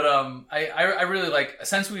 Yeah, but I really like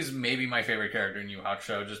Sensui's maybe my favorite character in Yu Yu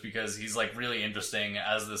Hakusho just because he's like really interesting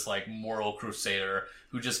as this like moral crusader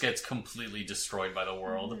who just gets completely destroyed by the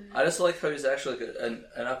world. I just like how he's actually like an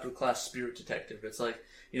upper class spirit detective. It's like,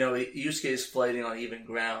 you know, Yusuke is fighting on even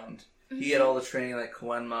ground. He had all the training that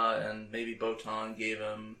Koenma and maybe Botan gave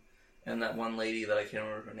him, and that one lady that I can't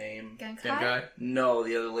remember her name. Genkai? No,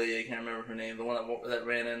 the other lady, I can't remember her name. The one that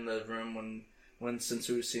ran in the room when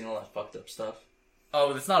Sensui was seeing all that fucked up stuff.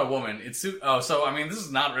 Oh, it's not a woman. It's so I mean, this is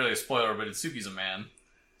not really a spoiler, but Itsuki's a man.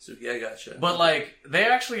 Suki, I gotcha. But like, they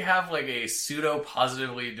actually have like a pseudo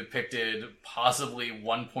positively depicted, possibly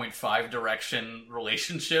 1.5 direction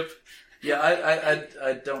relationship. Yeah,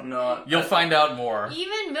 I don't know. You'll find out more.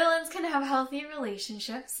 Even villains can have healthy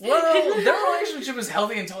relationships. Well, their relationship is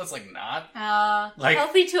healthy until it's like not. Like,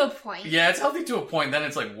 healthy to a point. yeah, it's healthy to a point. Then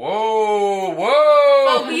it's like, whoa.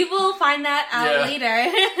 But we will find that out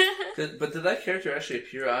later. But did that character actually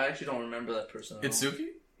appear? I actually don't remember that person at all. Itsuki?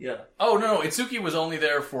 Yeah. Oh no, Itsuki was only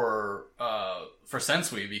there for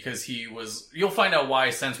Sensui because he was. You'll find out why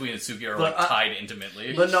Sensui and Itsuki are But like tied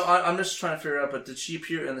intimately. But no, I'm just trying to figure out, but did she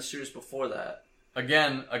appear in the series before that?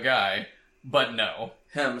 Again, a guy, but no.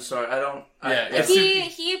 Him, sorry, I don't... Yeah, I,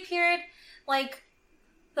 He appeared like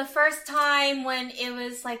the first time when it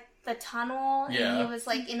was like the tunnel and Yeah. he was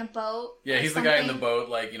like in a boat. Yeah, or he's the guy in the something. boat,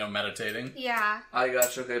 like, you know, meditating. Yeah. I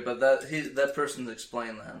gotcha, okay, but that person's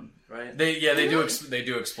explained then, right? They do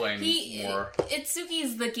explain more.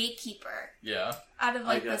 Itsuki's the gatekeeper Yeah. out of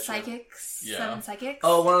like I the gotcha. psychics, Yeah. 7 psychics.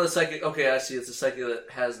 Oh, one of the psychic... Okay, I see, it's a psychic that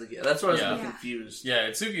has the... That's why I was a Yeah. bit confused. Yeah,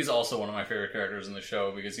 Itsuki's also one of my favorite characters in the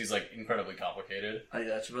show because he's like incredibly complicated. I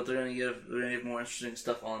gotcha, but they're gonna give more interesting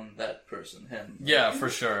stuff on that person, him. Yeah,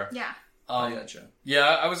 for sure. Yeah. I gotcha. Yeah,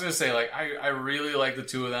 I was gonna say, like, I really like the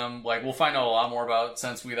two of them. Like, we'll find out a lot more about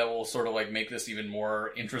Sensui that will sort of, like, make this even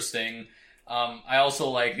more interesting. I also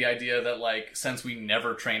like the idea that, like, Sensui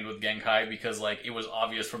never trained with Genkai because, like, it was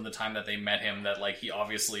obvious from the time that they met him that, like, he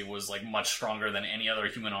obviously was, like, much stronger than any other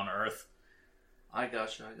human on Earth. I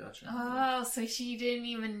gotcha. Oh, so she didn't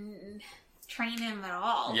even train him at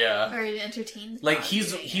all. Yeah. Or entertain. Like, thought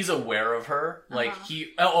he's of doing he's aware of her. Like,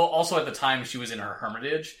 Uh-huh. also at the time, she was in her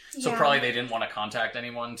hermitage, so Yeah. probably they didn't want to contact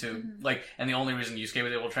anyone to, like, and the only reason Yusuke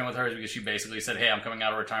was able to train with her is because she basically said, hey, I'm coming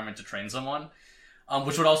out of retirement to train someone.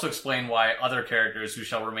 Which would also explain why other characters who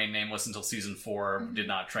shall remain nameless until season 4 did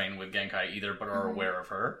not train with Genkai either, but are aware of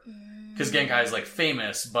her. Because Genkai is, like,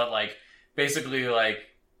 famous, but, like, basically, like,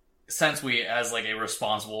 Sensui, as, like, a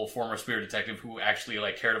responsible former spirit detective who actually,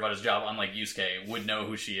 like, cared about his job, unlike Yusuke, would know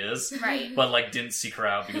who she is. Right. But, like, didn't seek her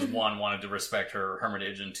out because, 1, wanted to respect her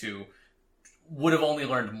hermitage, and 2, would have only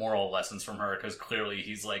learned moral lessons from her because clearly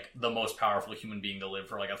he's, like, the most powerful human being to live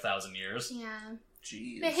for, like, 1,000 years. Yeah.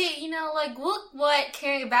 Jeez. But hey, you know, like, look what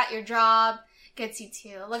caring about your job gets you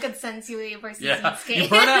to. Look at Sensui versus Yeah, Yusuke. you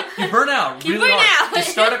burn out. You burn out. You really burn hard. out. You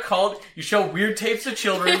start a cult. You show weird tapes to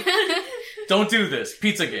children. Don't do this.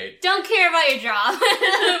 Pizzagate. Don't care about your job,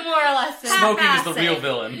 more or less. Smoking is the Half-ass real it.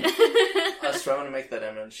 villain. I was trying to make that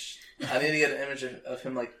image. I need to get an image of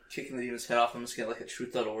him, like, kicking the demon's head off. I'm just getting, like, a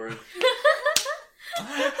truth.org.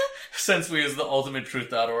 Sensui is the ultimate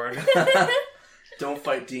truth.org. Don't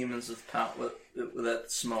fight demons with that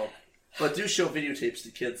smoke. But do show videotapes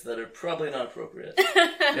to kids that are probably not appropriate.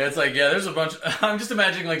 Yeah, it's like, yeah, there's a bunch. I'm just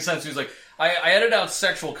imagining, like, Sensui's like, I edit out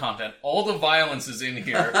sexual content. All the violence is in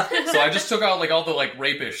here. So I just took out, like, all the, like,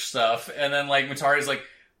 rapish stuff. And then, like, Mitari's like,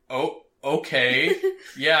 oh, okay.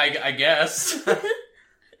 Yeah, I guess.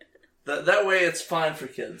 That way it's fine for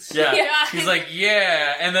kids. Yeah. Yeah. He's like,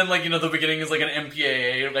 yeah. And then, like, the beginning is like an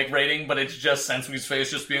MPAA, like, rating, but it's just Sensui's face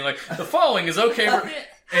just being like, the following is okay for...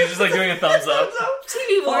 And he's just, like, doing a thumbs up.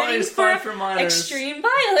 TV warnings fine for minors. extreme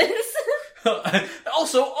violence.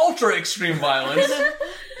 Also, ultra extreme violence.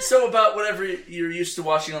 So about whatever you're used to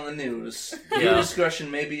watching on the news, your Yeah. discretion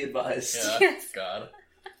may be advised. Yeah. Yes. God.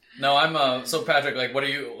 No, I'm, so Patrick, like, what do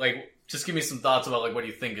you, like, just give me some thoughts about, like, what do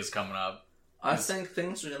you think is coming up? I think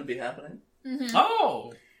things are going to be happening. Mm-hmm.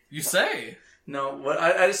 Oh! You say? No, what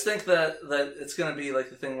I just think that it's going to be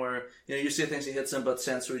like the thing where, Yusuke thinks he hits him, but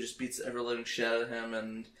Sensui just beats the ever-living shit out of him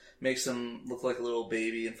and makes him look like a little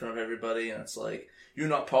baby in front of everybody, and it's like, you're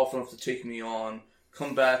not powerful enough to take me on.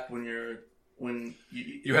 Come back when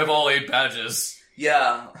You have all 8 badges.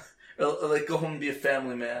 Yeah. Or, like, go home and be a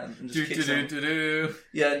family man. And just kicks him.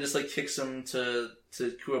 Yeah, and just, like, kicks him to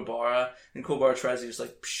Kuwabara. And Kuwabara tries to just,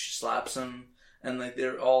 like, slaps him. And, like,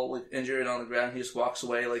 they're all, like, injured on the ground. He just walks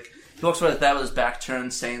away. Like, he walks away like that with his back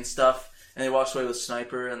turned, saying stuff. And he walks away with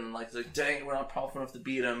Sniper. And, like, he's like, dang it, we're not powerful enough to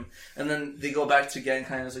beat him. And then they go back to Genkai.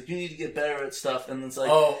 And it's like, you need to get better at stuff. And it's like,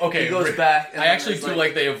 oh, okay. He goes back. And I actually feel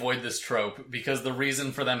like they avoid this trope because the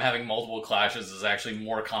reason for them having multiple clashes is actually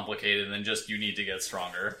more complicated than just you need to get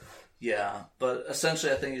stronger. Yeah, but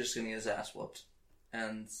essentially I think he's just going to get his ass whooped.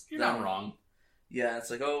 And You're not wrong. Yeah, it's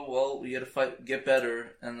like, oh, well, we gotta fight, get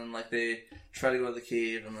better, and then, like, they try to go to the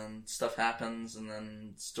cave, and then stuff happens, and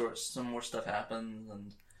then some more stuff happens,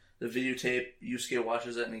 and the videotape, Yusuke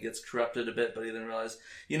watches it, and he gets corrupted a bit, but he then realizes,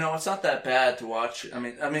 it's not that bad to watch. I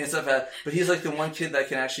mean, it's not bad, but he's, like, the one kid that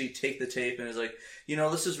can actually take the tape, and is like,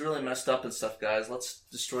 this is really messed up and stuff, guys, let's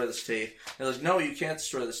destroy this tape. And they're like, no, you can't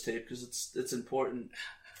destroy this tape, because it's important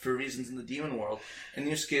for reasons in the demon world. And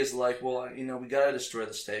Yusuke is like, well, we gotta destroy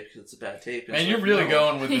this tape because it's a bad tape. And you're really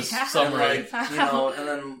going with this summary.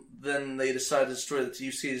 And then they decide to destroy the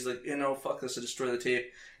tape. Yusuke is like, fuck this, to destroy the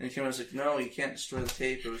tape. And Kimon's like, no, you can't destroy the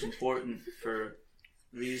tape. It was important for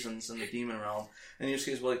reasons in the demon realm. And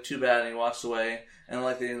Yusuke's like, too bad, and he walks away. And,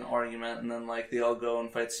 like, they have an argument, and then, like, they all go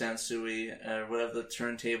and fight Sensui, or whatever the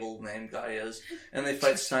turntable name guy is. And they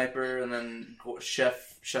fight Sniper, and then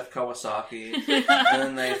Chef Kawasaki. And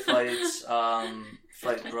then they fight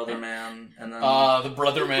Brother Man, and then... the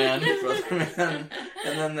Brother Man. Brother Man.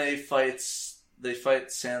 And then they fight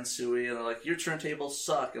Sensui, and they're like, your turntables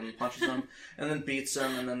suck, and punches him, and then beats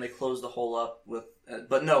him, and then they close the hole up with...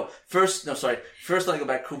 First let me go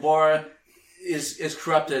back. Kuwabara is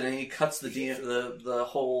corrupted, and he cuts the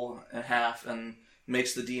hole in half and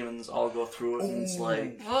makes the demons all go through it. And it's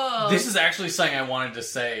like, whoa. This is actually something I wanted to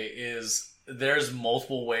say is there's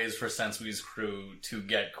multiple ways for Sensui's crew to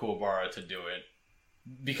get Kuwabara to do it.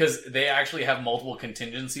 Because they actually have multiple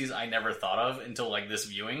contingencies I never thought of until, like, this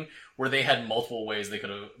viewing, where they had multiple ways they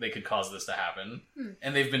could cause this to happen.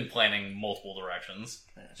 And they've been planning multiple directions.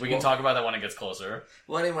 We can talk about that when it gets closer.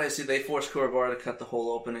 Well, anyway, see, they force Kuwabara to cut the hole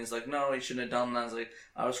open. He's like, no, he shouldn't have done that. He's like,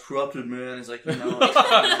 I was corrupted, man. He's like, So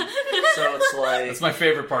it's like... That's my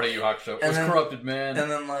favorite part of Yu Hakusho. Corrupted, man. And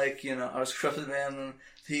then, like, I was corrupted, man. And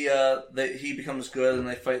he becomes good, and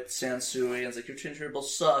they fight Sensui, and it's like, your turntables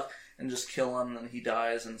suck. And just kill him, and then he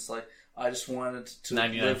dies, and it's like, I just wanted to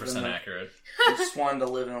 99% accurate. I just wanted to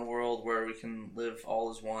live in a world where we can live all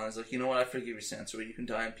as one. It's like, you know what, I forgive you, Sensui, you can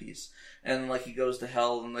die in peace. And, like, he goes to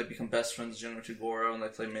hell, and they become best friends, Junior to Goro, and they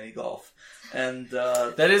play mini golf. And,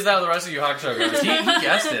 that is how the rest of Yu Hakusho goes. He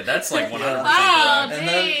guessed it. That's, like, 100% Wow,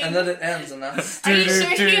 correct. And then it ends, and that's... Are you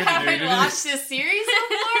sure you haven't watched this series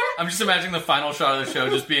before? I'm just imagining the final shot of the show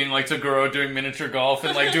just being, like, Toguro doing miniature golf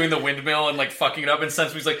and, like, doing the windmill and, like, fucking it up, and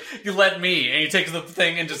Sensui's like, you let me, and he takes the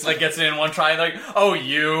thing and just, like, gets it in one try, and like, oh,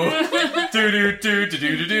 you. I'm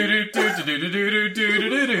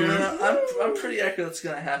pretty accurate that's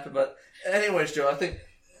gonna happen, but anyways, Joe, I think,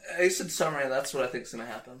 I said summary, that's what I think is gonna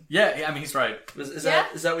happen. Yeah, I mean, he's right. Is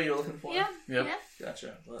that what you're looking for? Yeah. Yep. Yeah.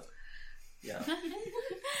 Gotcha. But, yeah.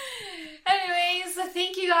 Anyways,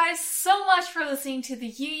 thank you guys so much for listening to the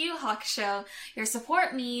Yu Yu Hakusho. Your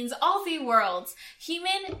support means all three worlds,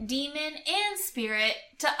 human, demon, and spirit,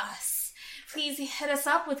 to us. Please hit us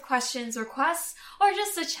up with questions, requests, or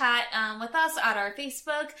just to chat with us at our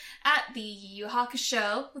Facebook at the Yu Yu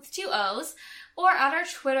Hakusho with 2 O's, or at our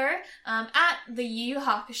Twitter at the Yu Yu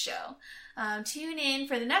Hakusho. Tune in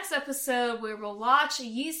for the next episode where we'll watch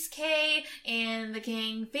Yusuke and the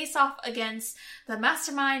gang face off against the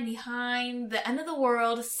mastermind behind the end of the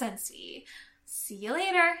world, Sensui. See you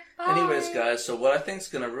later. Bye. Anyways, guys, so what I think is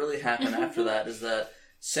going to really happen after that is that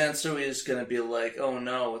Sensui is going to be like, oh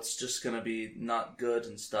no, it's just going to be not good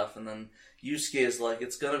and stuff, and then Yusuke is like,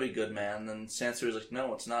 it's gonna be good, man. And then Sensui is like,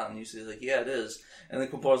 no, it's not. And Yusuke is like, yeah, it is. And then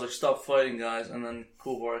Kuwabara's like, stop fighting, guys. And then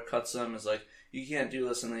Kuwabara cuts him, is like, you can't do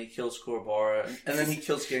this. And then he kills Kuwabara. And then he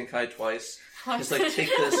kills Genkai twice. He's like, take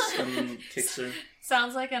this, and kicks her.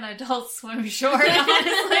 Sounds like an Adult Swim short,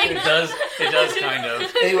 honestly. It does kind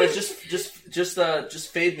of. Anyway, just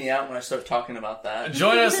fade me out when I start talking about that.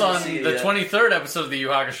 Join us on the 23rd episode of the Yu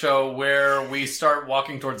Hakusho where we start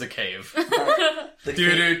walking towards a cave. Done.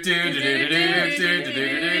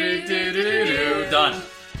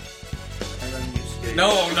 And then you skate.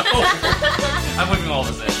 No. I'm leaving all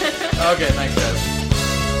this in. Okay, thanks guys.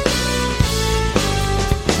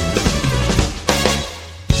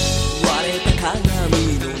 鏡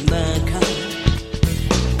の中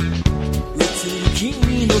映る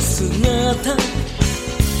君の姿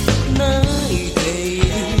泣いている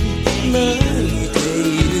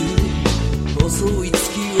細い月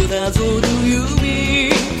をなぞる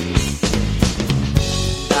指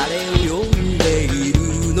誰を呼んでいる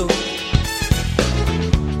の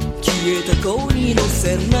消えた恋の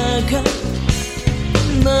背中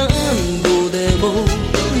何度でも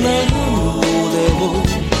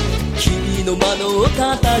君の窓を叩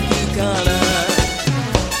くから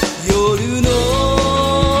夜の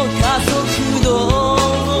加速度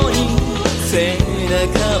に背中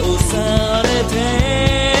押されて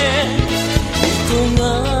糸が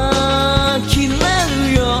切れ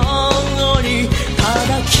るようにただ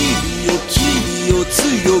君を強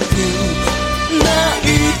く泣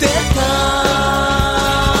いてた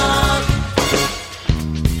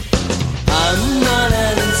あんなレ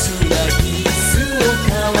ンスなキスを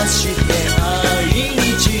交わして愛に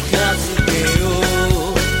近づけよ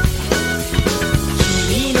う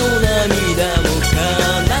君の涙も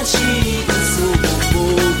悲しい嘘も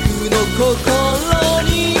僕の心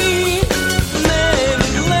に眠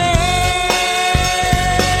れ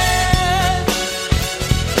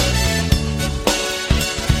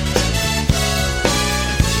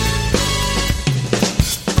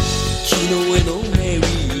昨日へのメリ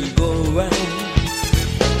ーゴーラウン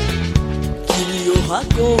ド運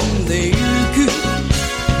んでゆく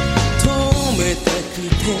止めたく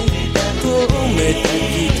て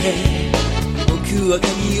僕は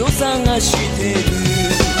鍵を探して